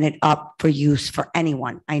open it up for use for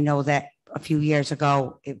anyone. I know that a few years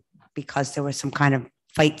ago, because there was some kind of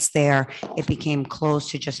fights there, it became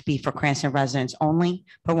closed to just be for Cranston residents only.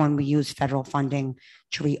 But when we use federal funding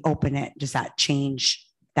to reopen it, does that change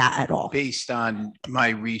that at all? Based on my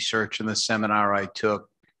research and the seminar I took,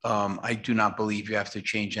 I do not believe you have to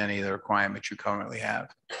change any of the requirements you currently have.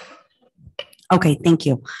 Okay, thank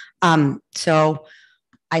you. So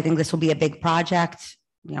I think this will be a big project.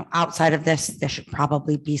 Outside of this, there should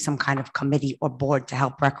probably be some kind of committee or board to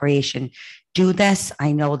help recreation do this.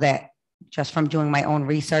 I know that just from doing my own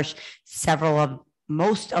research,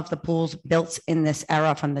 most of the pools built in this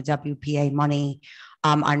era from the WPA money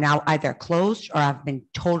are now either closed or have been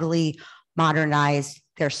totally modernized.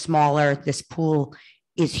 They're smaller. This pool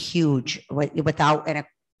is huge. Without an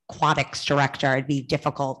aquatics director, it'd be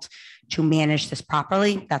difficult to manage this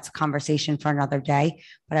properly. That's a conversation for another day,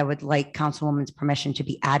 but I would like Councilwoman's permission to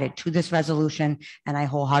be added to this resolution, and I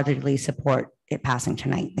wholeheartedly support it passing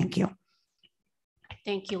tonight. Thank you.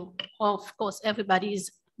 Thank you. Of course,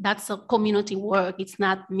 that's a community work. It's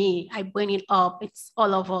not me. I bring it up. It's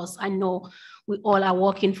all of us. I know we all are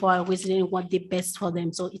working for our residents, want the best for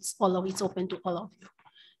them. So it's open to all of you.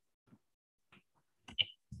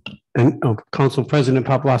 And Council President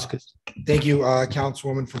Paplaskas. Thank you,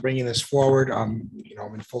 Councilwoman, for bringing this forward. I'm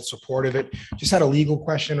in full support of it. Just had a legal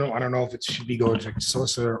question. I don't know if it should be going to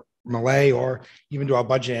Solicitor Malay or even to our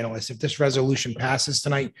budget analyst. If this resolution passes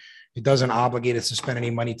tonight, it doesn't obligate us to spend any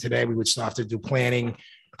money today. We would still have to do planning,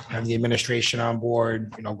 have the administration on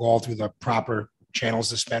board, go all through the proper channels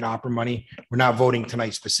to spend opera money. We're not voting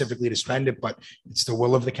tonight specifically to spend it, but it's the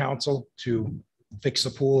will of the council to fix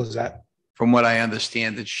the pool. Is that? From what I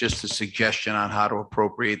understand, it's just a suggestion on how to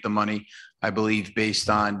appropriate the money. I believe based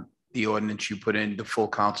on the ordinance you put in, the full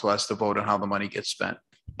council has to vote on how the money gets spent.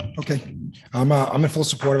 Okay. I'm in full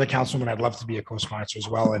support of it, Councilman. I'd love to be a co-sponsor as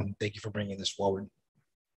well. And thank you for bringing this forward.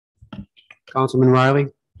 Councilman Riley.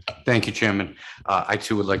 Thank you, Chairman. I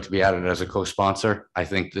too would like to be added as a co-sponsor. I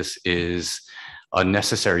think this is a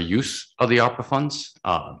necessary use of the ARPA funds.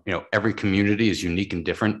 Every community is unique and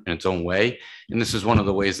different in its own way. And this is one of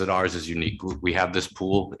the ways that ours is unique. We have this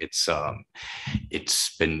pool.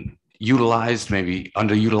 It's been utilized, maybe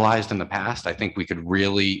underutilized in the past. I think we could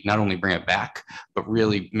really not only bring it back, but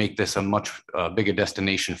really make this a much bigger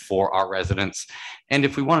destination for our residents. And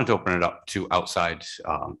if we wanted to open it up to outside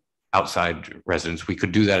residents, we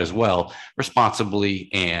could do that as well responsibly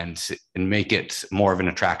and make it more of an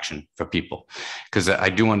attraction for people. Because I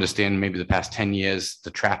do understand maybe the past 10 years, the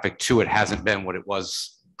traffic to it hasn't been what it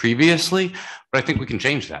was previously, but I think we can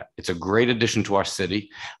change that. It's a great addition to our city.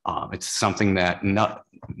 It's something that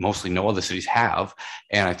mostly no other cities have.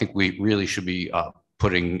 And I think we really should be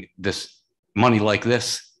putting this money like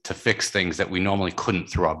this to fix things that we normally couldn't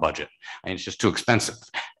through our budget. And it's just too expensive.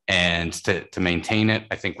 And to maintain it,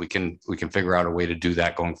 I think we can figure out a way to do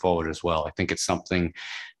that going forward as well. I think it's something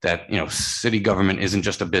that, city government isn't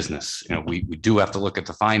just a business. We do have to look at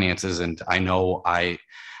the finances, and I know I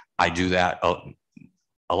do that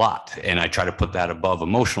a lot, and I try to put that above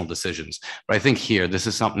emotional decisions. But I think here, this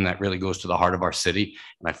is something that really goes to the heart of our city,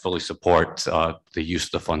 and I fully support the use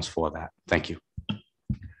of the funds for that. Thank you.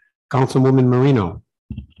 Councilwoman Marino.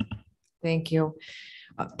 Thank you.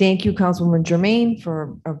 Thank you, Councilwoman Jermaine,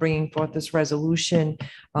 for bringing forth this resolution.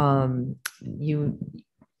 I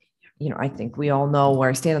think we all know where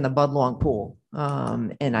I stand on the Budlong pool,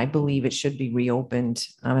 and I believe it should be reopened.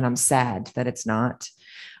 And I'm sad that it's not.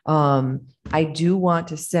 I do want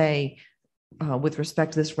to say, with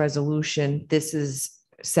respect to this resolution, this is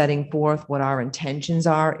setting forth what our intentions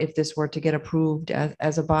are if this were to get approved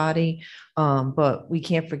as a body. But we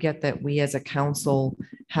can't forget that we as a council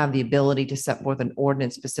have the ability to set forth an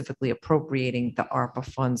ordinance specifically appropriating the ARPA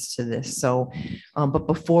funds to this. So, but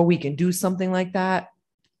before we can do something like that,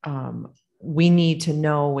 we need to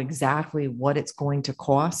know exactly what it's going to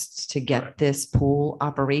cost to get this pool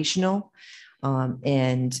operational.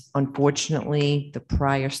 And unfortunately, the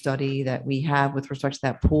prior study that we have with respect to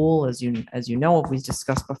that pool, as you know, we've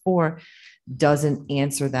discussed before, doesn't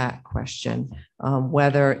answer that question.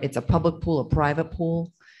 Whether it's a public pool or private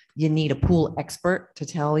pool, you need a pool expert to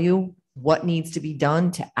tell you what needs to be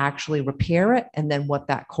done to actually repair it, and then what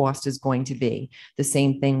that cost is going to be. The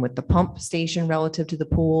same thing with the pump station relative to the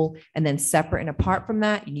pool, and then separate and apart from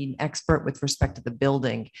that, you need an expert with respect to the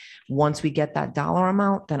building. Once we get that dollar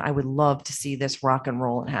amount, then I would love to see this rock and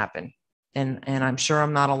roll and happen. And I'm sure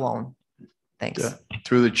I'm not alone. Thanks.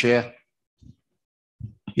 Through the chair.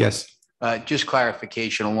 Yes. Just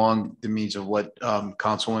clarification along the means of what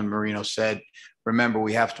Councilwoman Marino said. Remember,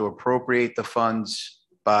 we have to appropriate the funds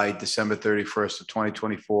by December 31st of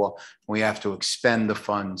 2024. We have to expend the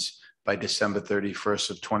funds by December 31st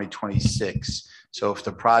of 2026. So if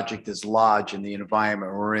the project is large in the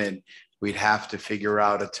environment we're in, we'd have to figure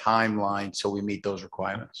out a timeline so we meet those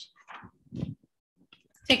requirements.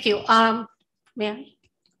 Thank you. May I?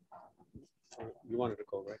 You wanted to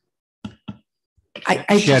go, right?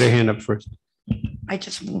 She had her hand up first. I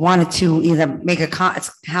just wanted to either make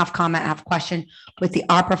half comment, half question. With the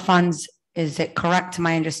ARPA funds, is it correct to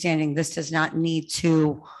my understanding this does not need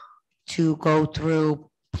to go through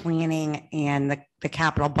planning and the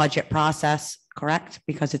capital budget process, correct?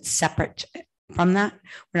 Because it's separate from that.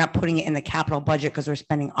 We're not putting it in the capital budget because we're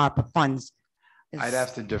spending ARPA funds. I'd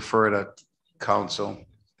have to defer to council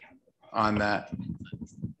on that.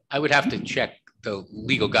 I would have to check the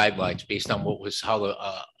legal guidelines based on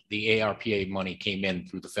how the ARPA money came in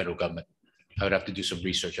through the federal government. I would have to do some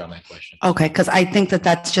research on that question. Okay, because I think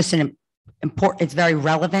that's just it's very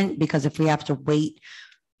relevant, because if we have to wait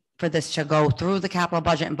for this to go through the capital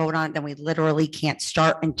budget and vote on it, then we literally can't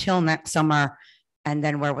start until next summer. And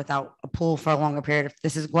then we're without a pool for a longer period. If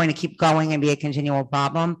this is going to keep going and be a continual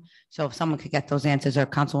problem. So if someone could get those answers, or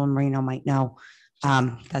Councilwoman Marino might know,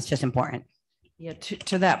 that's just important. Yeah,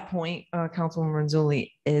 to that point, Councilwoman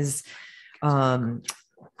Ronzulli, is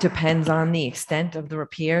depends on the extent of the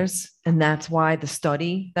repairs. And that's why the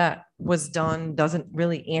study that was done doesn't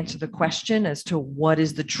really answer the question as to what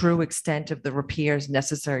is the true extent of the repairs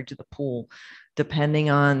necessary to the pool. Depending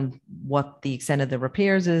on what the extent of the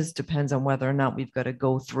repairs is, depends on whether or not we've got to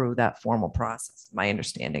go through that formal process, my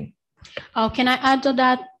understanding. Can I add to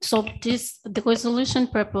that? So the resolution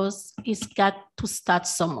purpose is got to start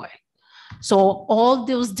somewhere. So all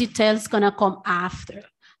those details gonna come after.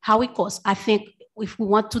 How it goes, I think if we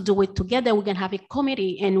want to do it together, we can have a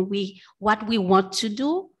committee, and what we want to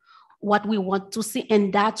do, what we want to see,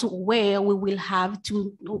 and that's where we will have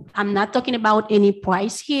to. I'm not talking about any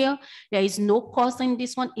price here. There is no cost in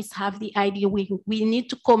this one. It's have the idea we need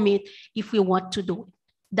to commit if we want to do it.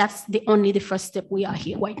 That's the first step. We are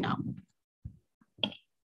here right now.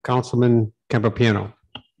 Councilman Campopiano.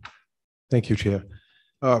 Thank you, Chair.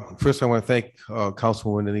 First, I want to thank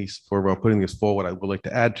Councilwoman Denise for putting this forward. I would like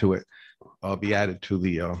to add to it, be added to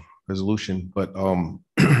the resolution. But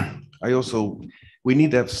we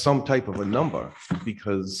need to have some type of a number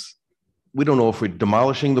because we don't know if we're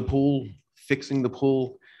demolishing the pool, fixing the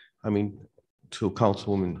pool. I mean, to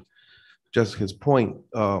Councilwoman Jessica's point,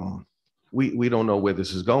 we don't know where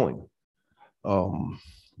this is going.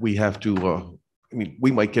 We have to, I mean,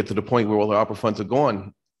 we might get to the point where all the opera funds are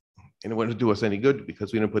gone and it wouldn't do us any good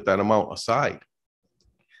because we didn't put that amount aside.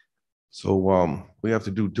 So we have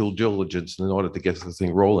to do due diligence in order to get this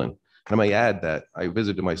thing rolling. And I may add that I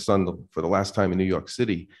visited my son for the last time in New York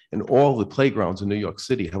City, and all the playgrounds in New York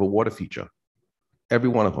City have a water feature, every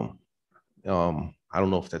one of them. I don't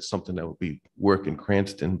know if that's something that would be work in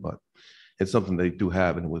Cranston, but it's something they do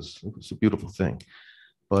have, and it was a beautiful thing.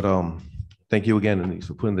 But thank you again, Denise,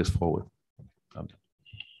 for putting this forward.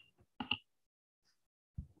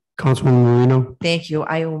 Councilwoman Marino. Thank you.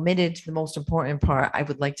 I omitted the most important part. I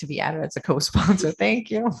would like to be added as a co-sponsor.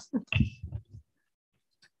 Thank you.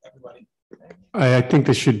 I think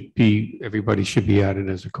this should be, everybody should be added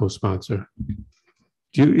as a co-sponsor.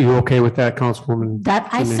 You okay with that, Councilwoman? That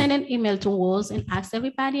I sent an email to Rose and asked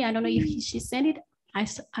everybody. I don't know if she sent it. I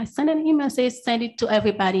sent an email, say send it to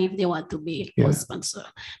everybody if they want to be a co-sponsor,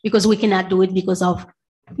 because we cannot do it because of,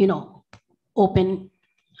 open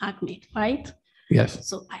ACME, right? Yes.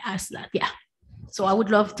 So I asked that, yeah. So I would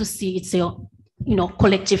love to see it's a,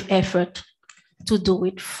 collective effort to do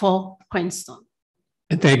it for Princeton.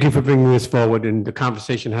 And thank you for bringing this forward, and the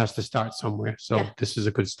conversation has to start somewhere. So this is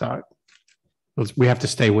a good start. We have to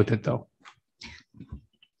stay with it though.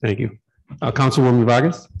 Thank you. Councilwoman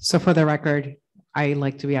Vargas. So for the record, I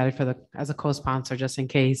like to be added as a co-sponsor just in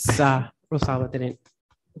case Rosala didn't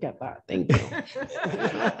get that. Thank you.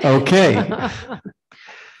 Okay.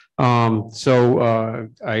 So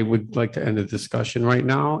I would like to end the discussion right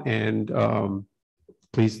now, and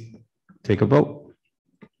please take a vote.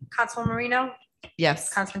 Councilwoman Marino?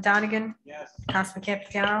 Yes. Councilman Donegan? Yes. Councilman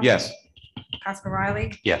Campiano? Yes. Councilman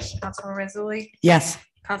Riley? Yes. Councilman Mazzulli? Yes.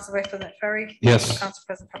 Council Vice President Ferry? Yes. Council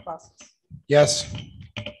President Paplaskas? Yes.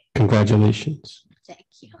 Congratulations. Thank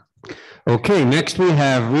you. Okay, next we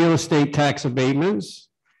have real estate tax abatements.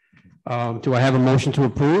 Do I have a motion to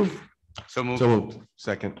approve? So moved. So moved.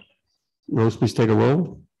 Second. Rose, please take a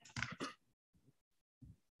roll.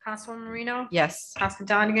 Councilwoman Marino? Yes. Councilman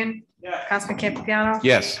Donegan? Yes. Councilman Campiano?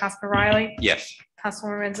 Yes. Councilman Riley? Yes.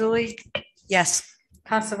 Councilwoman Mazzulli? Yes.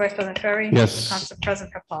 Council Vice President Ferry? Yes. Council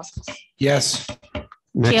President Paplaskas? Yes.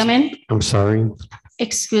 Next- Chairman? I'm sorry.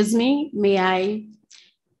 Excuse me,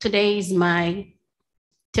 today is my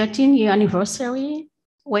 13-year anniversary,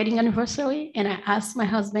 wedding anniversary, and I asked my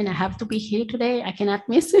husband, I have to be here today. I cannot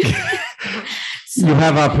miss it. You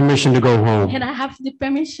have our permission to go home. And I have the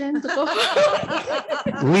permission to go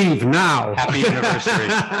home. Leave now. Happy anniversary.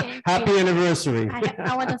 Happy anniversary.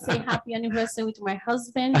 I want to say happy anniversary to my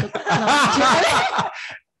husband.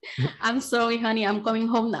 I'm sorry, honey, I'm coming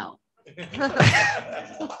home now.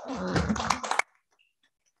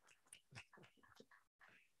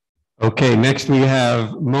 Okay, next we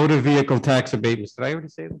have motor vehicle tax abatements. Did I already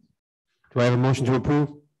say this? Do I have a motion to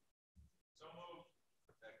approve?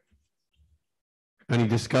 Any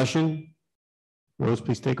discussion? Rose,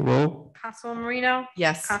 please take a roll. Councilwoman Marino?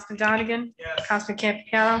 Yes. Councilman Donegan? Yes. Councilman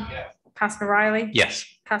Campiano? Yes. Councilman Riley? Yes.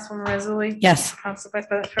 Councilwoman Mazzulli? Yes. Council Vice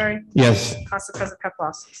President Ferry? Yes. Council President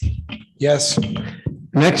Paplaskas? Yes.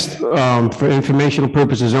 Next, for informational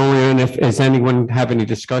purposes only, and if, does anyone have any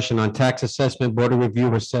discussion on tax assessment, board of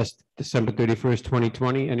review assessed December 31st,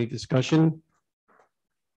 2020? Any discussion?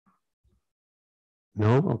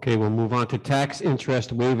 No? Okay, we'll move on to tax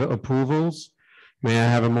interest waiver approvals. May I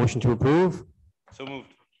have a motion to approve? So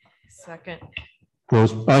moved. Second.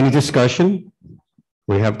 Rose, any discussion?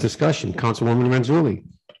 We have discussion. Councilwoman Mazzulli.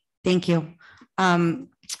 Thank you.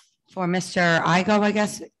 For Mr. Igo, I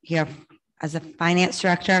guess, here as a finance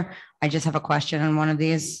director, I just have a question on one of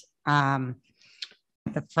these. The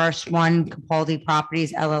first one, Capaldi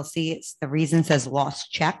Properties LLC, it's the reason says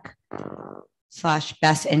lost check /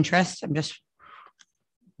 best interest. I'm just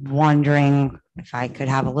wondering if I could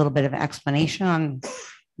have a little bit of an explanation on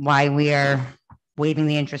why we are waiving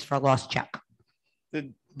the interest for a lost check.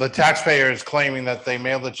 The taxpayer is claiming that they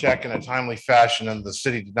mailed the check in a timely fashion and the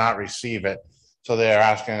city did not receive it. So they're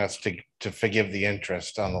asking us to forgive the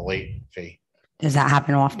interest on the late fee. Does that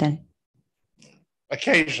happen often?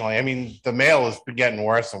 Occasionally. I mean, the mail has been getting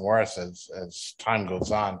worse and worse as time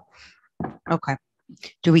goes on. Okay.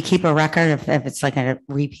 Do we keep a record if it's like a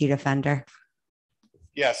repeat offender?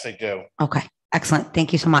 Yes, they do. Okay, excellent.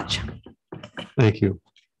 Thank you so much. Thank you.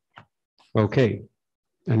 Okay.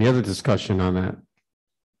 Any other discussion on that?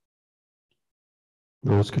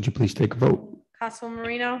 Rose, could you please take a vote? Councilwoman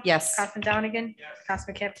Marino? Yes. Councilman Donegan?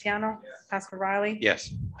 Councilman Campiano? Councilman Riley?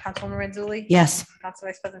 Yes. Councilwoman Renzulli? Yes. Council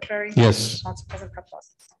Vice President Ferry? Yes. Council President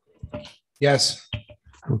Paplaskas? Yes.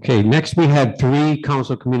 Okay, next we had 3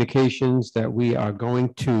 council communications that we are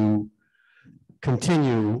going to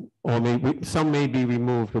continue, or maybe some may be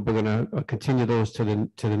removed, but we're going to continue those to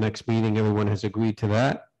the next meeting. Everyone has agreed to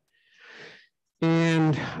that.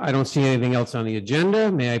 And I don't see anything else on the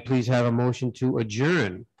agenda. May I please have a motion to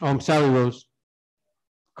adjourn? Oh, I'm sorry, Rose.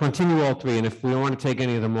 Continue all 3, and if we don't want to take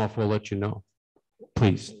any of them off, we'll let you know.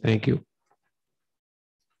 Please, thank you.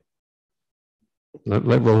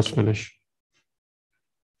 Let Rose finish.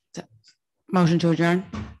 Motion to adjourn?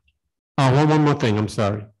 Oh, one more thing, I'm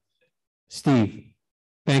sorry. Steve,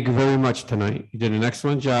 thank you very much tonight. You did an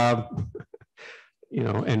excellent job. You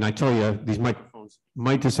know, and I tell you, these microphones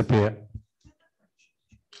might disappear.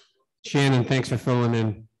 Shannon, thanks for filling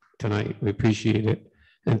in tonight. We appreciate it.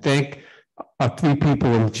 And thank our 3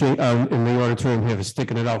 people in the auditorium here for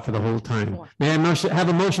sticking it out for the whole time. May I have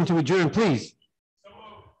a motion to adjourn, please?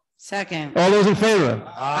 Second. All those in favor?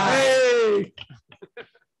 Aye. Hey.